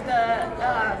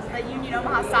the Union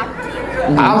Omaha soccer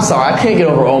team. I'm sorry, I can't get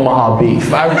over Omaha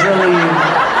Beef.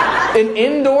 An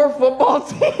indoor football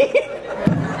team?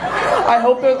 I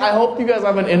hope you guys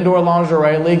have an indoor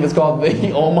lingerie league that's called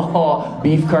the Omaha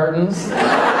Beef Curtains.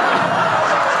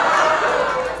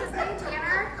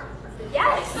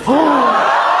 Yes.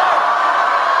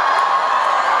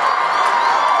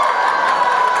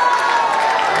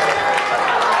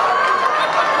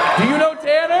 Do you know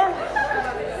Tanner?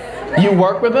 You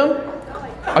work with him?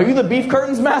 Are you the Beef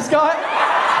Curtains mascot?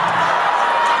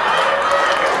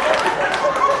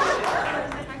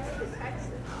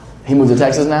 He moved to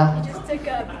Texas now? He just took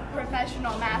a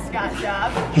professional mascot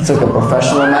job. He took a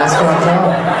professional mascot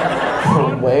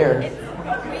job? Where? He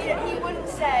wouldn't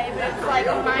say, but it's like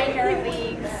minor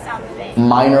league something.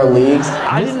 Minor leagues?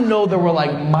 I didn't know there were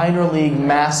like minor league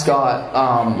mascot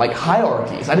like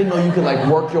hierarchies. I didn't know you could like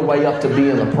work your way up to be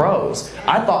in the pros.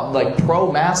 I thought like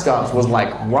pro mascots was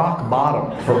like rock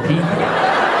bottom for people.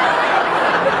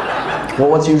 Well,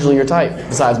 what's usually your type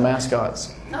besides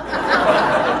mascots?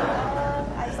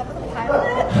 I slept with a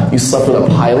pilot. You slept with a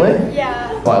pilot?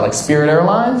 Yeah. Why, like Spirit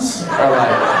Airlines?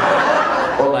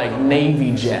 Or like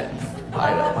Navy jet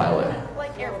pilot?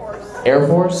 Like Air Force. Air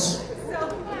Force?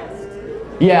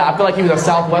 Yeah, I feel like he was a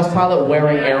Southwest pilot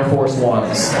wearing Air Force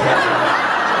Ones.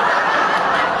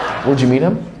 Where'd you meet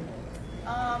him?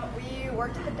 We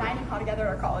worked at the dining hall together at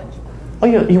our college. Oh,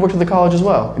 yeah, he worked at the college as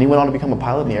well. And he went on to become a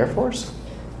pilot in the Air Force?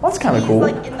 Well, that's kind of cool.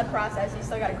 He's like in the process. He's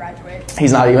still got to graduate.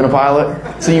 He's not even a pilot?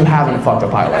 So you haven't fucked a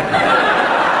pilot?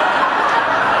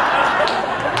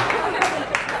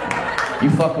 You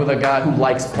fuck with a guy who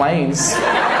likes planes.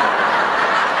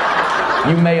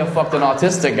 You may have fucked an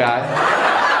autistic guy.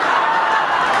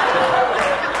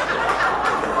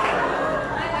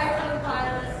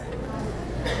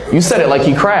 You said it like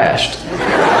he crashed.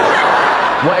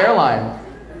 What airline?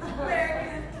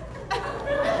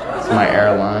 It's my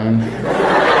airline.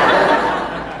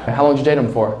 How long did you date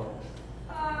him for?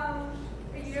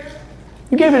 A year.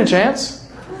 You gave it a chance.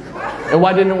 And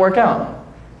why didn't it work out?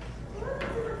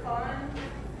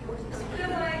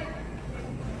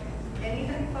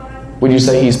 Would you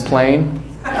say he's plain?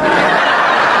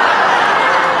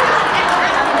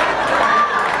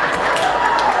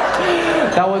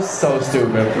 That was so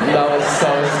stupid. That was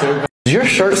so stupid. Does your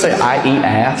shirt say I eat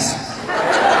ass?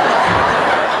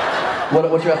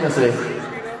 What's your ethnicity?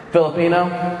 Filipino?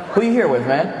 Who you here with,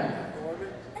 man?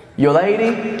 Your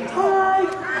lady?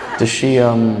 Hi. Does she,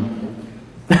 hilarious!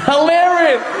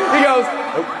 He goes,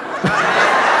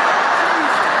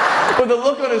 but the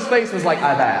look on his face was like,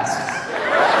 I've asked.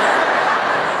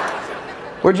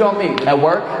 Where'd y'all meet? At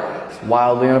work? It's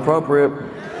wildly inappropriate.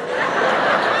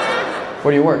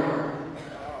 Where do you work?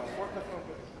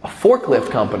 A forklift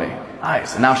company.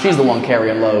 Nice. And now she's the one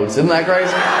carrying loads. Isn't that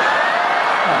crazy?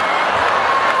 Huh.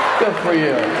 Good for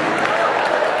you.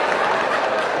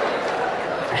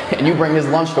 And you bring his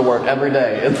lunch to work every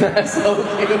day. Isn't that so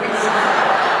cute?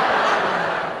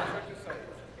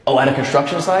 Oh, at a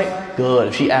construction site? Good.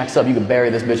 If she acts up, you can bury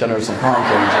this bitch under some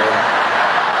concrete.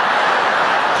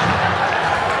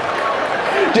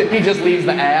 He just leaves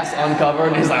the ass uncovered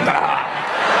and he's like, ah.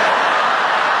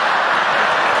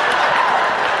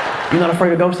 You not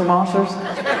afraid of ghosts and monsters?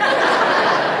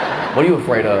 What are you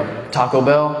afraid of? Taco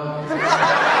Bell?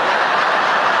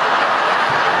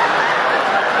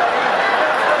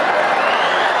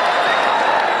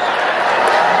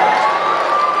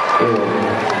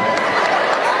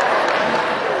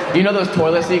 You know those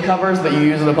toilet seat covers that you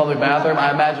use in the public bathroom?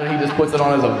 I imagine he just puts it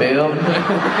on as a bib.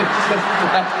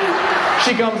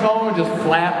 She comes home and just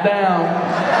flap down.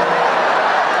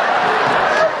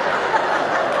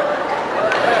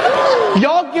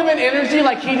 Y'all giving energy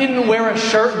like he didn't wear a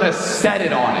shirt that said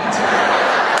it on it.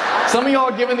 Some of y'all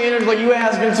are giving the energy like you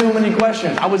asking too many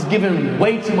questions. I was giving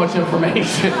way too much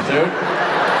information, dude.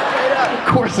 Of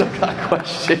course I've got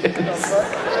questions.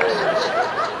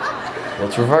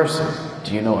 Let's reverse it.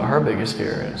 Do you know what her biggest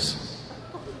fear is?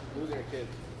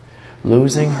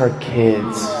 Losing her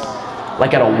kids.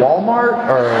 Like at a Walmart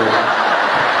or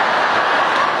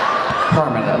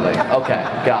permanently? Okay,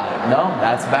 got it. No,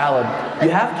 that's valid.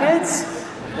 You have kids?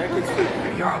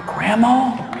 You're a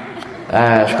grandma?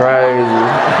 That's crazy.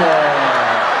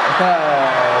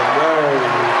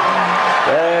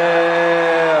 Damn,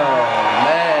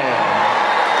 man.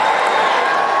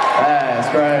 That's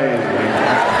crazy.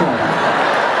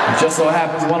 Just so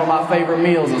happens one of my favorite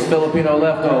meals is Filipino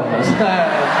leftovers.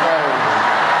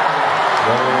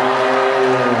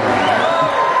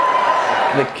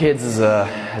 The kids is a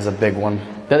big one.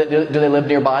 Do they live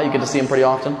nearby? You get to see them pretty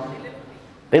often?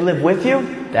 They live with you?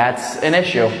 That's an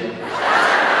issue.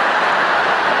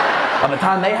 By the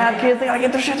time they have kids, they gotta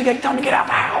get their shit together, tell them to get out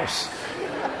the house.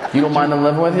 You don't mind them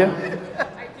living with you?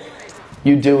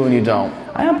 You do and you don't.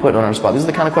 I am putting her on her spot. These are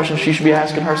the kind of questions she should be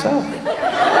asking herself.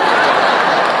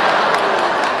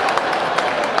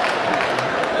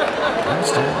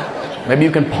 Maybe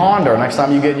you can ponder next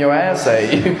time you get in your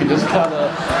essay. You can just kind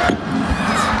of...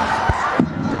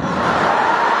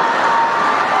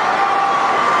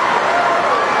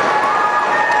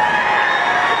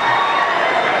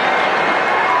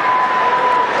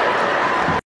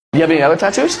 Do you have any other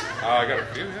tattoos? I got a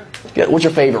few, yeah. What's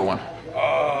your favorite one?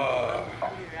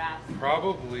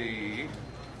 Probably...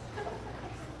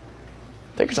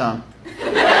 Take your time. I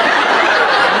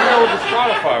know the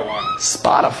Spotify one.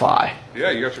 Spotify? Yeah,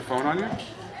 you got your phone on you?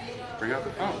 Bring out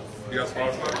the phone. You got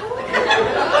Spotify?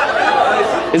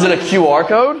 Is it a QR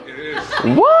code? It is.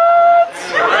 What?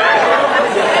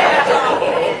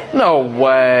 No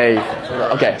way.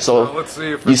 Okay, so let's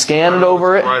see if you scan it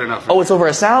over it. Right enough. Oh, it's over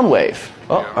a sound wave.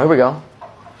 Oh, here we go.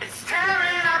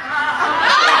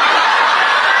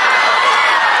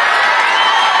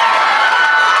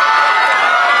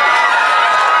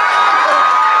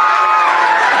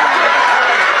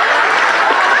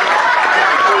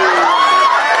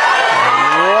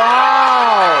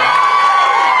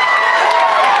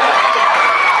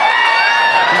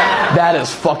 That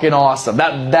is fucking awesome.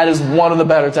 That is one of the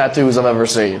better tattoos I've ever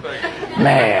seen.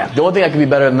 Man, the only thing that could be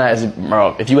better than that is,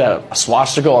 bro, if you had a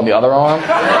swastika on the other arm.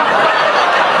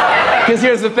 Because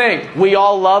here's the thing, we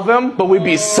all love him, but we'd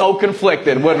be so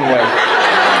conflicted, wouldn't we?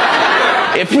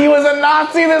 If he was a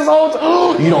Nazi this whole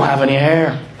time, you don't have any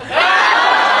hair.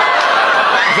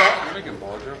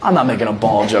 I'm not making a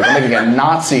ball joke, I'm making a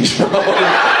Nazi joke.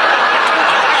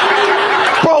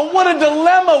 Bro, what a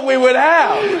dilemma we would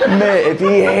have. Man, if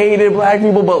he hated black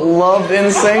people but loved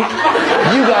NSYNC,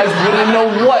 you guys wouldn't know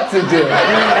what to do.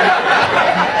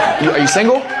 Are you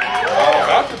single?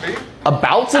 About to be.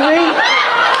 About to be?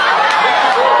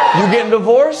 You getting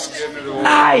divorced?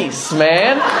 Nice,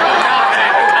 man.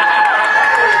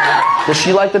 Does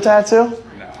she like the tattoo?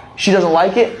 No. She doesn't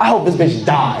like it? I hope this bitch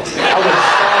dies. I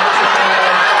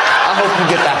hope you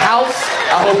get the house.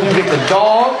 I hope you get the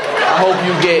dog. I hope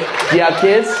you get... Do you have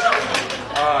kids?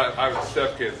 I have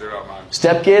stepkids. They're not mine.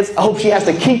 Stepkids? I hope she has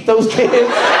to keep those kids.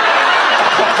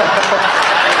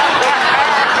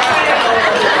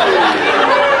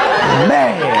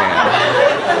 Man.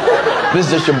 This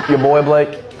is just your boy,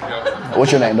 Blake? Yep.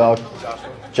 What's your name, dog?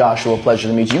 Joshua, pleasure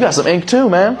to meet you. You got some ink too,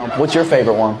 man. What's your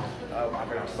favorite one?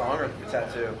 Song or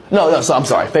tattoo? No, so I'm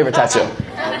sorry. Favorite tattoo?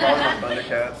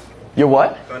 Thundercats. Your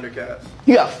what? Thundercats.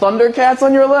 You got Thundercats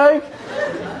on your leg?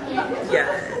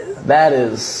 Yes. That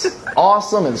is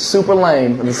awesome and super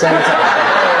lame at the same time.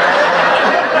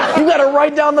 You got it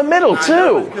right down the middle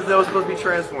too. Because that was supposed to be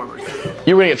Transformers.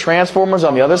 You were gonna get Transformers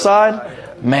on the other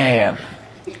side? Man,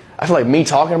 I feel like me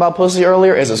talking about pussy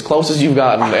earlier is as close as you've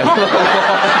gotten, man.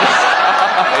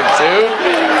 Dude.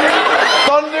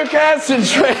 Thundercats and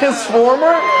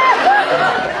Transformer?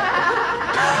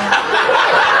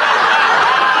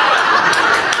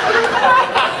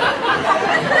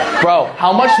 Bro,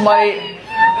 how much money,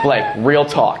 like, real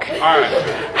talk,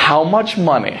 how much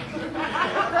money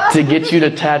to get you to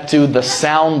tattoo the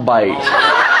sound bite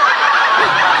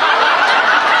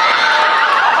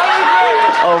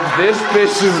of this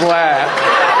bitch's laugh?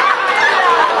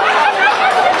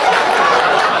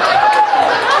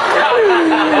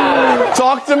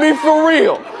 Talk to me for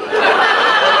real.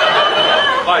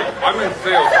 Like, I'm in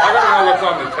sales. I gotta know what's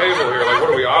on the table here. Like, what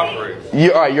are we offering?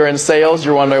 All right, you're in sales.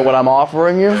 You're wondering what I'm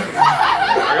offering you? I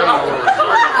gotta know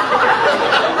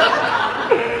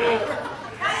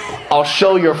what I'll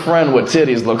show your friend what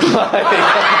titties look like.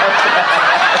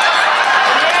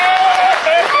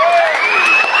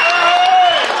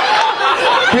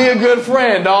 Be a good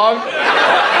friend, dog.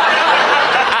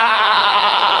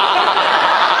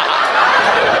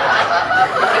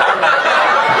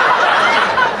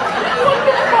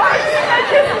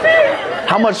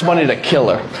 How much money to kill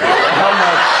her? How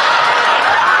much?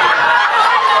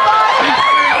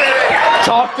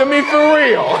 Talk to me for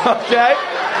real, okay?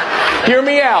 Hear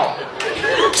me out.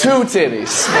 2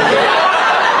 titties. You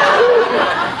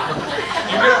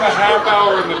give him a half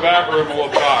hour in the back room and we'll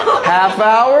talk. Half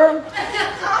hour?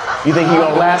 You think you're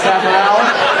gonna last half an hour?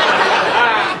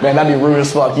 Man, that'd be rude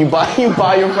as fuck. You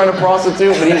buy your friend a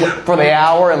prostitute, but he's for the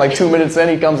hour, and like 2 minutes in,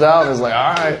 he comes out and is like,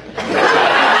 all right.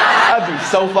 I'd be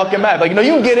so fucking mad. Like,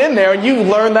 you get in there and you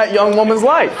learn that young woman's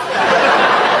life.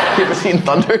 You ever seen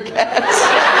Thundercats?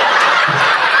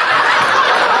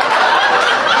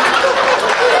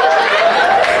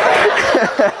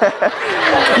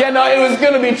 Yeah, no, it was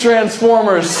gonna be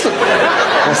Transformers.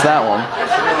 What's that one?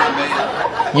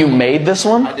 You made this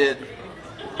one? I did.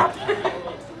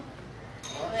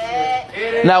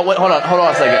 Now, wait, hold on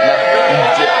a second.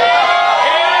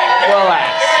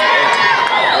 Relax.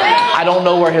 I don't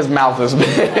know where his mouth has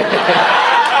been.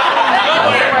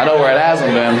 I know where it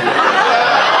hasn't been.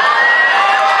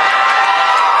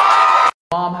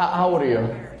 Mom, how old are you?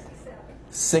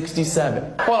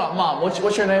 67. Hold on, Mom.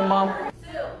 What's your name, Mom?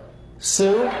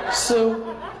 Sue. Sue?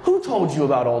 Who told you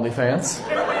about OnlyFans?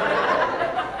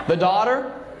 The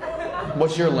daughter?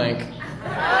 What's your link?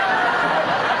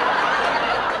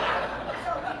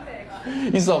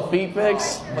 You sell feet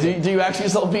pics? Do you actually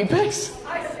sell feet pics?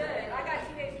 I should. I got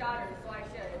teenage daughters, so I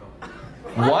should.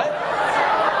 What?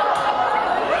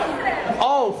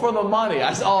 Oh, for the money.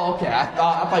 Oh, okay. I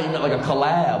thought you meant like a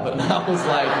collab, and I was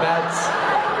like,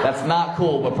 that's not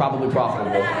cool, but probably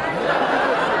profitable.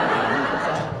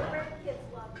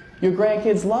 Your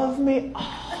grandkids love me?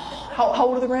 Oh, how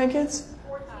old are the grandkids?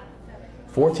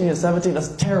 14 and 17? That's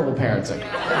terrible parenting.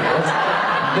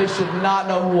 They should not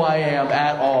know who I am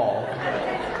at all.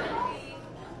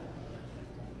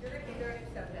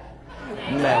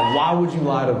 Man, why would you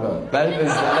lie to them? They're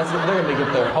gonna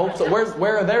get their hopes up.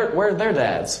 Where are their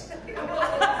dads?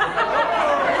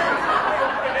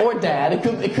 Or dad? It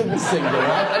could be singular.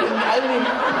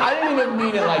 I didn't even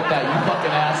mean it like that. You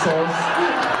fucking assholes.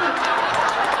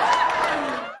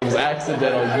 It was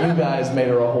accidental. You guys made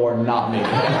her a whore, not me.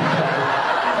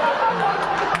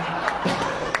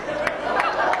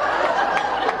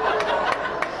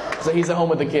 So he's at home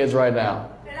with the kids right now.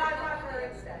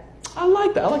 I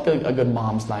like that. I like a good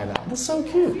mom's night out. That's so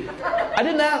cute. I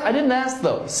didn't ask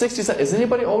though. 67. Is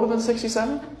anybody older than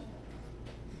 67?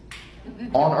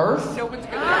 On Earth?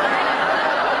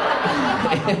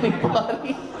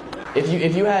 Anybody?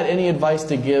 If you had any advice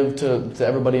to give to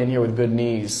everybody in here with good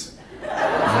knees,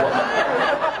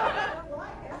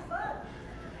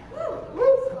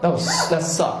 that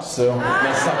sucked, Sue.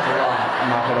 That sucked a lot. I'm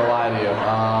not gonna lie to you.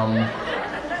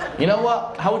 You know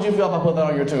what? How would you feel if I put that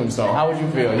on your tombstone? How would you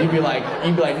feel? You'd be like,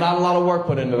 not a lot of work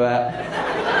put into that.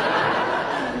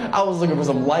 I was looking for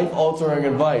some life-altering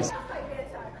advice.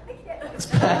 It's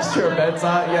past your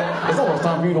bedtime. Yeah, it's almost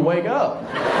time for you to wake up.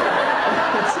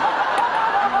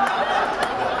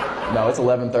 No, it's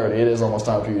 11:30. It is almost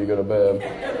time for you to go to bed.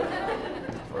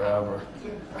 Forever.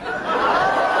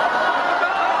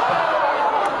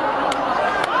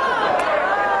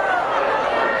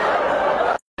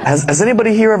 Has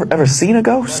anybody here ever seen a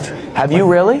ghost? Have you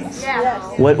really? Yeah.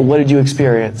 What did you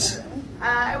experience?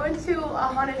 I went to a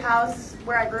haunted house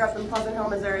where I grew up in Pleasant Hill,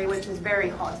 Missouri, which is very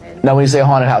haunted. Now, when you say a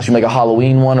haunted house, you make a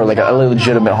Halloween one or like a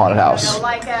legitimate haunted house? No,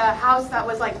 like a house that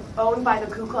was like owned by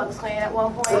the Ku Klux Klan at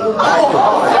one point.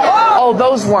 Oh,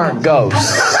 those weren't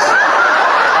ghosts.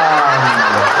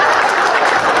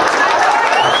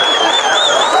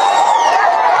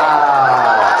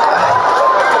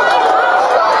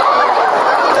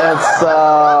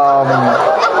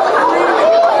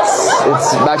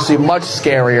 It's actually much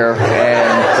scarier,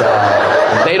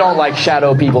 and they don't like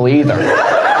shadow people either. So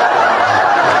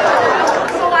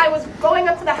I was going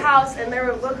up to the house, and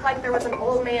there looked like there was an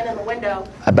old man in the window.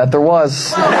 I bet there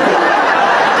was. I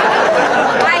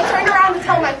turned around to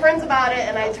tell my friends about it,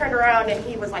 and I turned around, and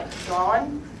he was like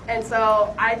gone. And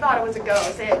so I thought it was a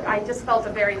ghost. I just felt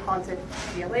a very haunted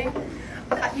feeling.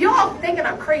 You all thinking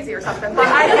I'm crazy or something, but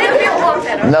I did feel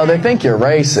haunted. Okay? No, they think you're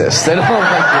racist. They don't think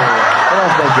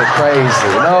you're crazy.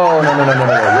 No.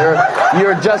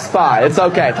 You're just fine. It's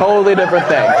okay. Totally different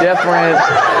thing.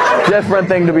 Different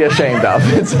thing to be ashamed of.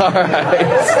 It's all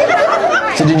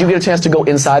right. So did you get a chance to go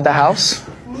inside the house?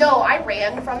 No, I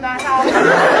ran from that house.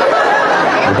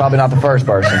 You're probably not the first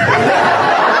person.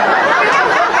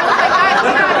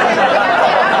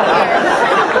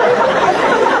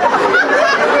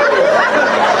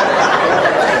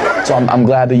 So I'm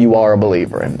glad that you are a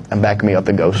believer and backing me up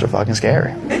that ghosts are fucking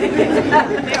scary.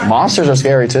 Monsters are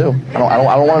scary too. I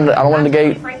don't want to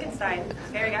negate. Frankenstein,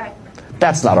 scary guy.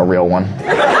 That's not a real one.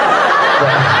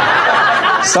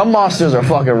 Some monsters are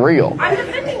fucking real. I'm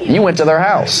defending you. You went to their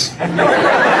house.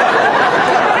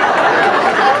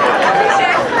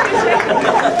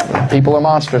 People are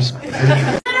monsters.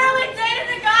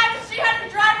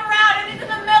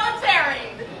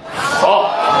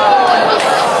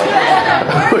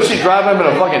 Was she driving him in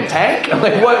a fucking tank?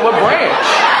 Like what branch?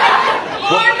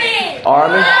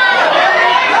 Army?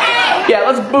 Yeah,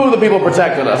 let's boo the people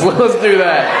protecting us. Let's do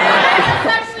that. I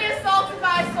was actually assaulted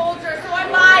by a soldier, so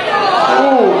I'm lying.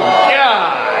 Oh,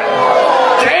 God.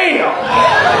 Damn.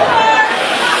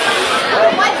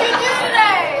 What'd you do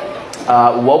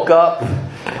today? Woke up,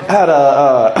 had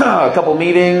a couple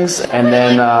meetings, and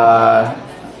then I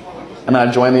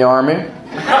joined the Army.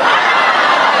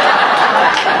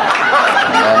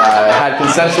 Had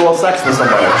consensual sex with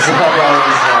somebody. So that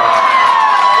was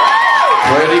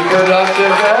pretty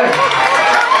productive day.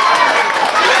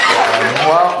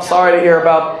 Well, sorry to hear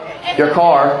about your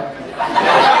car.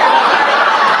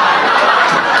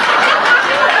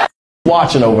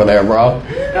 Watching over there, bro.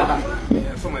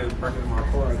 Yeah, somebody's breaking my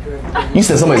car. You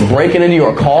said somebody's breaking into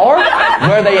your car?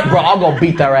 Where are they at? Bro, I'll go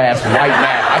beat their ass right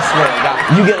now. I swear to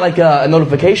God. You get like a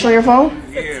notification on your phone?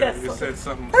 Yeah, it said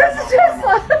something.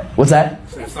 What's that? It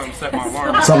said something set my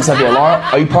alarm. Something set the alarm?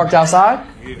 Are you parked outside?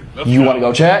 Yeah. You want to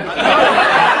go check?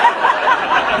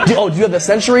 Do you have the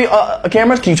Century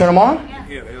cameras? Can you turn them on?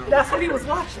 Yeah, that's what he was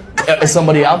watching. Is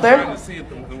somebody out there? to see if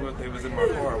they was in my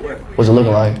car. What's it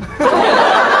looking like?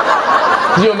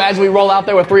 Can you imagine we roll out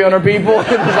there with 300 people? It's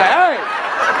like,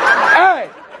 hey,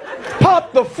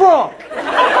 pop the front.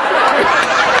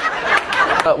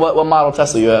 What model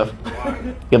Tesla you have?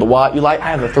 You have the Y? You like? I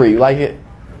have the 3. You like it?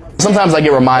 Sometimes I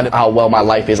get reminded how well my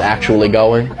life is actually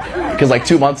going. Because like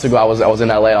 2 months ago, I was in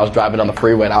LA and I was driving on the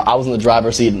freeway and I was in the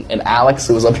driver's seat and Alex,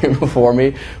 who was up here before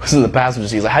me, was in the passenger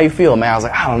seat. He's like, "How you feel, man?" I was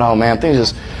like, "I don't know, man.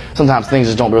 Sometimes things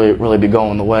just don't really be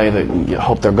going the way that you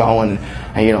hope they're going.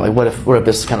 And you know, like what if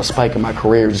this kind of spike in my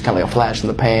career is just kind of like a flash in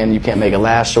the pan? You can't make it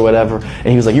last or whatever." And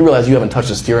he was like, "You realize you haven't touched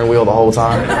the steering wheel the whole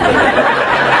time?"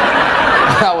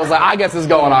 I was like, "I guess it's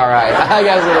going all right. I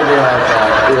guess it'll be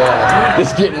okay. Yeah,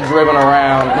 just getting driven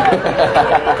around."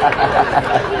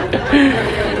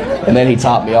 And then he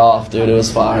topped me off, dude. It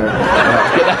was fire.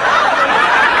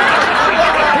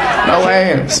 No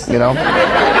hands, you know.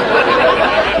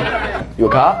 You a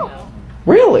cop?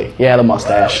 Really? Yeah, the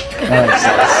mustache. That makes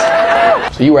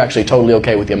sense. So you were actually totally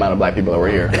okay with the amount of black people that were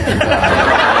here.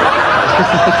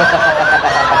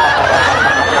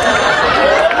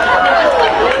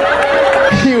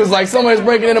 He was like, "Somebody's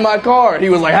breaking into my car." He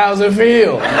was like, "How's it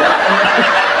feel?"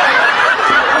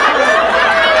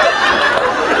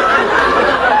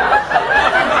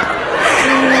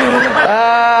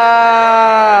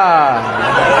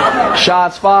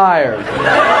 Shots fired.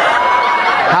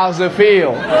 How's it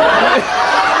feel?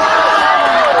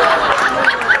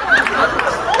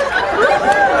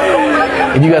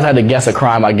 If you guys had to guess a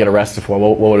crime I'd get arrested for,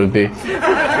 what would it be?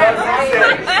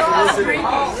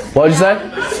 What did you say?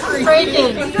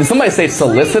 Did somebody say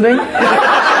soliciting?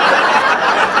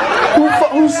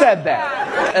 Who said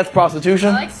that? That's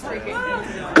prostitution?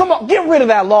 Come on, get rid of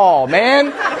that law,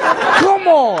 man. Come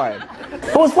on.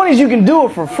 But what's funny is you can do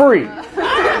it for free.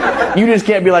 You just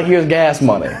can't be like, here's gas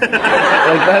money. Like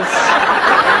that's...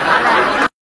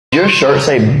 Your shirt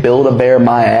say, Build-A-Bear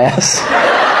my ass?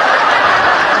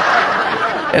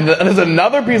 And there's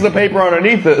another piece of paper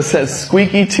underneath it that says,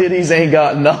 squeaky titties ain't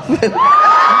got nothing.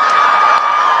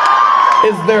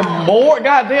 Is there more?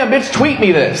 Goddamn, bitch, tweet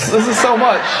me this. This is so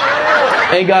much.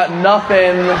 Ain't got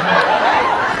nothing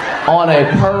on a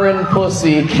purrin'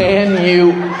 pussy. Can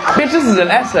you... Bitch, this is an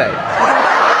essay.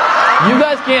 You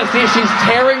guys can't see it. She's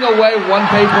tearing away one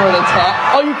paper at a time.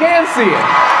 Oh, you can see it.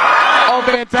 Oh,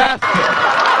 fantastic.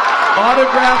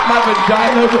 Autograph my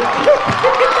vagina.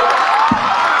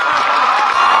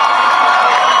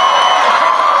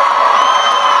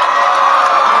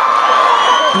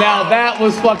 Now that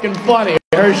was fucking funny.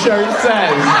 Her shirt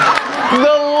says,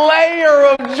 the layer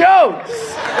of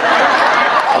jokes.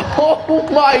 Oh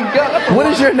my God. What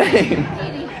is your name?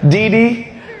 Dee Dee?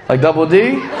 Like double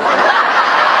D?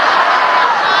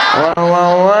 Wow,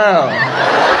 wow, wow.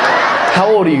 How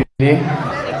old are you, Dee Dee?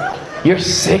 You're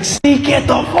 60? Get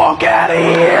the fuck out of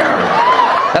here.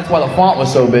 That's why the font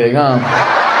was so big, huh?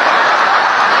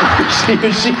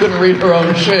 she couldn't read her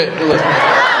own shit.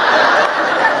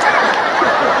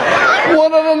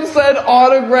 One of them said,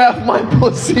 autograph my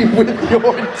pussy with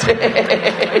your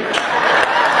dick.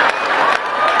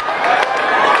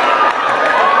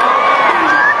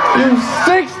 You're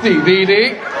 60, Dee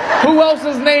Dee. Who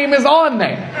else's name is on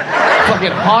there?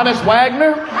 Fucking Hannes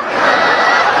Wagner?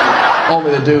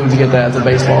 Only the dudes get that. It's a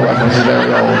baseball reference. He's a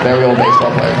very old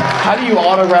baseball player. How do you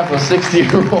autograph a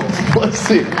 60-year-old's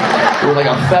pussy? With like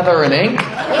a feather and ink?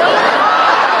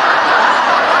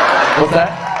 What's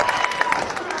that?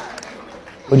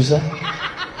 What'd you say?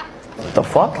 What the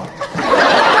fuck?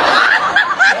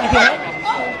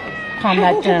 Calm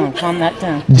that down, calm that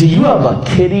down. Do you have a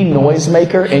kitty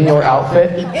noisemaker in your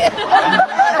outfit?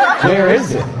 Where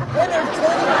is it?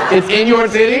 It's in your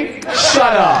titty?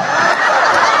 Shut up.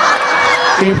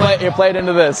 Can you play it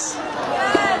into this?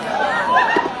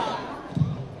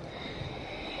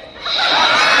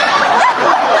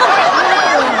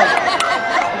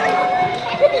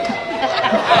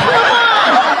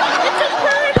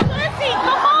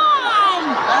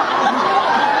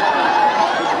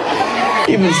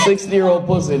 Even 60-year-old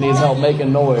pussy needs help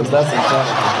making noise. That's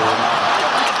incredible,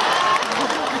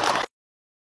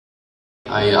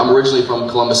 dude. I'm originally from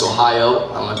Columbus, Ohio.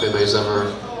 I don't know if anybody's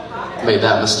ever made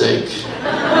that mistake.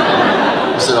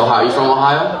 You said Ohio. You from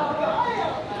Ohio?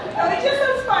 No, it just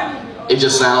sounds funny. It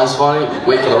just sounds funny?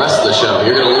 Wait for the rest of the show.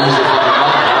 You're going to lose your fucking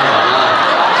mind.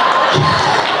 Oh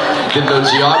my God. Didn't know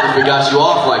geography got you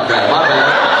off like that. My bad.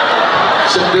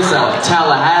 Check this out.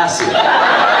 Tallahassee.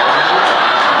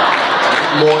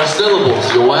 More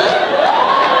syllables. You what?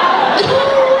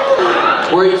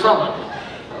 Where are you from?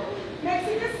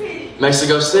 Mexico City.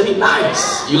 Mexico City?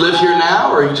 Nice. You live here now,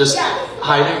 or are you just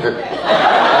hiding? Or...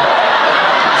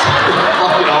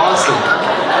 fucking awesome.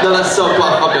 No, that's so cool.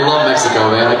 I fucking love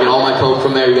Mexico, man. I get all my coke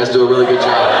from there. You guys do a really good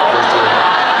job.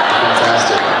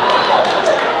 Fantastic.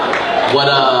 What?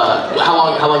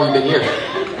 How long have you been here?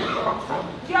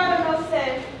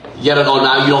 Yeah, no,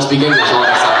 now you don't speak English all the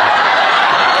time.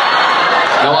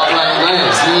 No habla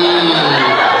inglés.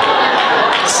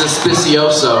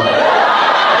 Suspicioso.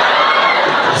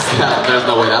 There's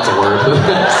no way that's a word.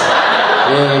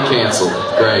 And canceled.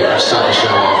 Great. Just trying to show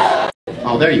off.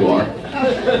 Oh, there you are.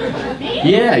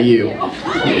 Yeah, you.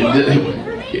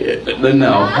 No.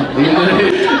 No,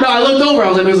 I looked over. I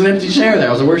was like, there's an empty chair there.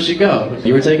 I was like, where'd she go?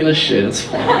 You were taking a shit. It's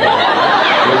fine.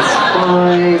 It's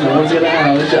fine. No one's gonna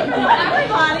have a shot.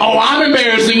 Oh, I'm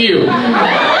embarrassing you.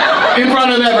 In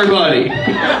front of everybody.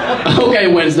 Okay,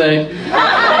 Wednesday.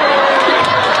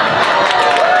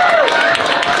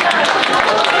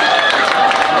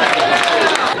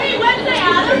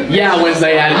 Yeah,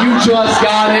 Wednesday Adam. You just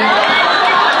got it.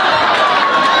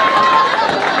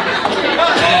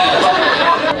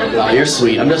 Oh, you're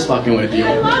sweet. I'm just fucking with you.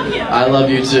 I love you. I love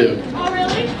you too. Oh,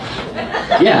 really?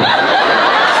 Yeah.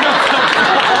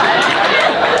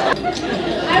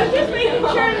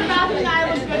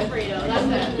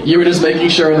 You were just making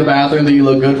sure in the bathroom that you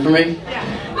look good for me?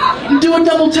 Yeah. Do a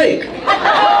double take.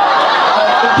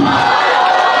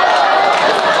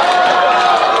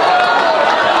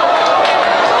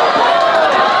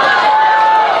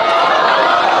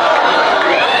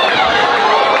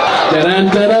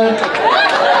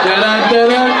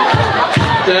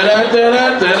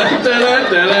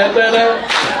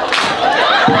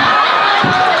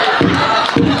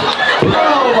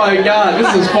 Oh my God,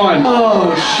 this is fun.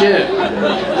 Oh shit.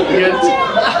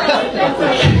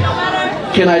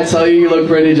 Can I tell you look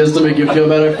pretty just to make you feel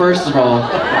better? First of all,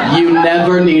 you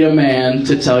never need a man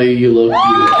to tell you look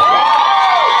beautiful.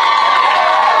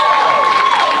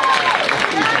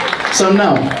 So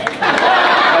no.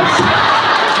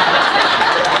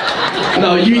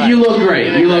 No, you look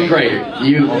great. You look great.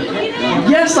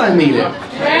 Yes, I mean it.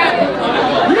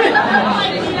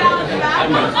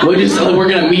 We're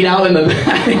gonna meet out in the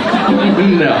back.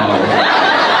 No.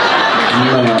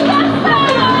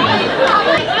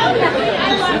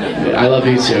 I love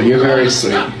you too. You're very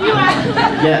sweet.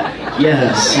 Yeah.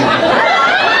 Yes.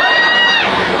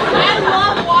 I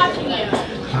love watching you.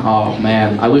 Oh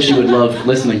man, I wish you would love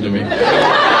listening to me. You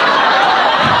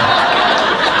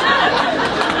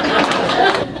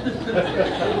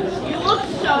look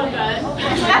so good.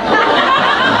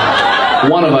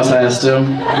 One of us has to.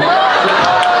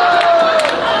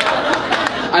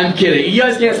 I'm kidding. You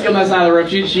guys can't see on that side of the room.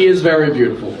 She is very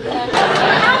beautiful.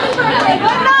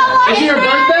 Is she your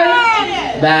birthday?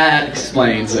 That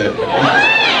explains it.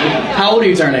 How old are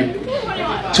you turning?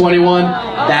 21.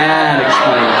 That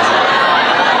explains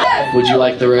it. Would you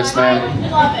like the wristband?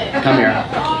 Come here.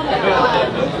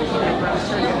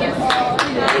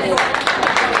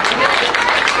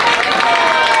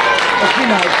 Be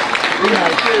nice. Be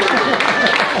nice.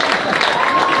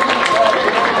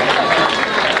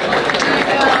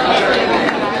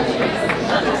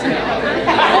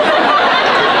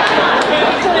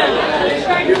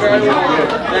 You're very welcome.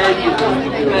 Thank you.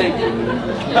 Thank you.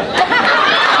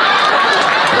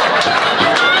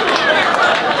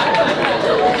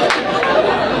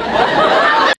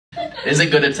 Is it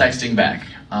good at texting back?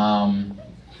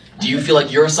 Do you feel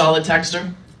like you're a solid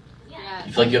texter? Yeah.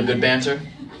 You feel like you have good banter?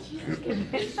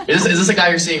 Is this a guy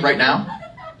you're seeing right now?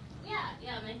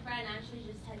 Yeah, my friend actually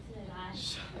just texted a guy.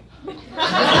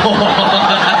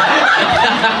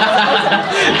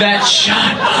 That shut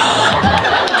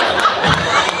up.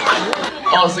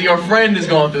 Oh, so your friend is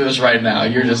going through this right now.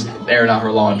 You're just airing out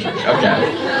her laundry.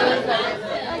 Okay.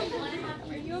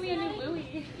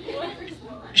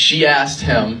 She asked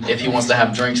him if he wants to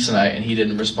have drinks tonight, and he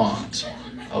didn't respond.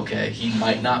 Okay, he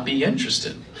might not be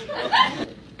interested.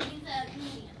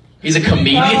 He's a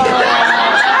comedian?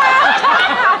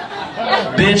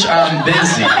 Bitch, I'm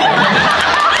busy.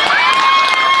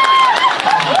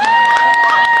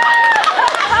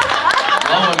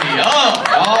 Blowing me up,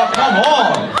 y'all. Come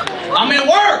on. I'm at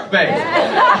work, baby.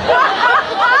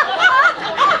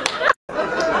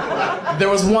 There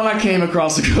was one I came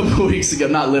across a couple weeks ago,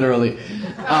 not literally.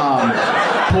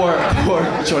 Poor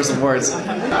choice of words.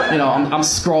 You know, I'm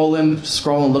scrolling,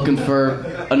 looking for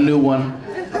a new one.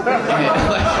 And,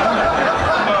 like,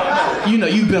 you know,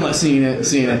 you've been like seeing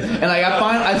it, and like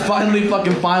I finally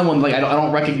fucking find one. Like I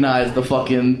don't recognize the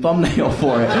fucking thumbnail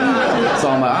for it, so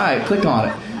I'm like, all right, click on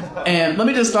it. And let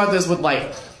me just start this with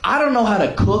like, I don't know how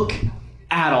to cook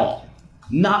at all.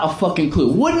 Not a fucking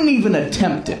clue. Wouldn't even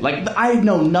attempt it. Like, I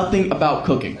know nothing about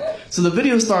cooking. So the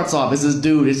video starts off as this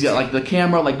dude, he's got like the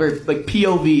camera, like very like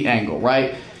POV angle,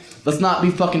 right? Let's not be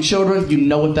fucking children. You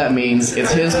know what that means.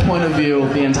 It's his point of view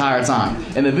the entire time.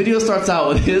 And the video starts out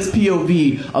with his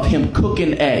POV of him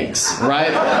cooking eggs,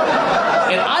 right?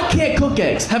 And I can't cook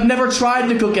eggs. Have never tried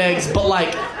to cook eggs, but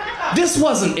like, this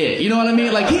wasn't it. You know what I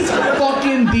mean? Like, he's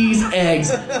fucking these eggs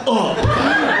up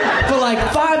for like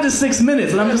 5 to 6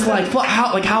 minutes, and I'm just like,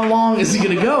 how long is he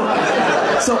gonna go?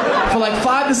 So for like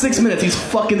 5 to 6 minutes, he's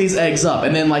fucking these eggs up,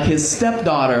 and then like his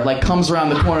stepdaughter like comes around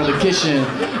the corner of the kitchen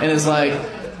and is like,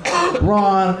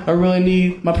 Ron, I really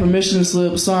need my permission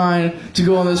slip signed to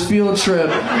go on this field trip.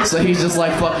 So he's just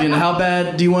like, fucking, how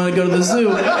bad do you want to go to the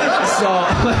zoo? So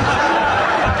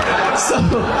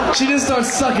she just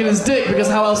starts sucking his dick, because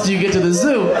how else do you get to the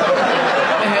zoo?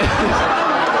 And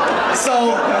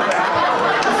so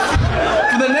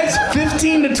for the next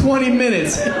 15 to 20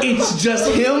 minutes, it's just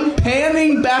him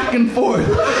panning back and forth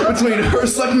between her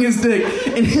sucking his dick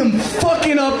and him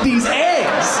fucking up these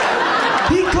eggs.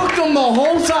 He cooked them the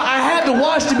whole time. I had to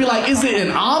watch to be like, is it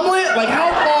an omelet? Like,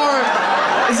 how far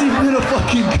is he gonna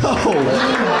fucking go?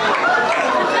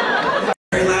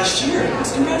 Very last year.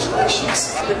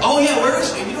 Congratulations. Oh yeah, where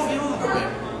is she? You don't have a ring.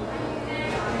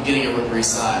 I'm getting a Rippery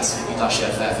size. You thought she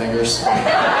had fat fingers?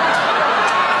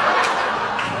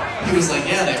 He was like,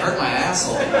 yeah, they hurt my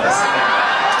asshole. I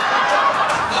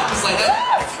was like,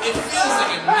 it feels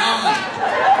like a 9.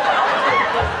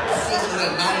 It feels like a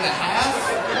 9.5.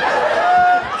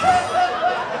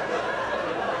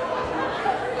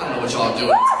 I don't know what y'all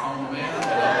doing. Oh man.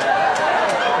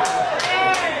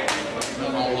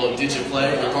 A little digit play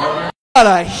with your partner. What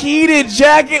a heated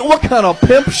jacket? What kind of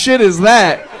pimp shit is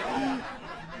that?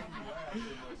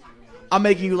 I'm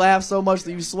making you laugh so much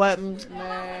that you sweating.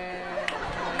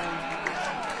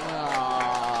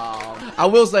 I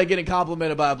will say getting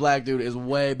complimented by a black dude is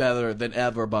way better than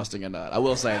ever busting a nut. I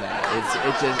will say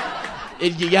that.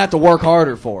 You have to work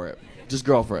harder for it. Just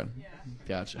girlfriend.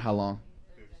 Gotcha. How long?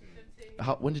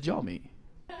 When did y'all meet?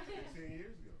 15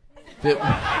 years ago.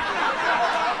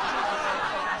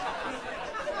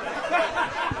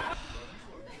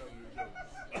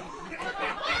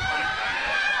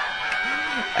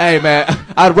 Hey man,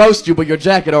 I'd roast you, but your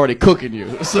jacket already cooking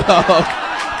you. So.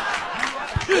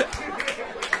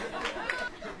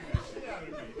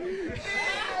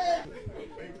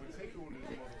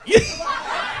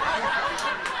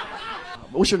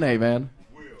 What's your name, man?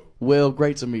 Will,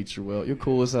 great to meet you, Will. You're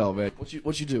cool as hell, man.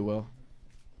 What you do, Will?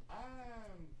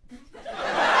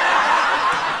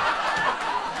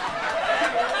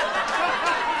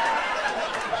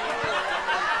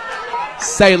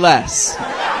 Say less.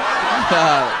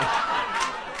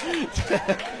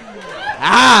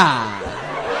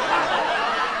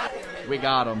 We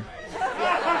got him.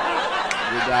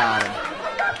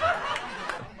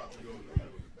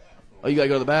 Oh, you gotta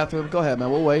go to the bathroom? Go ahead, man.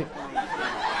 We'll wait.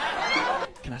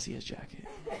 Can I see his jacket?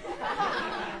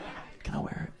 Can I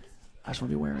wear it? I just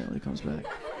want to be wearing it when he comes back.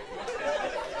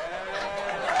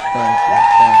 Thank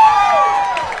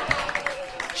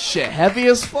you. Shit, heavy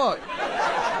as fuck.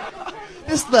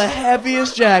 This is the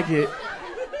heaviest jacket.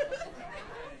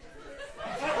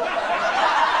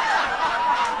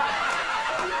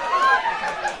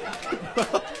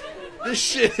 This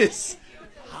shit is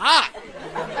hot.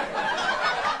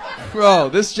 Bro,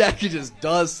 this jacket just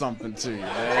does something to you,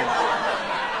 man.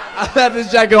 I've had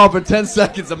this jacket on for 10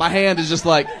 seconds and my hand is just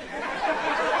like...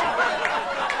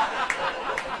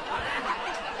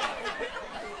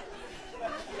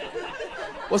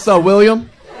 What's up, William?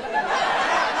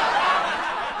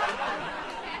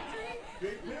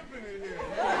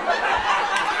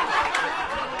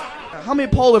 How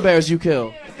many polar bears you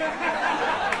kill?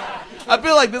 I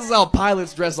feel like this is how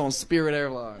pilots dress on Spirit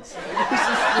Airlines.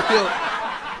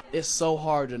 It's so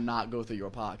hard to not go through your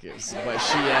pockets, but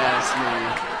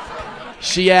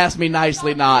she asked me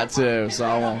nicely not to, so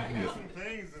I won't.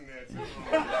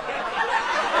 I'm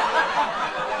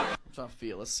trying to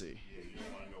feel. Let's see.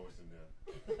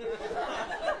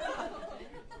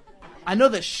 I know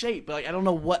the shape, but like, I don't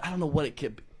know what it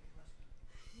could be.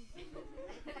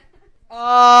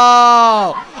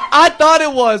 Oh, I thought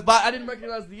it was, but I didn't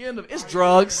recognize the end of it. It's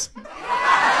drugs.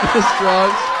 It's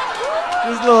drugs.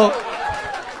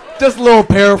 Just a little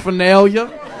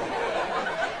paraphernalia.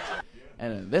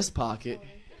 And in this pocket,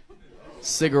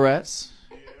 cigarettes.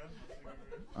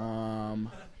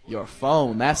 Your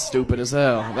phone. That's stupid as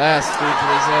hell. That's stupid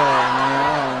as hell,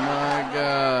 man. Oh my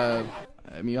god.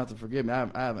 I mean, you have to forgive me. I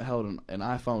haven't held an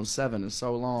iPhone 7 in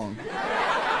so long.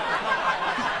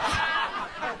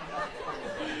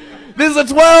 This is a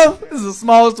 12? This is the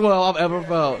smallest 12 I've ever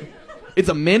felt. It's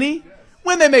a mini?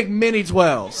 When they make mini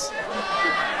 12s?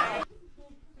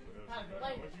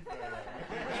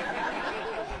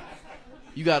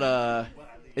 You got a...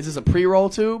 Is this a pre-roll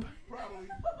tube?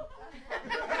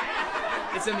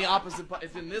 It's in the opposite...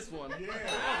 It's in this one.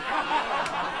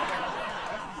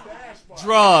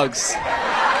 Drugs.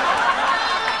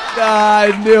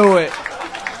 I knew it.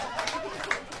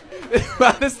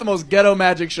 This is the most ghetto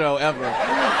magic show ever.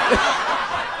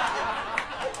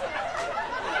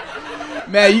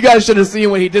 Man, you guys should have seen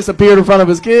when he disappeared in front of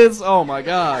his kids. Oh my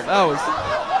god, that was...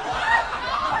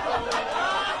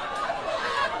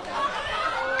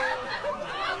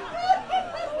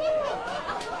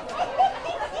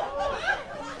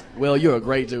 Will, you're a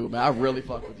great dude, man. I really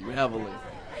fuck with you heavily.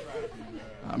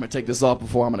 I'm gonna take this off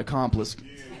before I'm an accomplice.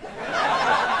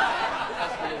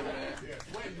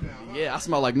 Yeah, I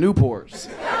smell like Newports.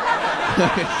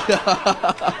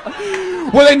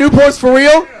 Were they Newports for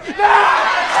real?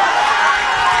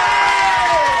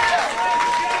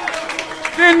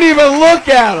 Didn't even look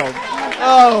at them.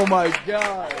 Oh my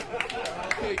god.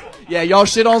 Yeah, y'all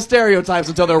shit on stereotypes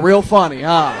until they're real funny,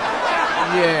 huh?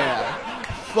 Yeah.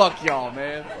 Fuck y'all,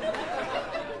 man.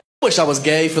 I wish I was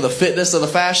gay for the fitness of the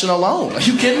fashion alone. Are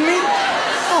you kidding me?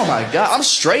 Oh my god, I'm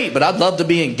straight, but I'd love to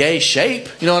be in gay shape.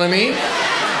 You know what I mean?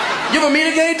 You ever meet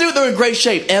a gay dude? They're in great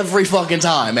shape every fucking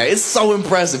time, man. It's so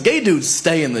impressive. Gay dudes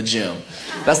stay in the gym.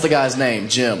 That's the guy's name,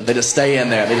 Jim. They just stay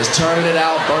in there. They just turning it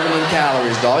out, burning them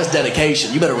calories, dog. It's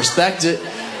dedication. You better respect it.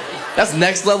 That's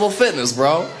next level fitness,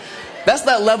 bro. That's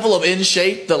that level of in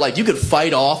shape that like you could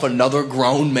fight off another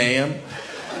grown man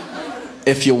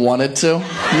if you wanted to.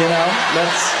 You know?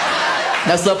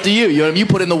 That's up to you. You know what I mean? You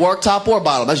put in the work, top or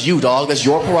bottom. That's you, dog. That's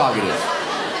your prerogative.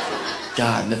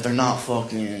 God, and if they're not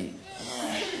fucking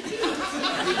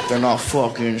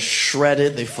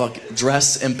shredded, they fucking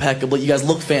dress impeccably. You guys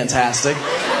look fantastic.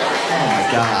 Oh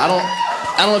my god,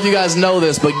 I don't know if you guys know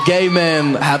this, but gay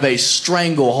men have a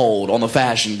stranglehold on the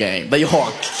fashion game. They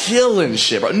are killing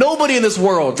shit, bro. Nobody in this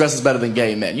world dresses better than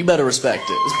gay men. You better respect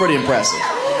it. It's pretty impressive.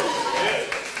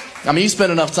 I mean, you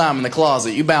spend enough time in the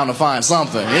closet, you bound to find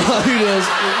something. You know, you just...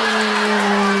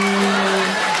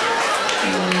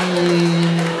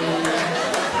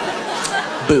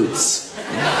 Boots.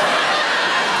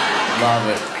 Love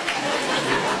it.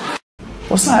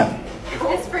 What's that?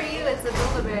 It's for you. It's a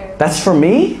Build-A-Bear. That's for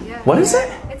me? Yeah. What is it?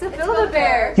 It's a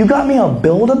Build-A-Bear. You got me a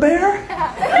Build-A-Bear?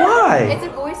 Why? It's a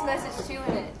voice message too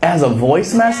in it. As a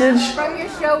voice message? From your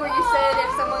show where you said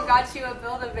if someone got you a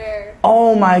Build-A-Bear.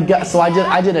 Oh my god. So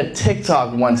I did a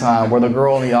TikTok one time where the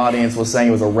girl in the audience was saying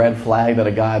it was a red flag that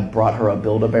a guy brought her a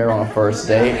Build-A-Bear on a first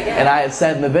date. And I had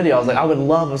said in the video, I was like, I would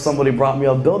love if somebody brought me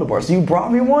a Build-A-Bear. So you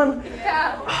brought me one?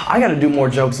 Yeah. I gotta do more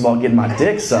jokes about getting my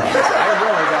dick sucked. I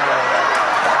really gotta...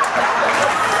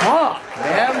 Fuck,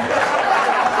 man.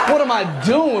 What am I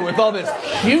doing with all this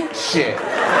cute shit?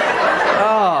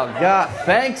 Oh god,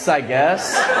 thanks, I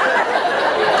guess.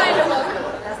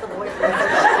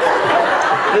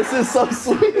 This is so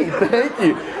sweet, thank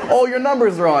you. Oh, your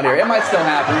numbers are on here. It might still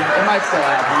happen. It might still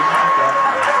happen.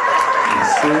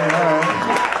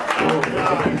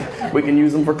 Okay. We can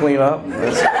use them for cleanup.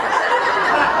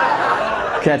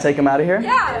 Can I take them out of here?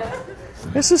 Yeah.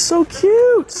 This is so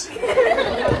cute.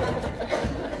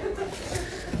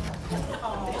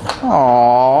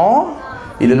 Aww.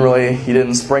 You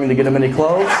didn't spring to get him any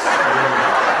clothes?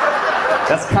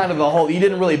 That's kind of the whole, you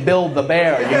didn't really build the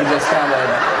bear. You just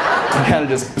kind of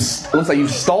just, looks like you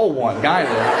stole one, kind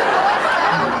of.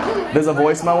 There's a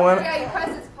voicemail in it? Yeah, you press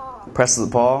his paw. Press the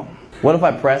paw? What if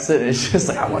I press it and it's just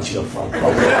like, I want you to fuck both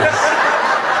of us.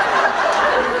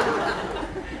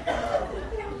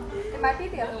 It might be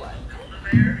the other one.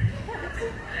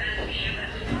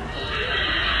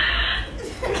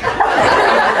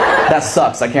 That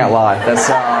sucks, I can't lie. That's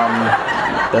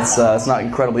not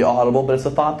incredibly audible, but it's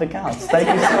a thought that counts. Thank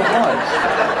you so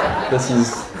much.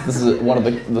 This is one of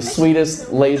the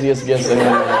sweetest, laziest gifts I've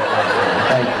ever had.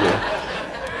 Thank you.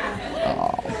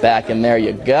 Oh, back in there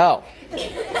you go.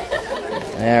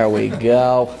 There we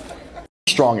go.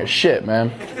 Strong as shit,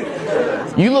 man.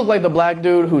 You look like the black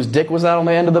dude whose dick was out on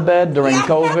the end of the bed during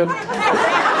COVID.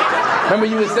 Remember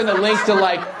you would send a link to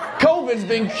like, COVID's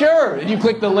been cured, and you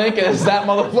click the link and it's that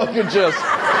motherfucker just...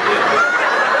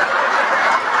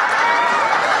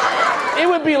 It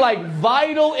would be like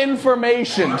vital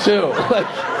information too. Like,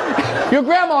 your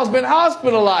grandma's been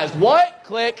hospitalized. What?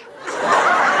 Click.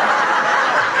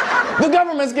 The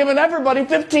government's giving everybody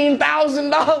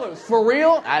 $15,000. For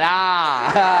real?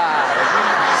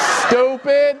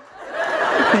 Stupid.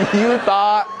 You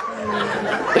thought.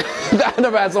 I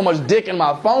never had so much dick in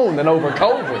my phone than over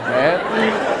COVID,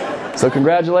 man. So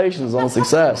congratulations on the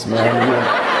success,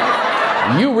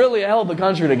 man. You really held the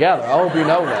country together. I hope you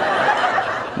know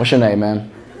that. What's your name, man?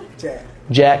 Jack.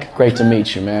 Jack, great to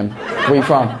meet you, man. Where you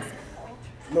from?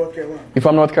 North Carolina. You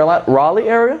from North Carolina? Raleigh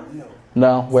area? No.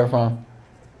 No, where from?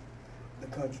 The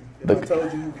country. If I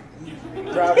told you,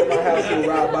 drive by my house, you'll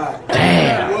ride by.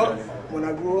 Damn. When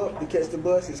I grew up, to catch the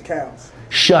bus, it's cows.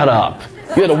 Shut up.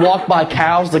 You had to walk by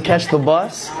cows to catch the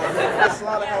bus? A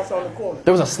slaughterhouse on the corner.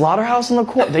 There was a slaughterhouse in the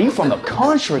corner? You from the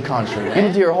country? You did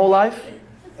it your whole life?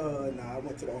 Nah, I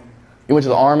went to the army. You went to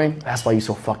the army? That's why you're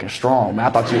so fucking strong, man. I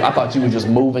thought you were just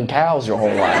moving cows your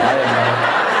whole life. I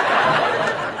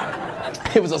didn't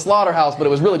know. It was a slaughterhouse, but it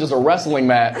was really just a wrestling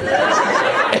mat.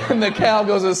 And the cow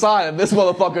goes inside, and this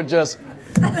motherfucker just...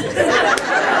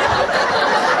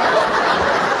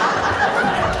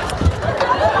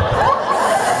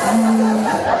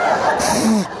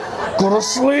 Go to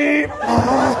sleep.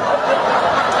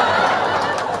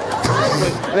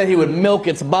 And then he would milk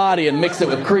its body and mix it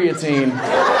with creatine.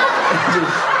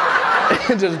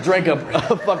 And just drink a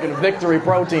fucking Victory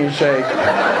protein shake.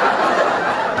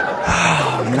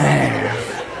 Oh, man.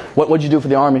 What'd you do for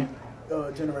the army?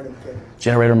 Generator mechanic.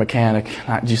 Generator mechanic.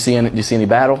 Did you see any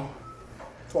battle?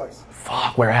 Twice.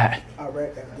 Fuck, where at?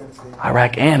 Iraq, Afghanistan.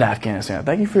 Iraq and Afghanistan.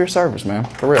 Thank you for your service, man.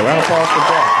 For real. Round of applause for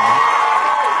Jack, man.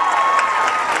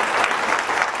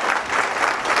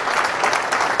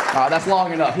 That's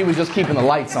long enough. He was just keeping the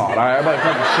lights on. All right, everybody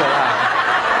fucking chill out.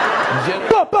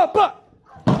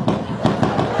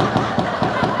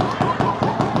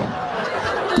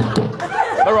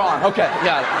 They're on. Okay,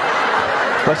 got it.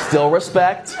 But still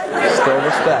respect. Still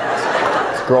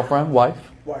respect. Girlfriend, wife?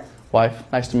 Wife.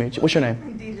 Nice to meet you. What's your name?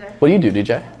 DJ. What do you do,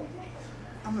 DJ?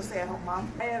 I'm a stay-at-home mom.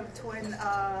 I have twin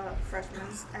freshmen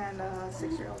and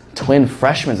 6-year-old. Twin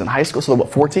freshmen in high school, so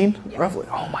what, 14? Yeah. Roughly?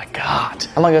 Oh my God.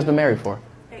 How long have you guys been married for?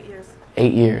 8 years.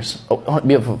 8 years. Oh,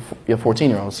 you have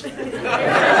 14-year-olds.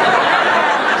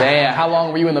 Damn, how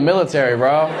long were you in the military,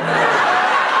 bro?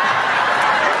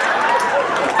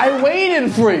 I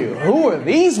waited for you. Who are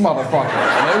these motherfuckers,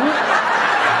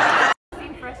 man?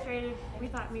 Seem frustrated. We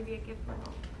thought maybe a gift would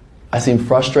help. I seem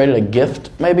frustrated. A gift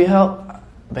maybe help?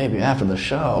 Baby, after the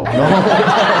show. No. Come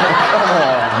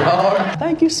on, dog.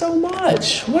 Thank you so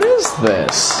much. What is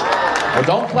this? Well,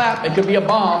 don't clap. It could be a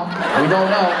bomb. We don't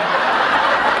know.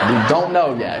 We don't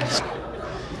know yet.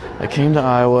 I came to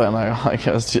Iowa and I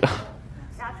guess...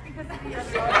 That's because of the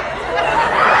other.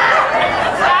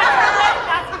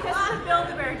 That's because of the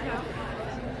Build-A-Bear joke.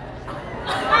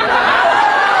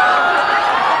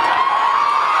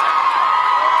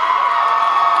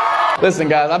 Listen,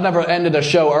 guys, I've never ended a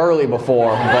show early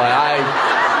before, but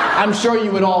I'm sure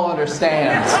you would all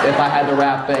understand if I had to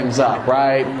wrap things up,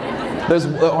 right? There's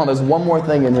one more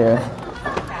thing in here.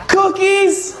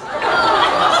 Cookies!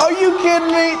 Are you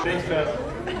kidding me?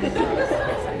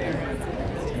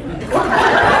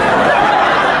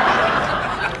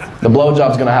 The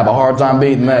blowjob's gonna have a hard time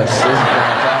beating this. This is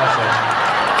fantastic.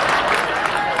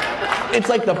 It's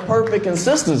like the perfect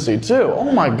consistency, too.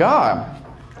 Oh my God.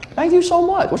 Thank you so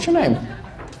much. What's your name?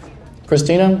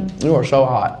 Christina? You are so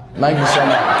hot. Thank you so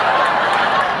much.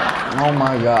 Oh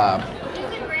my God.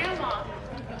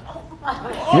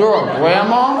 You're a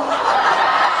grandma?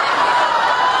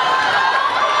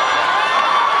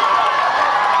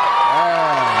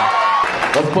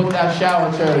 Let's put that shower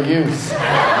chair to use.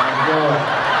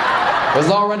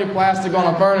 There's already plastic on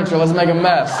the furniture. Let's make a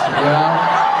mess, you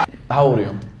know? How old are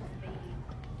you?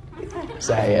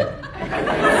 Say it.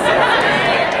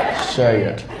 Say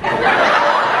it.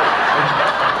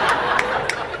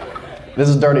 This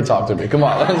is dirty talk to me. Come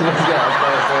on, let's go. Let's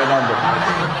say a number.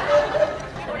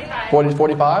 40,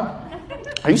 45?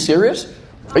 Are you serious?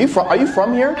 Are you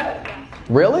from here?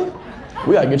 Really?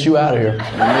 We gotta get you out of here.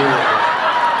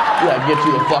 We gotta get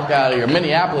you the fuck out of here.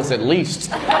 Minneapolis at least.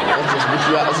 Let's just get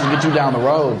you out. Let's just get you down the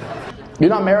road. You're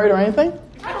not married or anything?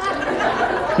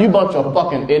 You bunch of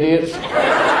fucking idiots.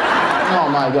 Oh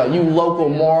my God, you local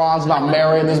morons not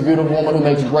marrying this beautiful woman who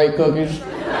makes great cookies.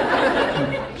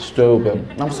 Stupid.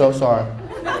 I'm so sorry.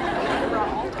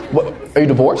 What, are you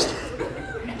divorced?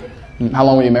 How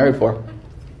long were you married for?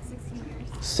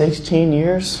 16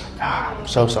 years. 16 years? God, I'm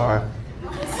so sorry.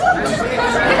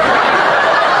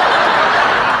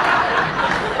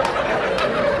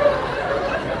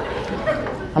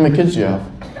 How many kids do you have?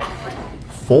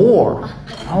 4.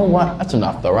 Oh, what? That's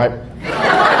enough though, right?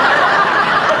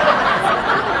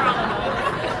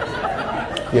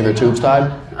 You have your tubes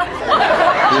tied?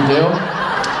 You do?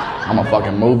 I'm gonna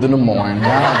fucking move in the morning. These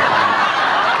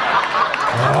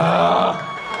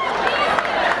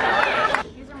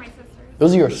are my sisters.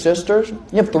 Those are your sisters?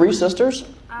 You have 3 sisters?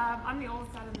 I'm the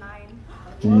oldest out of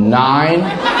 9. 9?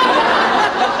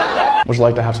 What's it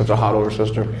like to have such a hot older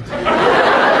sister?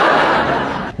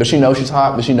 Does she know she's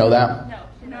hot? Does she know that?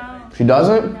 No. She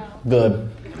doesn't? No. Good.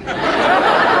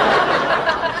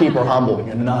 Keep her humble.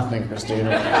 You're nothing,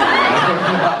 Christina.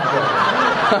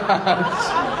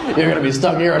 You're gonna be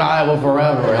stuck here in Iowa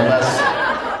forever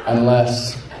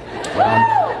unless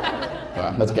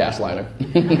well, that's gaslighting.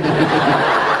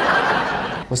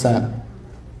 What's that?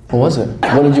 What was it?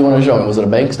 What did you want to show me? Was it a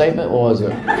bank statement? What was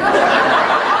it?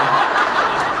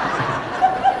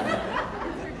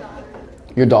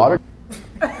 Your daughter?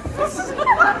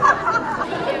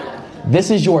 This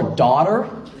is your daughter?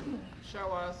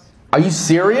 Show us. Are you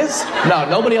serious? No,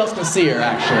 nobody else can see her,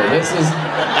 actually.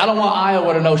 I don't want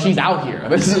Iowa to know she's out here.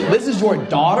 This is your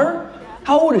daughter?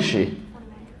 How old is she?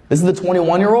 This is the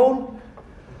 21-year-old?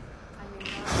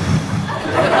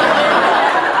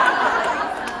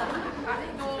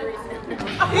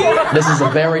 This is a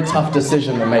very tough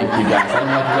decision to make, you guys. I don't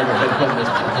know if you've ever been put in this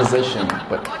position,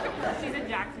 but... She's in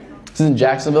Jacksonville. She's in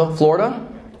Jacksonville, Florida?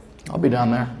 I'll be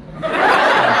down there.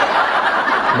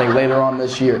 I think later on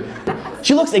this year.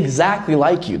 She looks exactly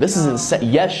like you. This is insane.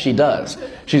 Yes, she does.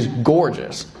 She's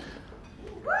gorgeous.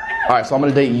 All right, so I'm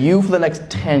gonna date you for the next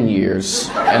 10 years,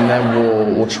 and then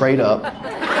we'll trade up.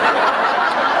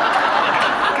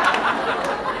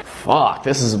 Fuck,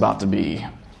 this is about to be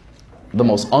the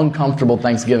most uncomfortable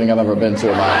Thanksgiving I've ever been to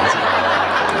in my life.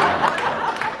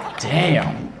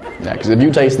 Damn. Yeah, because if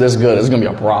you taste this good, it's gonna be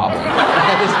a problem.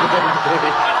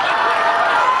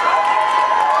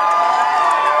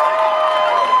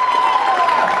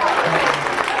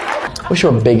 What's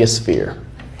your biggest fear?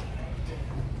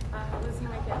 Losing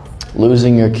my kids.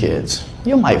 Losing your kids.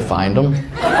 You might find them. No,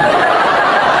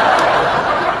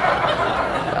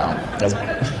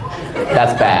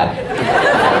 that's bad.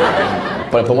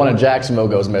 But if the one in Jacksonville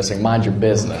goes missing, mind your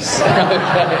business.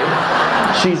 Okay?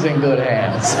 She's in good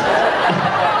hands.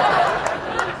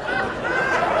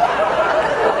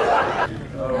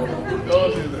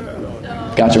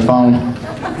 Got your phone?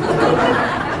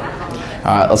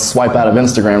 Alright, let's swipe out of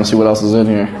Instagram and see what else is in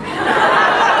here.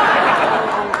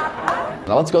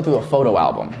 Now let's go through a photo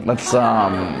album. Let's,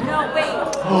 No, wait.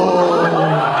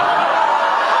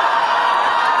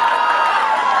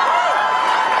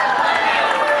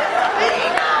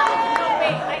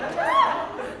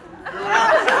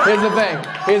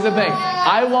 Here's the thing.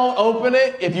 I won't open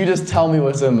it if you just tell me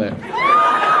what's in there.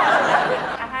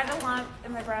 I had a lump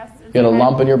in my breast. You had a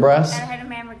lump in your breast? And I had a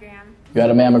mammogram. You had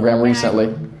a mammogram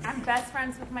recently? I'm best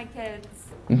friends with my kids.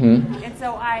 Mm-hmm. And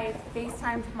so I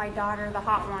FaceTimed my daughter, the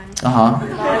hot one. Uh-huh.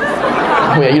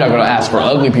 Oh yeah, you're not going to ask for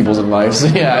ugly people's advice.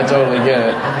 Yeah, I totally get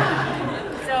it.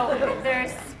 So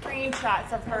there's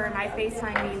screenshots of her and I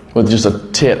FaceTime me. With just a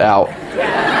tit out.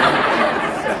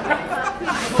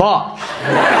 Fuck.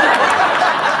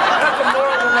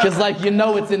 Because, like, you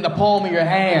know it's in the palm of your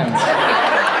hands.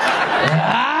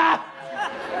 Ah!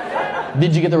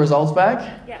 Did you get the results back?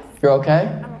 Yes. You're okay?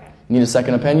 I'm okay. Need a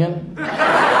second opinion? You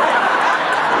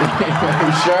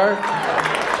sure?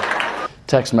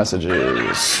 Text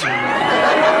messages.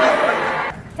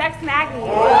 Text Maggie.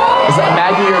 Is that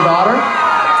Maggie your daughter?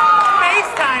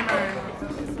 FaceTime her.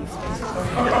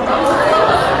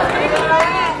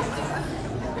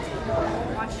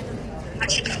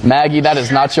 Maggie, that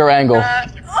is not your angle.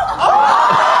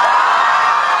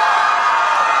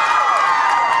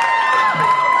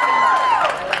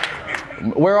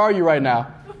 Where are you right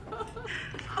now?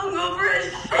 Hungover as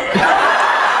shit.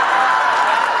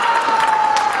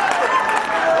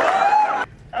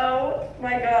 Oh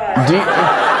my god.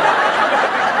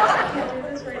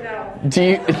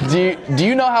 Do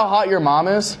you know how hot your mom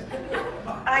is?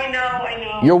 I know.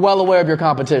 You're well aware of your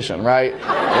competition, right?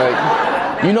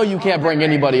 Like, you know you can't bring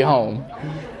anybody home.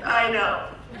 I know.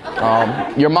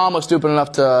 Your mom was stupid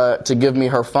enough to give me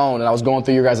her phone, and I was going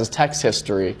through your guys' text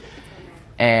history,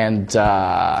 and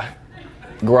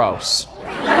gross.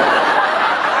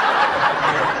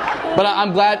 But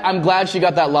I'm glad she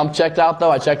got that lump checked out,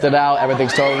 though. I checked it out.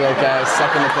 Everything's totally okay.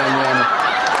 Second opinion.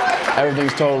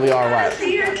 Everything's totally all right.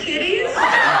 See your kitties?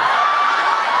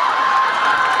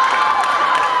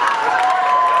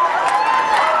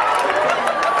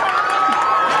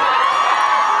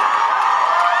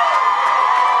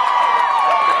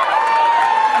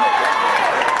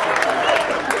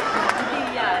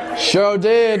 Sure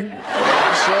did.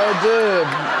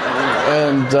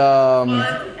 And,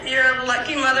 You're a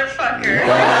lucky motherfucker.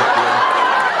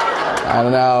 I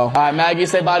don't know. All right, Maggie,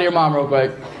 say bye to your mom real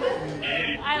quick. Bye,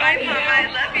 Mom.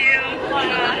 I love you.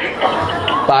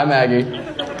 Bye, Maggie.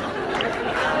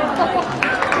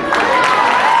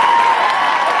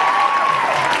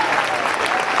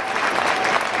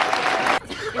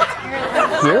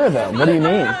 Hear them? What do you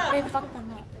mean? They fucked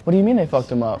them up. What do you mean they fucked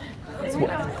him up?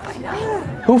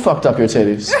 Who fucked up your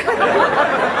titties?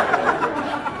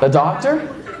 The doctor?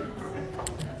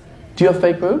 Do you have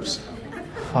fake boobs?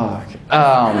 Fuck.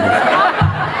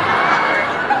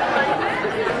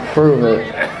 Prove it.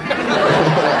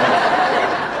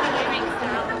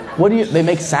 What do you? They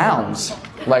make sounds.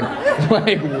 Like what?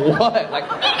 Like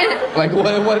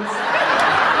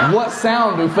what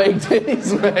sound do fake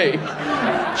titties make?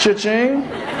 Cha-ching.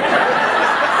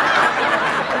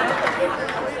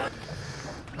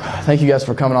 Thank you guys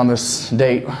for coming on this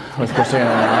date with Christina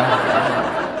and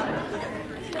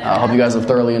I hope you guys have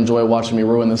thoroughly enjoyed watching me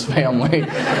ruin this family.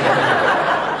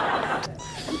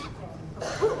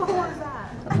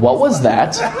 What was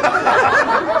that?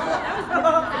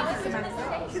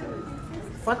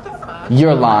 What the fuck?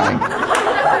 You're lying.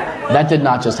 That did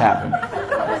not just happen.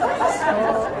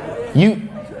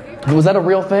 Was that a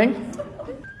real thing?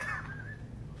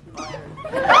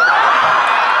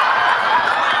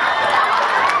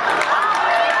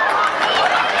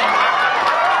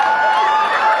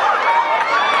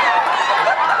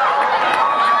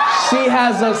 She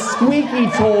has a squeaky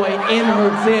toy in her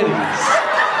titties.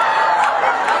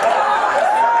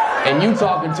 And you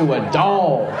talking to a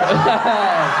doll.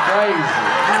 That's crazy.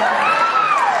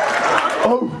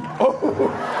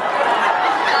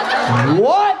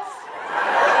 What?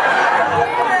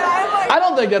 I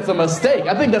don't think that's a mistake.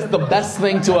 I think that's the best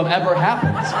thing to have ever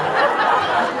happened.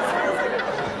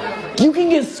 You can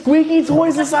get squeaky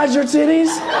toys inside your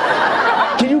titties?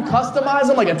 Can you customize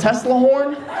them like a Tesla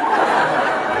horn?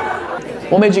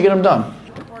 What made you get them done?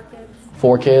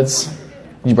 4 kids.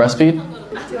 Did you breastfeed?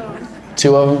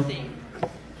 2 of them?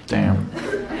 Damn.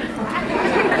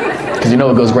 Because you know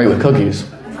it goes great with cookies.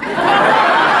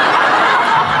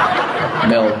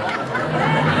 Milk.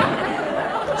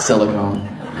 Silicone.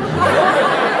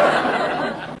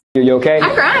 You okay?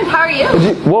 I'm grand. How are you?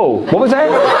 Whoa, what was that?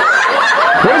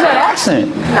 What was that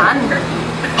accent? None.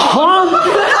 Huh?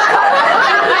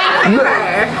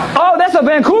 Oh, that's a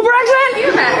Vancouver accent?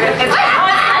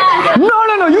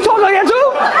 No, you talk like that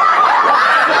too?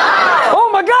 Oh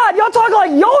my God, y'all talk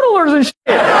like yodelers and shit.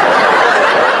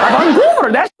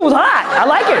 Vancouver, that shit was hot. I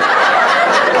like it.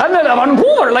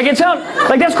 Vancouver, like it sounds,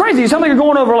 like that's crazy. You sound like you're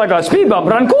going over like a speed bump.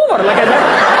 Vancouver, like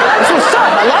that's what's up.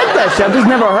 I like that shit. I've just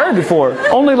never heard before.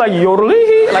 Only like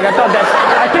yodelee. Like I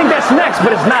think that's next,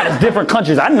 but it's not. It's different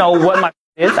countries. I know what my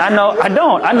is. I know. I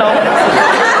don't. I know.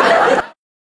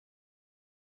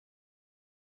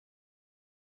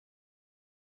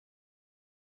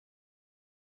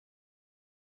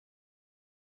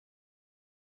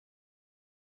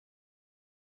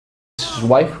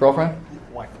 Wife, girlfriend?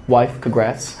 Wife,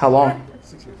 congrats. How long?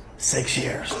 6 years. 6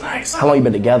 years, nice. How long you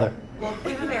been together? Well,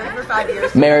 we've been married for 5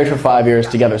 years. Married for 5 years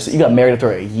together. So you got married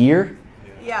after a year?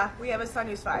 Yeah, we have a son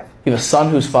who's 5. You have a son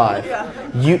who's 5? Yeah.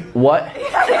 You, what?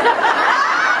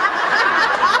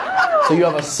 So you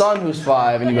have a son who's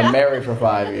 5 and you've been married for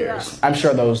 5 years. I'm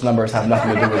sure those numbers have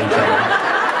nothing to do with each other.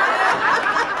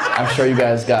 I'm sure you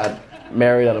guys got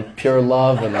married out of pure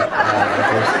love and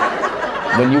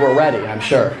when you were ready, I'm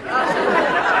sure.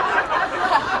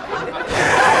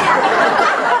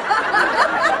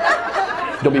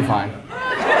 You'll be fine.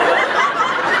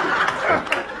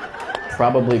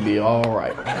 Probably be all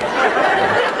right.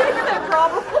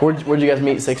 Where'd you guys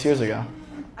meet 6 years ago?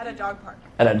 At a dog park.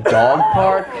 At a dog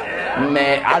park?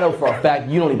 Man, I know for a fact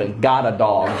you don't even got a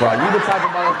dog, bro. You the type of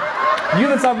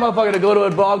motherfucker to go to a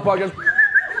dog park and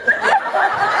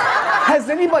has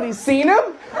anybody seen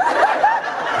him?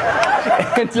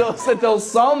 Until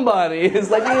somebody is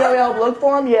like, you know, help look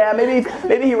for him? Yeah, maybe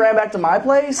he ran back to my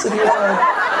place. If you want to.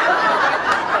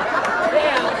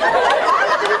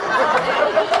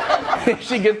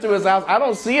 She gets to his house. I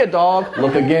don't see a dog.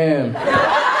 Look again. We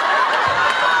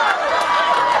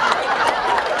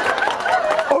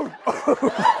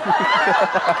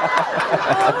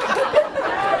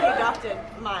adopted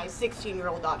my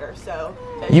 16-year-old daughter, so.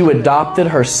 You adopted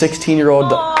her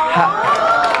 16-year-old daughter?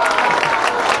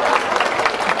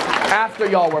 After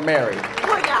y'all were married?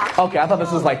 Well, yeah. Okay, I thought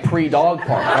this was like pre-dog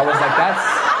park. I was like,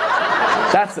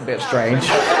 that's a bit strange.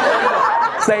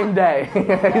 Same day. He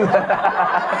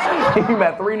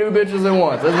met 3 new bitches at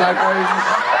once. Isn't that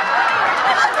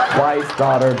crazy? Wife,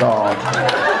 daughter, dog.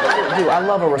 Dude, I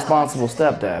love a responsible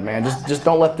stepdad, man. Just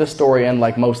don't let this story end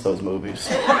like most of those movies.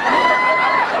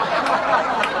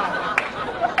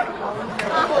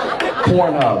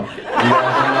 Pornhub.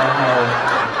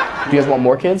 Do you guys want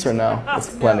more kids or no? It's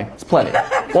plenty. It's plenty.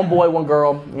 1 boy, 1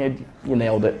 girl. You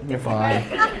nailed it. You're fine.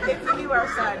 If you knew our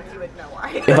son, you would know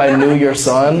why. If I knew your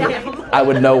son, I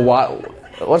would know what.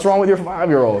 What's wrong with your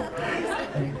 5-year-old?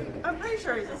 I'm pretty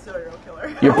sure he's a serial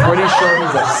killer. You're pretty sure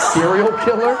he's a serial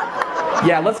killer?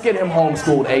 Yeah, let's get him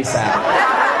homeschooled ASAP.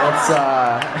 Let's,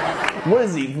 what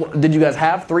is he? Did you guys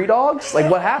have 3 dogs? Like,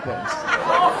 what happened?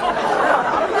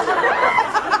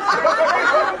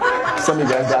 Some of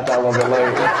you guys got that a little bit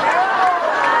late.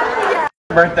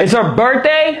 Birthday. It's her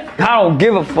birthday? I don't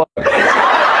give a fuck. No,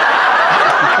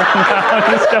 I'm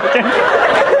just joking.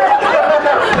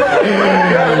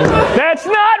 That's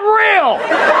not real!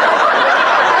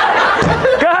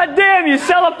 God damn, you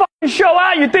sell a fucking show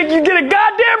out, you think you get a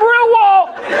goddamn real wall!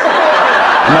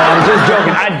 No, I'm just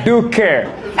joking. I do care.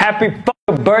 Happy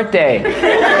fucking birthday.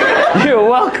 You're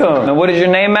welcome. And what is your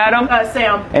name, madam?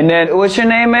 Sam. And then, what's your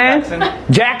name, man?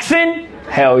 Jackson. Jackson?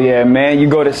 Hell yeah, man. You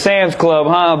go to Sam's Club,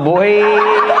 huh, boy?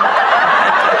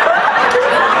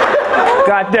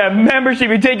 Got that membership.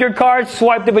 You take your card,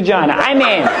 swipe the vagina. I'm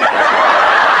in.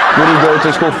 What do you go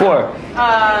to school for?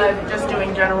 Just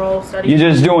doing general studies. You're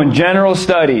just doing general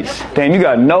studies. Damn, you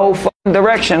got no fucking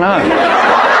direction, huh?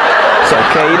 It's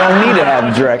okay. You don't need to have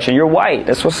a direction. You're white.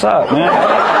 That's what's up, man.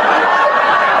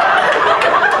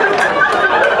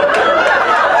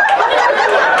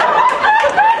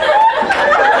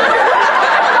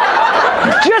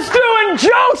 Just doing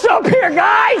jokes up here,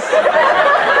 guys!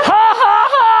 Ha ha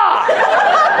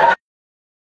ha!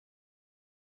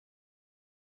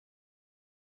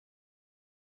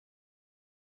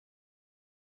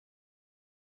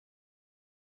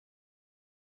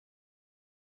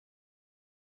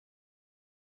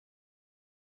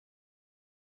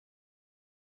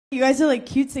 You guys are like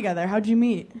cute together. How'd you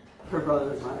meet? Her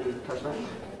brother is mine. Touchdown.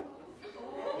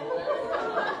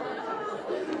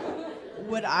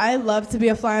 Would I love to be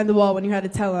a fly on the wall when you had to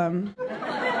tell him?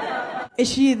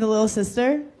 Is she the little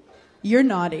sister? You're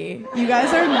naughty. You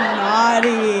guys are naughty.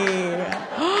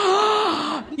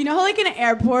 You know how like in an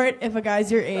airport, if a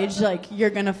guy's your age, like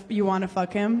you want to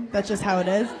fuck him? That's just how it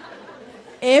is.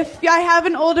 If I have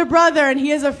an older brother and he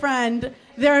has a friend,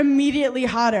 they're immediately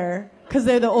hotter. Because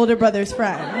they're the older brother's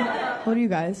friend. What are you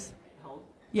guys?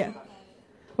 Yeah.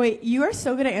 Wait, you are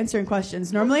so good at answering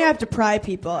questions. Normally I have to pry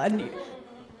people, and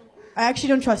I actually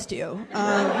don't trust you.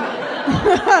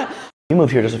 You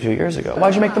moved here just a few years ago.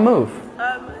 Why'd you make the move?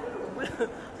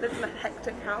 Lived in a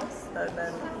hectic house, and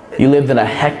then... You lived in a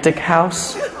hectic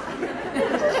house?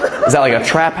 Is that like a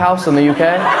trap house in the UK?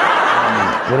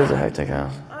 What is a hectic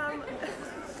house? I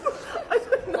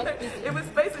don't know. It was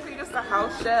basically just a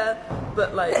house share,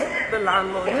 but like the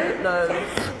landlord didn't know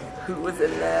who was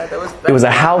in there. It was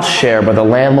a house share, but the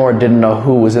landlord didn't know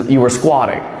who was in. You were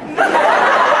squatting.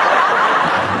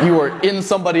 You were in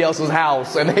somebody else's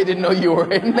house, and they didn't know you were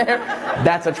in there.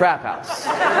 That's a trap house.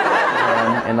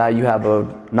 And now you have a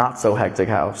not so hectic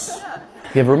house.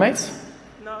 You have roommates?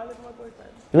 No, I live with my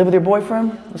boyfriend. You live with your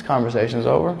boyfriend? This conversation's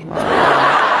over.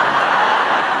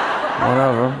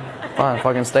 Whatever. Fine,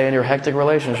 fucking stay in your hectic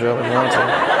relationship if you want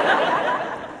to.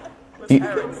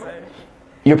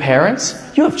 Your parents?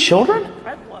 You have children? I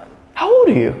have one. How old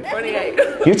are you? 28.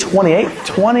 You're 28?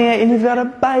 28 and you've got a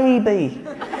baby.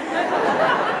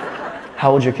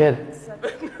 How old's your kid?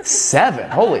 7.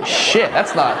 Holy shit,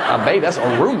 that's not a baby, that's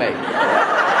a roommate.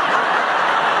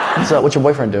 So what's your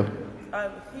boyfriend do?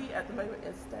 He at the moment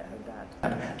is stay-at-home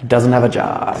dad. Doesn't have a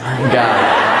job. Got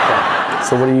it. Okay.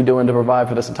 So what are you doing to provide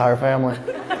for this entire family?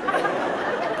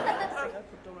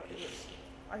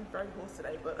 I'm very hoarse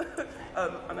today, but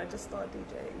and I just started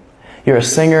DJing. You're a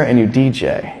singer and you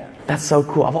DJ. That's so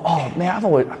cool. I've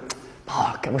always,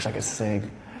 fuck, I wish I could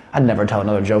sing. I'd never tell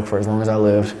another joke for as long as I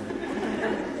lived.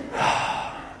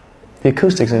 The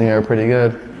acoustics in here are pretty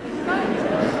good.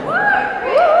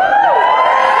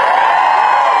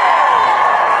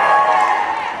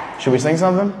 Should we sing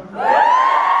something?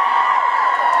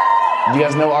 Do you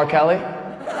guys know R. Kelly?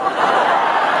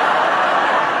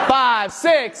 5,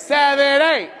 6, 7,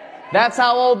 8. That's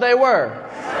how old they were.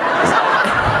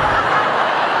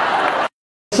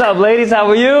 What's up, ladies? How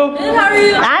are you? Good, how are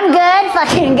you? I'm good,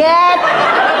 fucking good.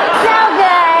 So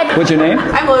good. What's your name?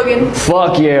 I'm Logan.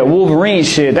 Fuck yeah, Wolverine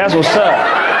shit. That's what's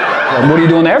up. What do you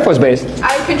do on the Air Force Base?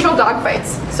 I control dog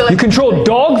fights. So You control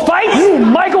dog fights? You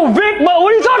Michael Vick? What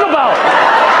are you talking about?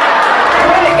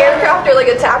 when the aircraft are like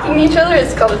attacking each other,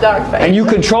 it's called a dog fight. And you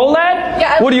control that?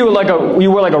 Yeah. What are you,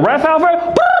 you were like a ref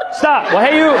outfit? Stop. Well,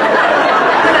 hey, you.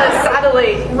 I'm in a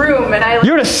satellite room, and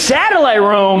You're in a satellite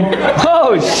room?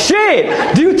 Oh,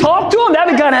 shit. Do you talk to him?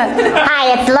 That'd be kind of...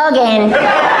 Hi, it's Logan.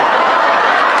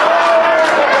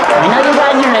 I know you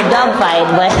guys are in a dog fight,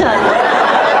 but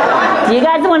do you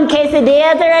guys want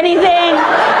quesadillas or anything?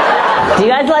 Do you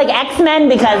guys like X-Men?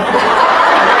 Because...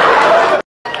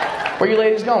 Where you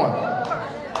ladies going?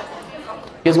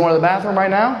 You guys going to the bathroom right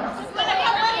now?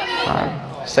 All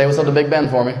right. Say what's up to Big Ben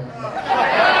for me.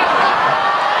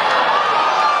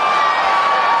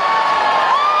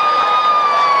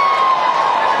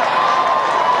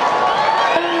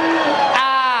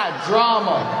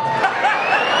 Drama.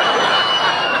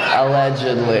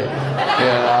 Allegedly.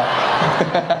 You know.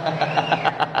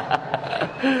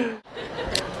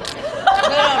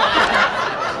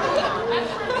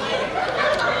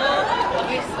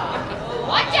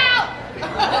 watch out!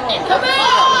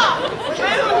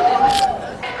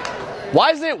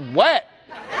 Why is it wet?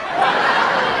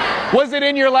 Was it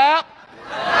in your lap?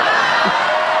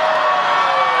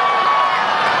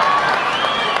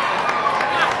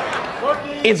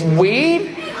 It's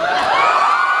weed?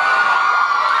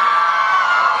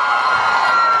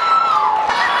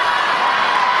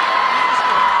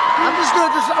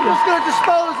 I'm just gonna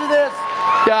dispose of this.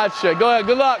 Gotcha. Go ahead.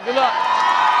 Good luck. Good luck.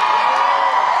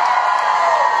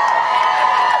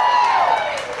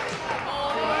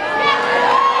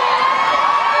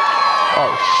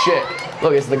 Oh shit.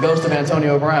 Look, it's the ghost of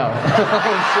Antonio Brown.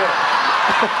 Oh shit.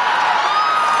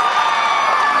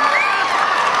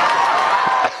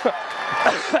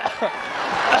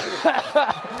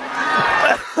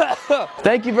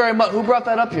 Thank you very much. Who brought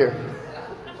that up here?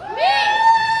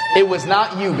 Me! It was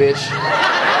not you, bitch.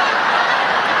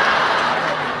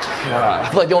 God, I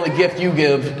feel like the only gift you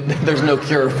give, there's no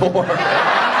cure for.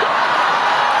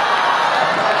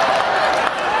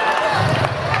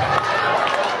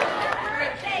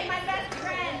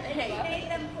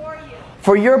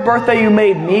 For your birthday, you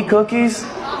made me cookies?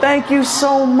 Thank you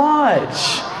so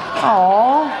much.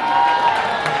 Aww.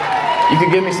 You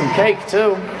could give me some cake, too.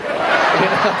 You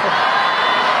know?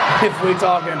 If we're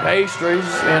talking pastries,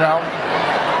 you know.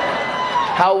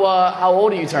 How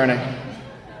old are you turning?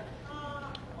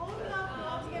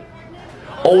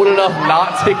 Old enough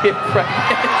not to get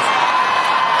pregnant?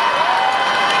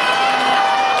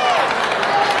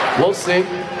 We'll see.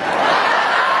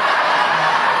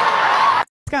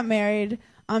 Got married.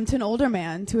 To an older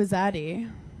man, to a zaddy.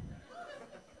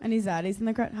 Any zaddies in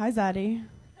the crowd? Hi, zaddy.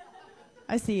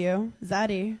 I see you.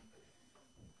 Zaddy.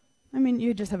 I mean,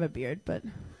 you just have a beard, but...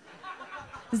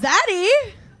 Zaddy?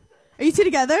 Are you two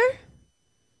together?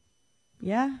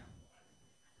 Yeah.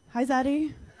 Hi,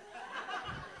 zaddy.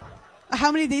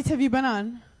 How many dates have you been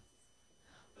on?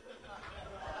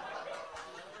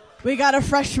 We got a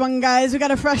fresh one, guys. We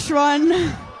got a fresh one.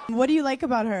 What do you like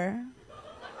about her?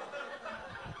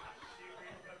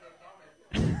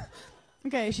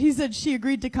 Okay, she said she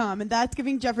agreed to come, and that's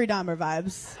giving Jeffrey Dahmer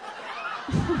vibes.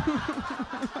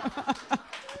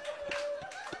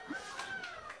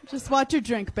 Just watch your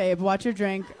drink, babe. Watch your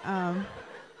drink.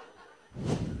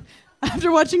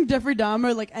 After watching Jeffrey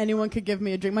Dahmer, like, anyone could give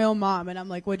me a drink. My own mom, and I'm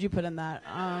like, what'd you put in that?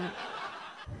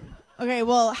 Okay,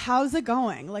 well, how's it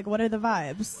going? Like, what are the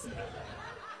vibes?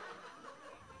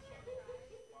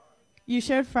 You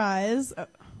shared fries.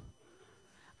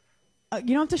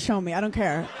 You don't have to show me. I don't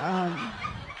care.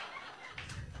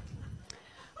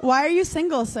 Why are you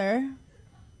single, sir?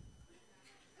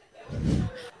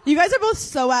 You guys are both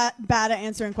so bad at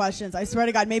answering questions. I swear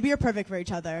to God, maybe you're perfect for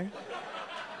each other.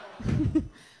 He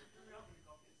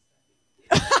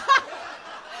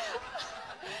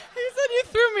said you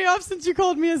threw me off since you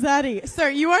called me a zaddy. Sir,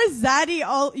 you are zaddy.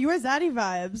 You are zaddy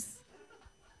vibes.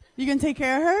 You can take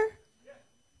care of her?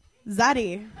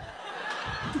 Zaddy.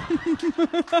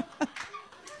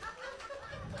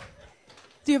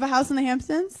 Do you have a house in the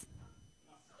Hamptons?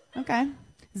 Okay.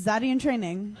 Zaddy in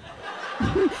training. He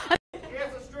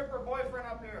has a stripper boyfriend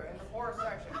up here in the fourth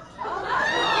section.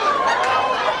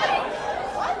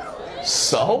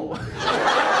 So?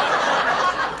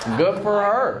 Good for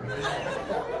her.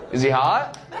 Is he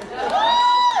hot? He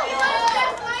looks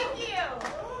just like you.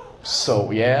 So,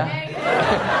 yeah.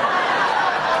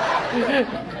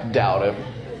 Doubt it.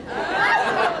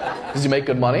 Does he make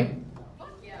good money?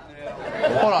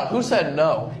 Hold on, who said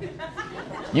no?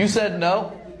 You said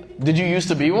no? Did you used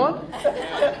to be one?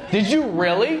 Did you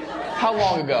really? How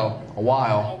long ago? A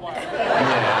while. Yeah.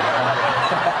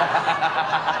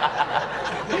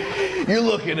 You're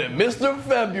looking at Mr.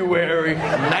 February,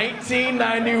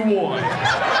 1991.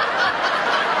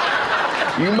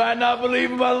 You might not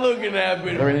believe by looking at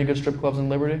me. Are there any good strip clubs in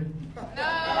Liberty?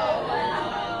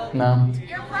 No.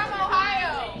 You're from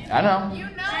Ohio. I know. You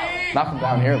know. Not from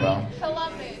down here, though.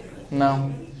 Columbus.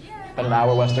 No. About an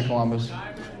hour west of Columbus.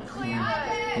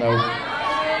 No.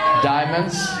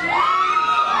 Diamonds?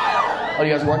 Oh,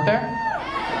 you guys work there?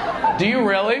 Do you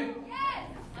really?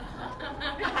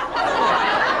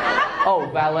 Oh,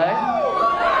 valet?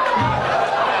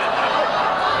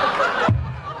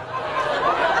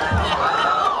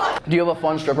 Do you have a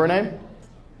fun stripper name?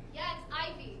 Yeah, it's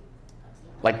Ivy.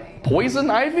 Like Poison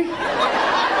Ivy?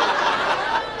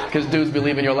 Because dudes be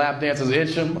leaving your lap dances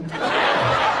itching.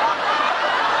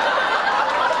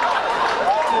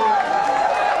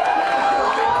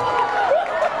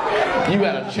 You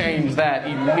gotta change that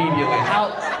immediately.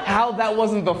 How that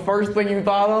wasn't the first thing you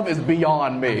thought of is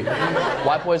beyond me.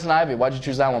 Why Poison Ivy? Why'd you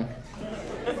choose that one?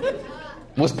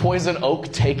 Was Poison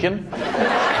Oak taken?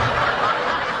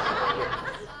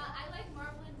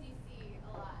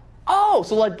 Oh,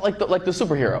 so like the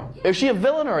superhero. Is she a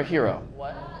villain or a hero?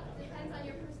 What? Depends on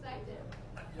your perspective.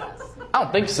 I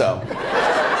don't think so.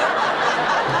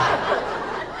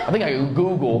 I think I can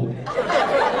Google.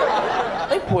 I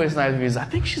think Poison Ivy is. I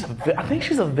think she's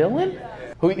a villain.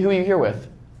 Who are you here with?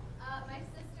 My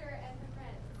sister and her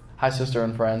friends. Hi, sister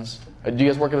and friends. Do you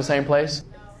guys work at the same place?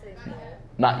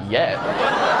 Not yet.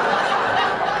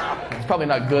 It's probably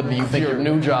not good that you think your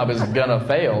new job is gonna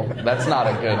fail. That's not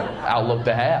a good outlook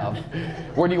to have.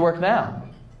 Where do you work now?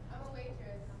 I'm a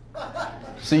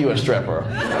waitress. See you a stripper.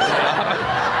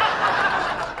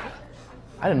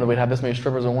 I didn't know we'd have this many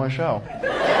strippers in one show.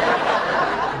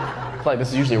 I feel like this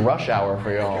is usually rush hour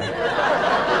for y'all.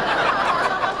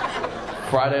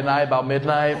 Friday night, about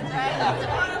midnight.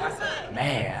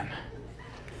 Man.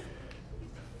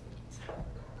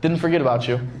 Didn't forget about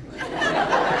you.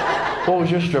 What was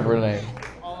your stripper name?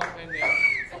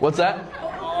 What's that?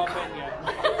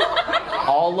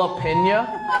 Alapina?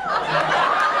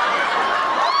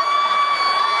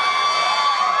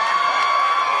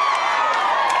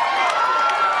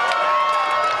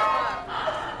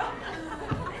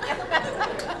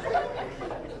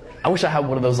 I wish I had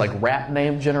one of those like rap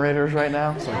name generators right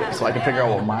now, so I could figure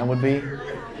out what mine would be.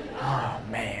 Oh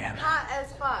man. Hot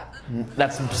as fuck.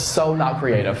 That's so not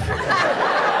creative.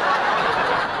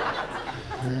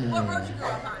 What road did you grow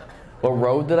up on? What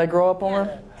road did I grow up on?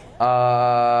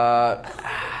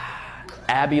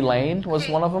 Abbey Lane was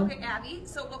one of them. Okay, Abby.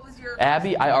 So what was your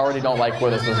Abby, I already don't like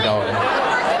where this is going.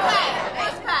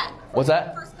 first pet? What's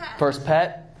that? First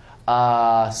pet,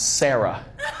 Sarah.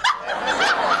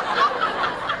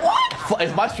 What?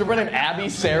 Is my stripper name Abby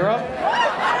Sarah?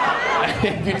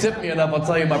 If you tip me enough, I'll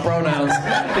tell you my pronouns.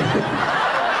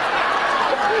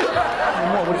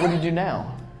 What do you do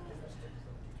now?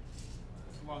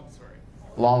 Long story.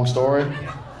 Long story?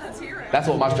 Let's hear it. That's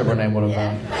what my stripper name would have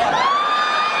been.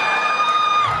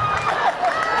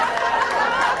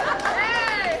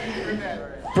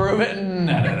 Prove it?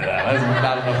 No. There's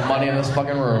not enough money in this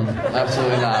fucking room.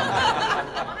 Absolutely not.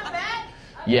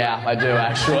 Yeah, I do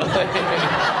actually.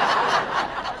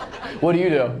 What do you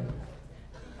do? I'm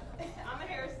a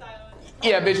hairstylist.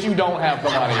 Yeah, bitch, you don't have the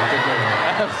money.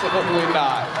 Absolutely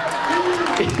not.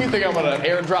 You think I'm gonna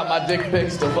airdrop my dick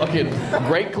pics to fucking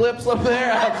great clips up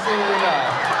there? Absolutely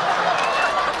not.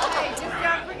 Hey, just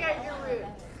don't forget your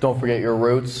roots. Don't forget your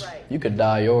roots. Right. You could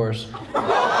dye yours.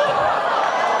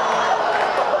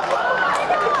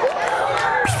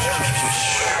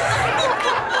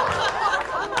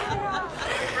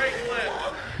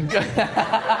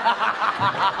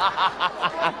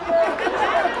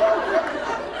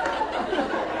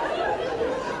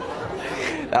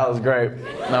 That was great.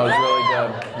 That was really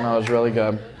good. That was really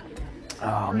good.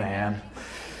 Oh, man.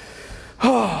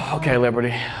 Okay, Liberty.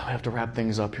 We have to wrap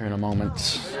things up here in a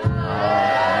moment.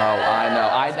 I know.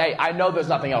 I know there's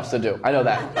nothing else to do. I know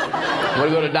that. Want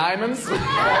to go to Diamonds?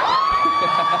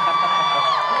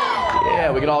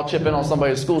 Yeah, we can all chip in on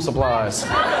somebody's school supplies.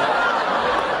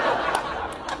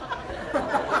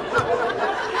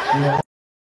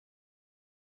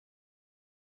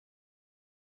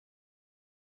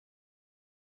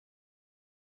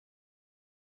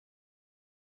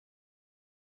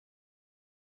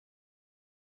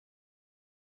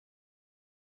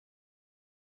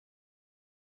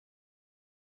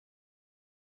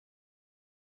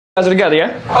 Guys are together,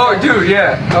 yeah? Oh, dude,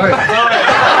 yeah. Oh, yeah.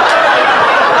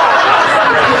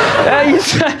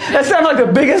 That sounds like the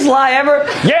biggest lie ever.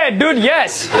 Yeah, dude,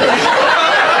 yes.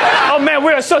 Oh, man,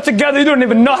 we are so together, you don't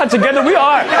even know how together we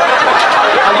are.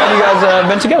 How long have you guys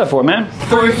been together for, man?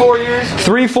 3-4 years.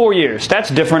 3-4 years. That's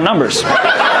different numbers.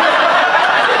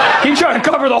 He tried to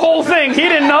cover the whole thing. He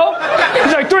didn't know.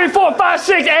 He's like 3, 4, 5,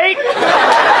 6, 8. You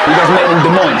guys met in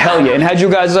Des Moines. Hell yeah. And how'd you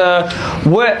guys,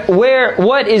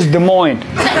 what is Des Moines?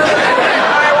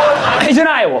 He's in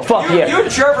Iowa. Fuck yeah. You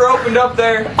and Trevor opened up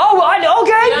there. Oh,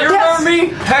 okay. You remember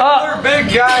me? Heckler, big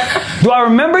guy. Do I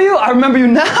remember you? I remember you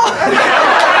now. Thank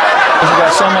you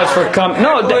guys so much for coming.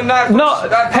 No,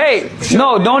 hey,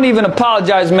 no, don't even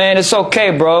apologize, man. It's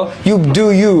okay, bro. You do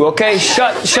you, okay?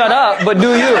 Shut up, but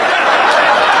do you.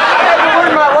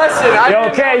 My lesson.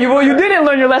 Okay, you didn't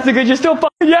learn your lesson because you're still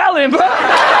fucking yelling, bro.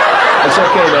 It's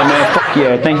okay though, man. Fuck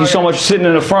yeah. Thank you so much for sitting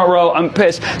in the front row. I'm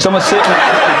pissed. Someone's sitting.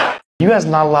 You guys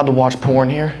not allowed to watch porn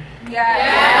here?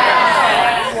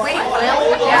 Yes. Wait,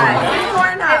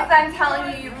 yes. I'm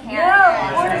telling you, you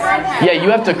can't. Yeah, you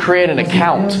have to create an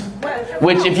account.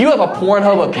 Which, if you have a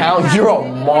Pornhub account, you're a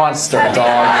monster,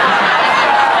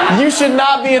 dog. You should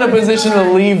not be in a position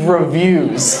to leave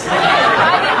reviews.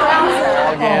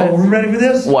 Oh, we ready for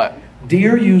this? What?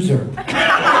 Dear user.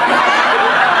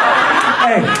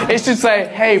 Hey. It should say,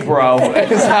 hey bro.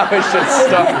 Is how it should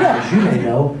start. As you may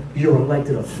know, your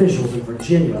elected officials in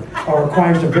Virginia are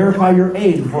required to verify your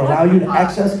age before allowing you to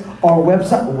access our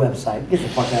website. Get the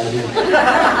fuck out of here.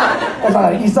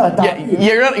 It's not a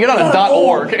you're not a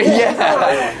 .org.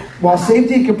 Yeah. While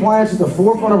safety and compliance is the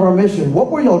forefront of our mission, what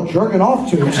were y'all jerking off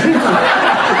to?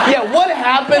 Yeah, what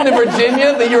happened in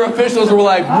Virginia that your officials were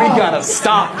like, we gotta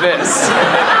stop this?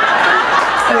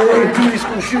 Hey, too many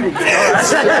school shootings.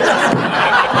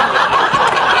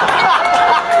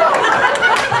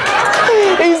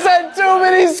 He said too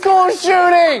many school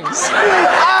shootings!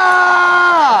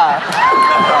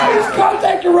 Please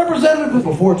contact your representative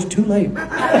before it's too late. You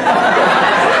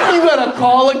gotta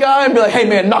call a guy and be like, hey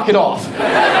man, knock it off.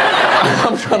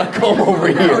 I'm trying to come over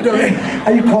here.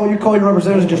 How you call your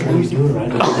representative and just what he's doing right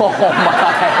now. Oh my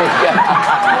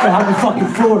god. I'm in fucking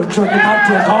Florida jerking my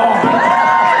dick hard.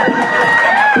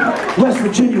 West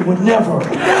Virginia would never.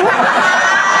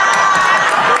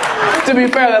 To be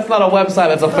fair, that's not a website,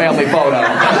 that's a family photo.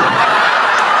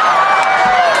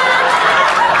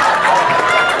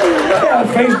 Yeah,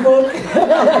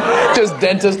 Facebook. Just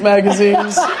dentist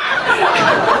magazines.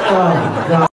 Oh my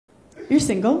god. You're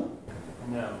single?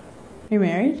 No. You're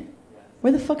married?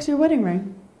 Where the fuck's your wedding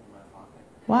ring?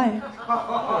 Why?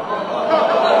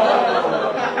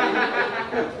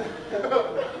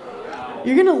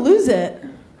 You're gonna lose it.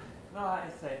 No, I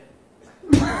say.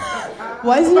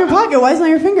 Why is it in your pocket? Why is it on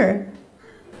your finger?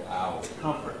 Wow.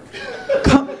 Comfort.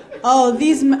 Oh,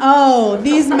 these men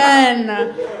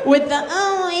with the,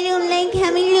 oh, I don't like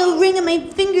having a little ring on my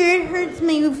finger. It hurts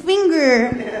my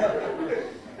finger.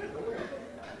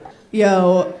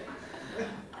 Yo,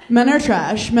 men are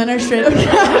trash. Men are straight up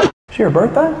trash. It's your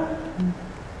birthday?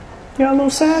 You got a little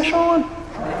sash on? I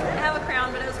have a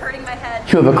crown, but it was hurting my head.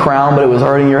 You have a crown, but it was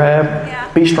hurting your head? Yeah.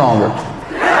 Be stronger.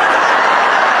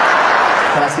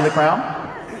 Can I see the crown?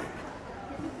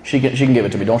 She can give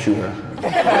it to me. Don't shoot her.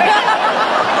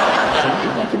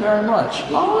 Thank you very much.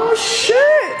 Oh, shit!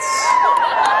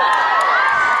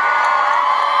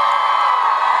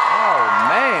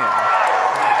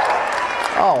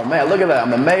 Oh, man, look at that. I'm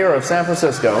the mayor of San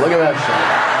Francisco. Look at that shit.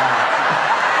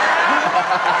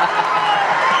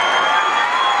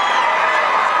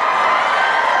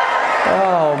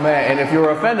 Oh, man. And if you were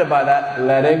offended by that,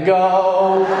 let it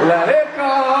go. Let it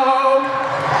go.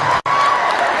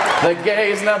 The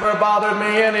gays never bothered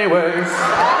me anyways.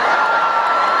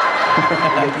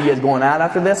 You guys going out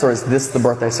after this, or is this the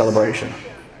birthday celebration?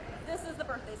 This is the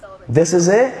birthday celebration. This is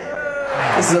it?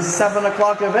 This is a 7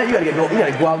 o'clock event. You gotta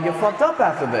go out and get fucked up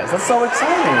after this. That's so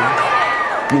exciting.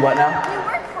 You what now?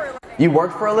 You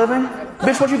work for a living?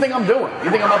 Bitch, what you think I'm doing?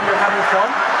 You think I'm up here having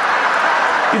fun?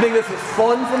 You think this is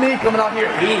fun for me? Coming out here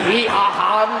hee ha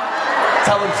ha,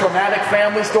 telling traumatic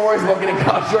family stories about getting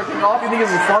caught jerking off? You think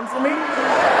this is fun for me?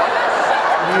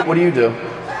 What do you do?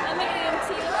 I'm an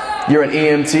EMT. You're an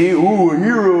EMT? Ooh, a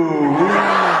hero.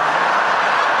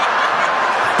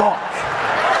 Fuck.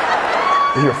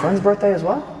 Is your friend's birthday as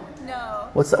well? No.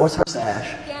 What's her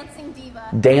sash? Dancing diva.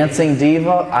 Dancing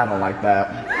diva? I don't like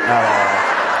that.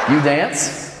 You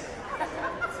dance?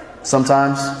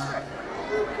 Sometimes?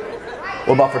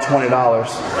 What about for $20?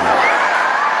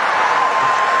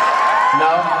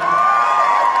 No?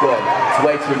 Good. It's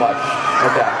way too much.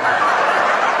 Okay.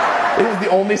 It is the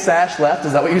only sash left?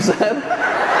 Is that what you said?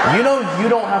 You know you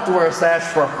don't have to wear a sash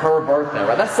for her birthday,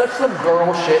 right? That's such some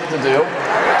girl shit to do.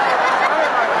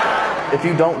 If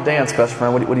you don't dance, best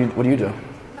friend, what do you do?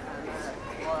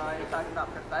 Well, are you talking about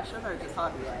profession or just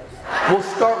hobby-wise? We'll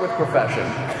start with profession.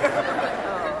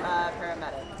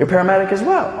 Paramedic. You're a paramedic as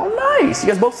well. Oh, nice. You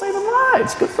guys both saving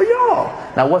lives. Good for y'all.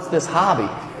 Now, what's this hobby?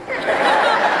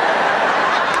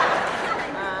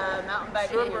 Mountain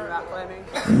biking and rock climbing.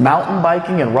 Mountain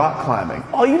biking and rock climbing.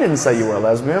 Oh, you didn't say you were a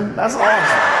lesbian. That's awesome.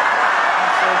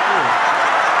 That's so cool.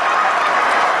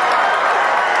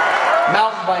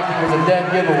 Mountain biking was a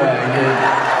dead giveaway.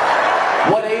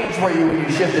 What age were you when you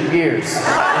shifted gears?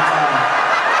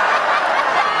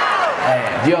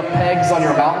 Man, do you have pegs on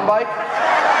your mountain bike?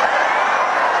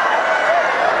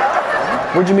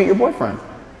 Where'd you meet your boyfriend?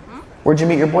 Where'd you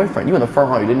meet your boyfriend? You in the front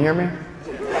row. You didn't hear me?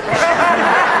 He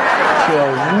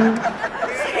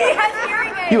has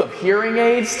hearing aids. You have hearing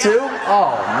aids too?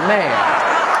 Oh, man.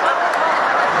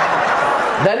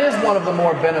 That is one of the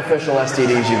more beneficial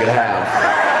STDs you could have.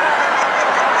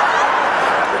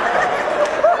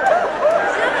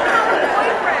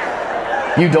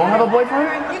 You don't have a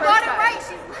boyfriend? You got it right.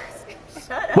 She's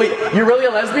lesbian. Wait, you're really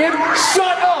a lesbian?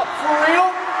 Shut up! For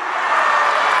real?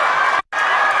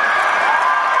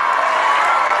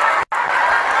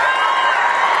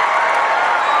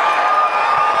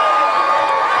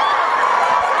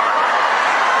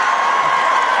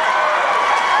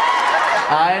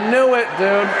 I knew it,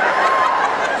 dude.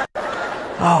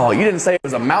 Oh, you didn't say it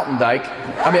was a mountain bike.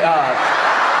 I mean, a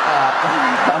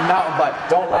mountain bike.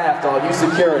 Don't laugh, dog. You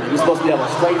security. You're supposed to be able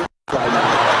to straight right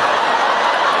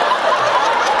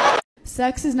now.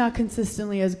 Sex is not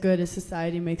consistently as good as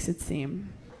society makes it seem.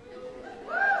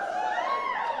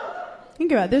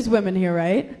 Think about it. There's women here,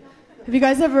 right? Have you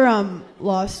guys ever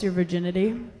lost your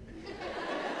virginity?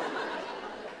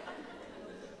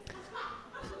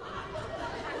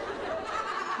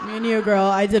 Me and you, girl.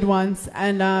 I did once,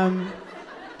 and I'm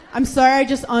sorry I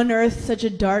just unearthed such a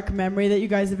dark memory that you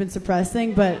guys have been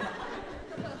suppressing, but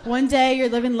one day you're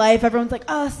living life, everyone's like,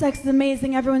 oh, sex is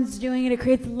amazing, everyone's doing it, it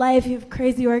creates life, you have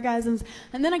crazy orgasms,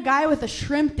 and then a guy with a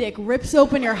shrimp dick rips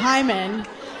open your hymen,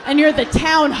 and you're the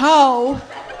town hoe.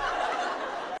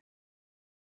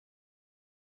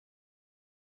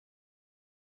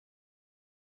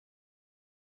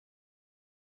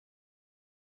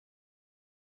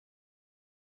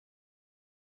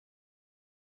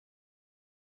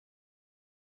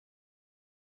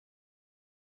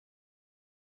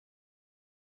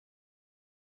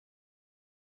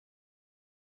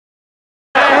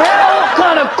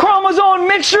 Chromosome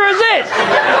mixture is this?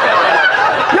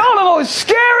 Y'all are the most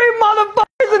scary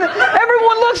motherfuckers and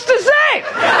everyone looks the same.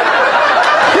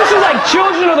 This is like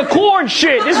Children of the Corn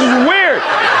shit. This is weird.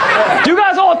 Do you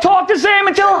guys all talk the same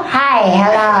until? Hi,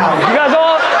 hello. You guys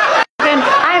all?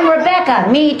 I'm Rebecca.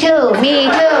 Me too. Me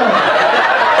too.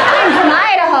 I'm from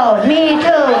Idaho. Me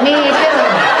too. Me too.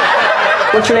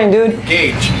 What's your name, dude?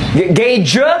 Gage.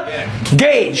 Gauge? Yeah.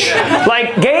 Gauge.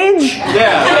 Like gauge?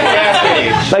 Yeah, like gas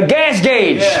gauge. Like gas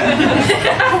gauge.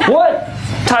 Yeah. What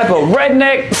type of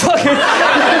redneck fucking...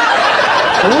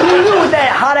 What do you do with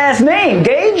that hot ass name,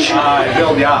 Gauge? I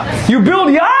build yachts. You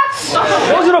build yachts?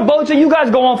 Those are the boats that you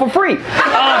guys go on for free.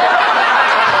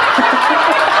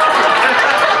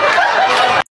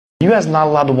 You guys not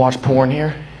allowed to watch porn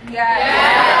here?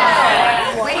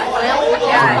 Yes. Wait,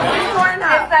 yes.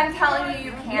 I'm telling you,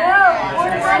 you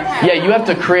can't. Yeah, you have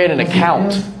to create an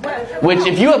account. Which,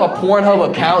 if you have a Pornhub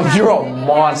account, you're a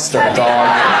monster,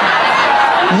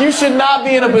 dog. You should not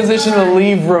be in a position to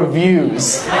leave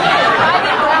reviews.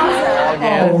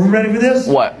 Oh, we ready for this?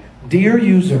 What? Dear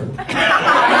user.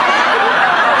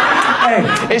 Hey.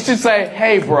 It should say,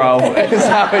 hey bro. It's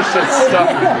how it should start.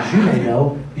 As you may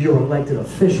know, your elected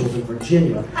officials in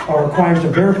Virginia are required to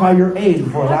verify your age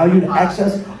before allowing you to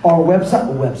access our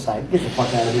website. Get the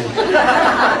fuck out of here.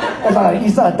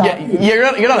 It's not a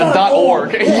you're not a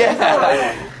 .org.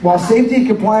 Yeah. While safety and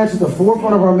compliance is at the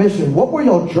forefront of our mission, what were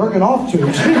y'all jerking off to?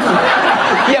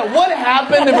 Yeah, what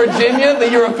happened in Virginia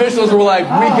that your officials were like,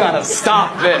 we gotta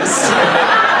stop this?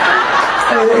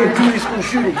 Hey, too many school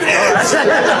shootings.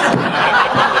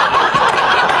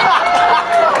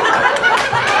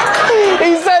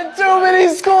 He said too many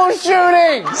school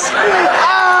shootings!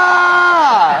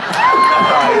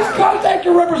 Please contact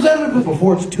your representative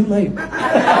before it's too late. You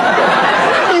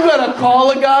gotta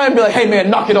call a guy and be like, hey man,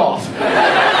 knock it off.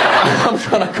 I'm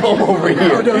trying to come over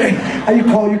here. How you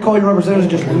call your representative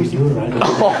and just release you right now?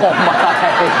 Oh my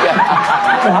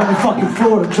God. I'm in fucking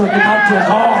Florida jerking out to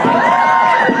hard.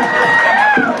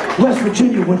 West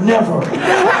Virginia would never.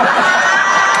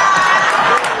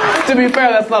 To be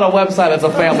fair, that's not a website, it's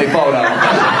a family photo.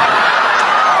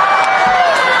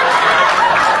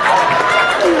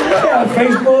 Yeah,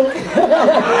 Facebook.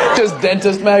 Just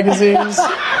dentist magazines.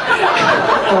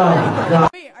 Oh, God.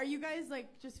 Wait, are you guys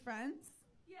like just friends?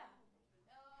 Yeah.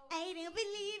 I don't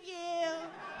believe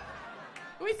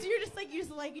you. Wait, so you just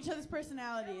like each other's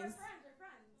personalities? We're friends.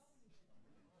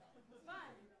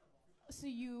 So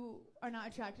you are not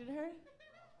attracted to her?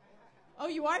 Oh,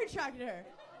 you are attracted to her.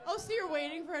 Oh, so you're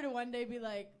waiting for her to one day be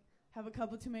like, have a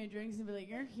couple too many drinks and be like,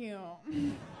 you're cute.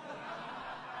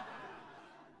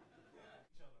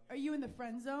 Are you in the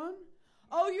friend zone?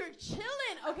 Oh, you're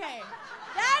chilling. Okay.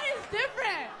 That is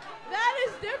different. That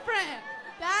is different.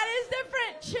 That is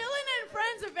different. Chilling and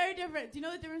friends are very different. Do you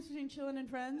know the difference between chilling and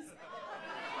friends?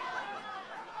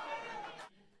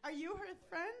 Are you her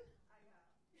friend?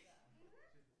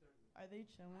 Are they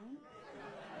chilling?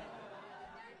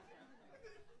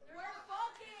 We're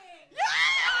fucking!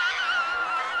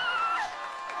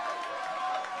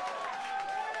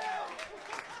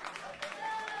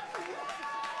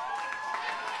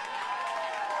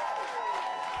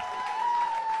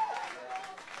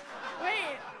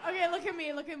 Wait, okay,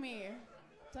 look at me.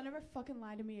 Don't ever fucking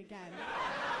lie to me again.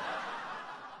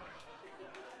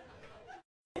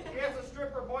 He has a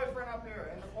stripper boyfriend up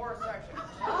here in the forest section.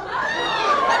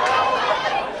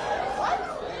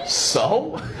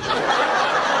 So?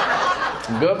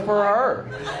 Good for her.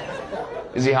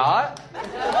 Is he hot? Oh,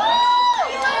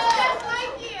 he looks just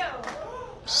like you.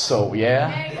 So, yeah?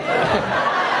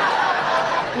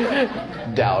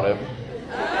 Doubt it.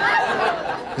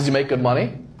 Does he make good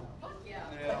money?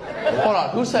 Hold on,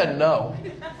 who said no?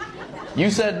 You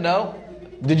said no?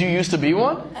 Did you used to be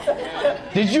one?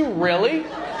 Did you really?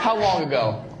 How long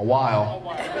ago? A while.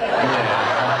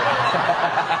 Yeah.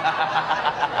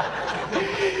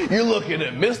 You're looking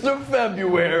at Mr.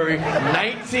 February,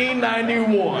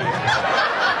 1991.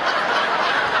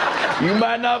 You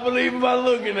might not believe if I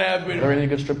looking at me. Are there any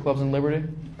good strip clubs in Liberty?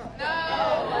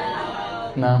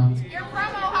 No. No. You're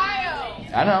from Ohio.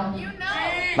 I know. You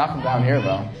know. Not from down here,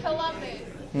 though. Columbus.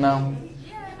 No.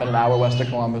 About an hour west of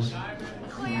Columbus.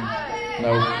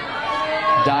 No.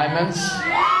 Diamonds?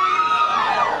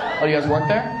 Oh, you guys work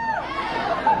there?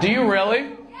 Do you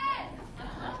really?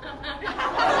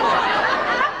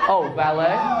 Oh,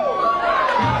 ballet?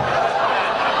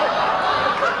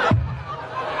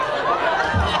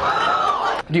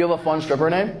 Do you have a fun stripper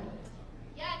name?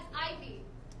 Yes, Ivy.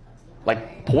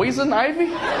 Like Poison Ivy?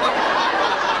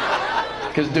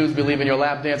 Because dudes be leaving your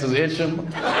lap dances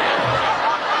itching.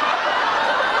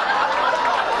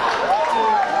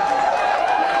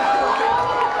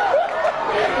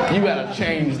 You gotta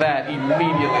change that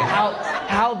immediately.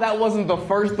 How that wasn't the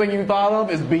first thing you thought of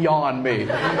is beyond me.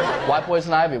 Why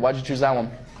Poison Ivy? Why'd you choose that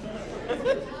one?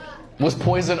 Was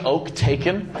Poison Oak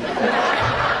taken? I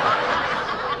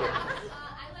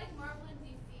like Marvel and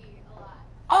DC a lot.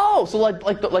 Oh, so like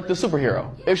the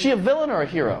superhero. Is she a villain or a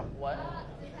hero? What?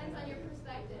 Depends on your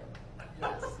perspective.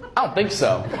 I don't think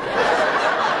so.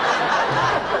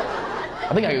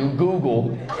 I think I can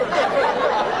Google.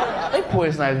 I think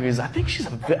Poison Ivy's. I think she's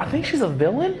a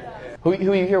villain. Who are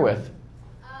you here with?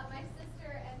 My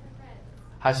sister and her friends.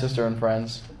 Hi, sister and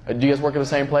friends. Do you guys work at the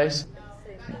same place?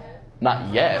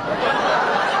 Not yet.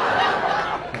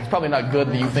 It's probably not good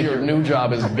that you think your new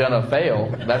job is gonna fail.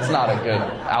 That's not a good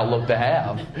outlook to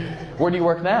have. Where do you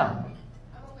work now?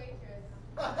 I'm a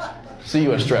waitress. See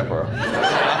you a stripper.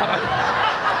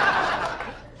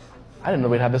 I didn't know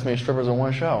we'd have this many strippers in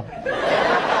one show.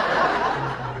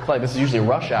 I feel like this is usually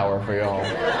rush hour for y'all.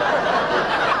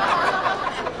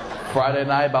 Friday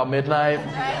night, about midnight.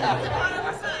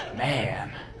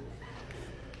 Man.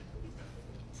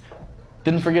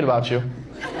 Didn't forget about you.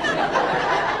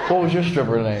 What was your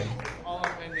stripper name?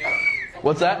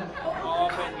 What's that?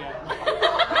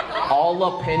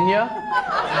 Alapina?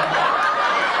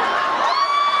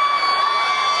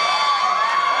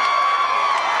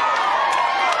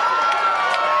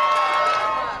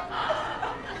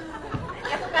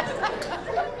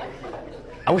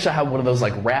 I wish I had one of those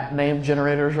like rap name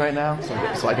generators right now, so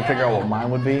I can figure out what mine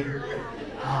would be.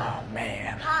 Oh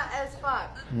man. Hot as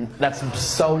fuck. That's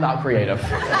so not creative.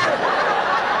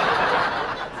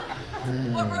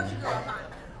 What road you grow up on?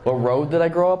 What road did I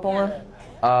grow up on?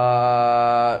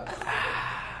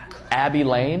 Abbey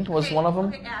Lane was one of them.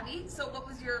 Okay, Abby. So what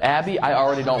was your Abby, I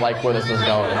already don't like where this is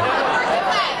going.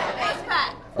 first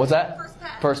pet? What's that?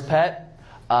 First pet?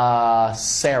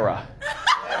 Sarah.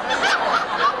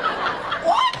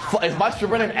 What? Is my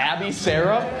stripper name Abby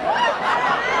Sarah?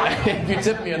 If you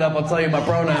tip me enough, I'll tell you my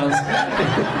pronouns.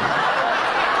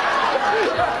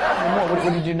 What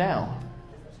do you do now?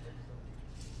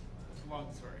 Long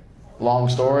story. Long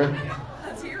story?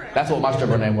 That's what my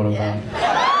stripper name would have been.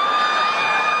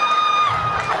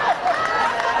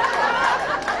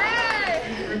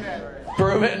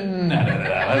 Prove it? No.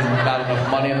 There's not enough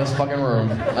money in this fucking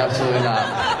room. Absolutely not.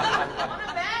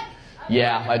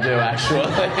 Yeah, I do actually.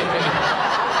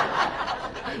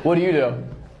 What do you do? I'm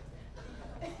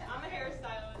a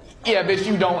hairstylist. Yeah, bitch,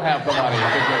 you don't have the money.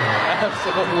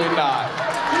 Absolutely not.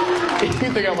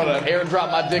 You think I'm gonna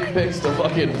airdrop my dick pics to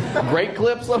fucking great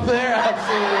clips up there?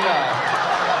 Absolutely not.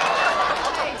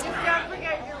 Hey, just don't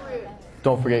forget your roots.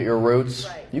 Don't forget your roots.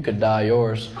 You could dye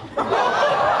yours.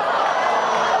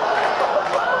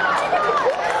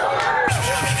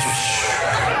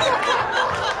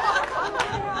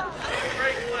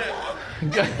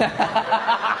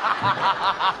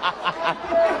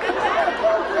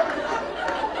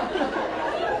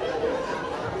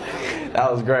 That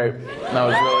was great. That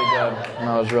was really good.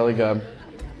 That was really good.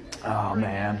 Oh,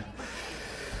 man.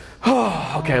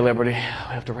 Okay, Liberty. We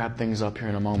have to wrap things up here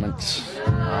in a moment.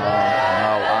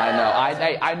 I know.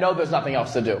 I know there's nothing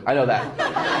else to do. I know that.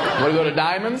 Want to go to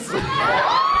Diamonds?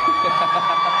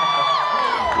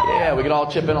 Yeah, we can all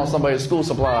chip in on somebody's school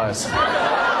supplies.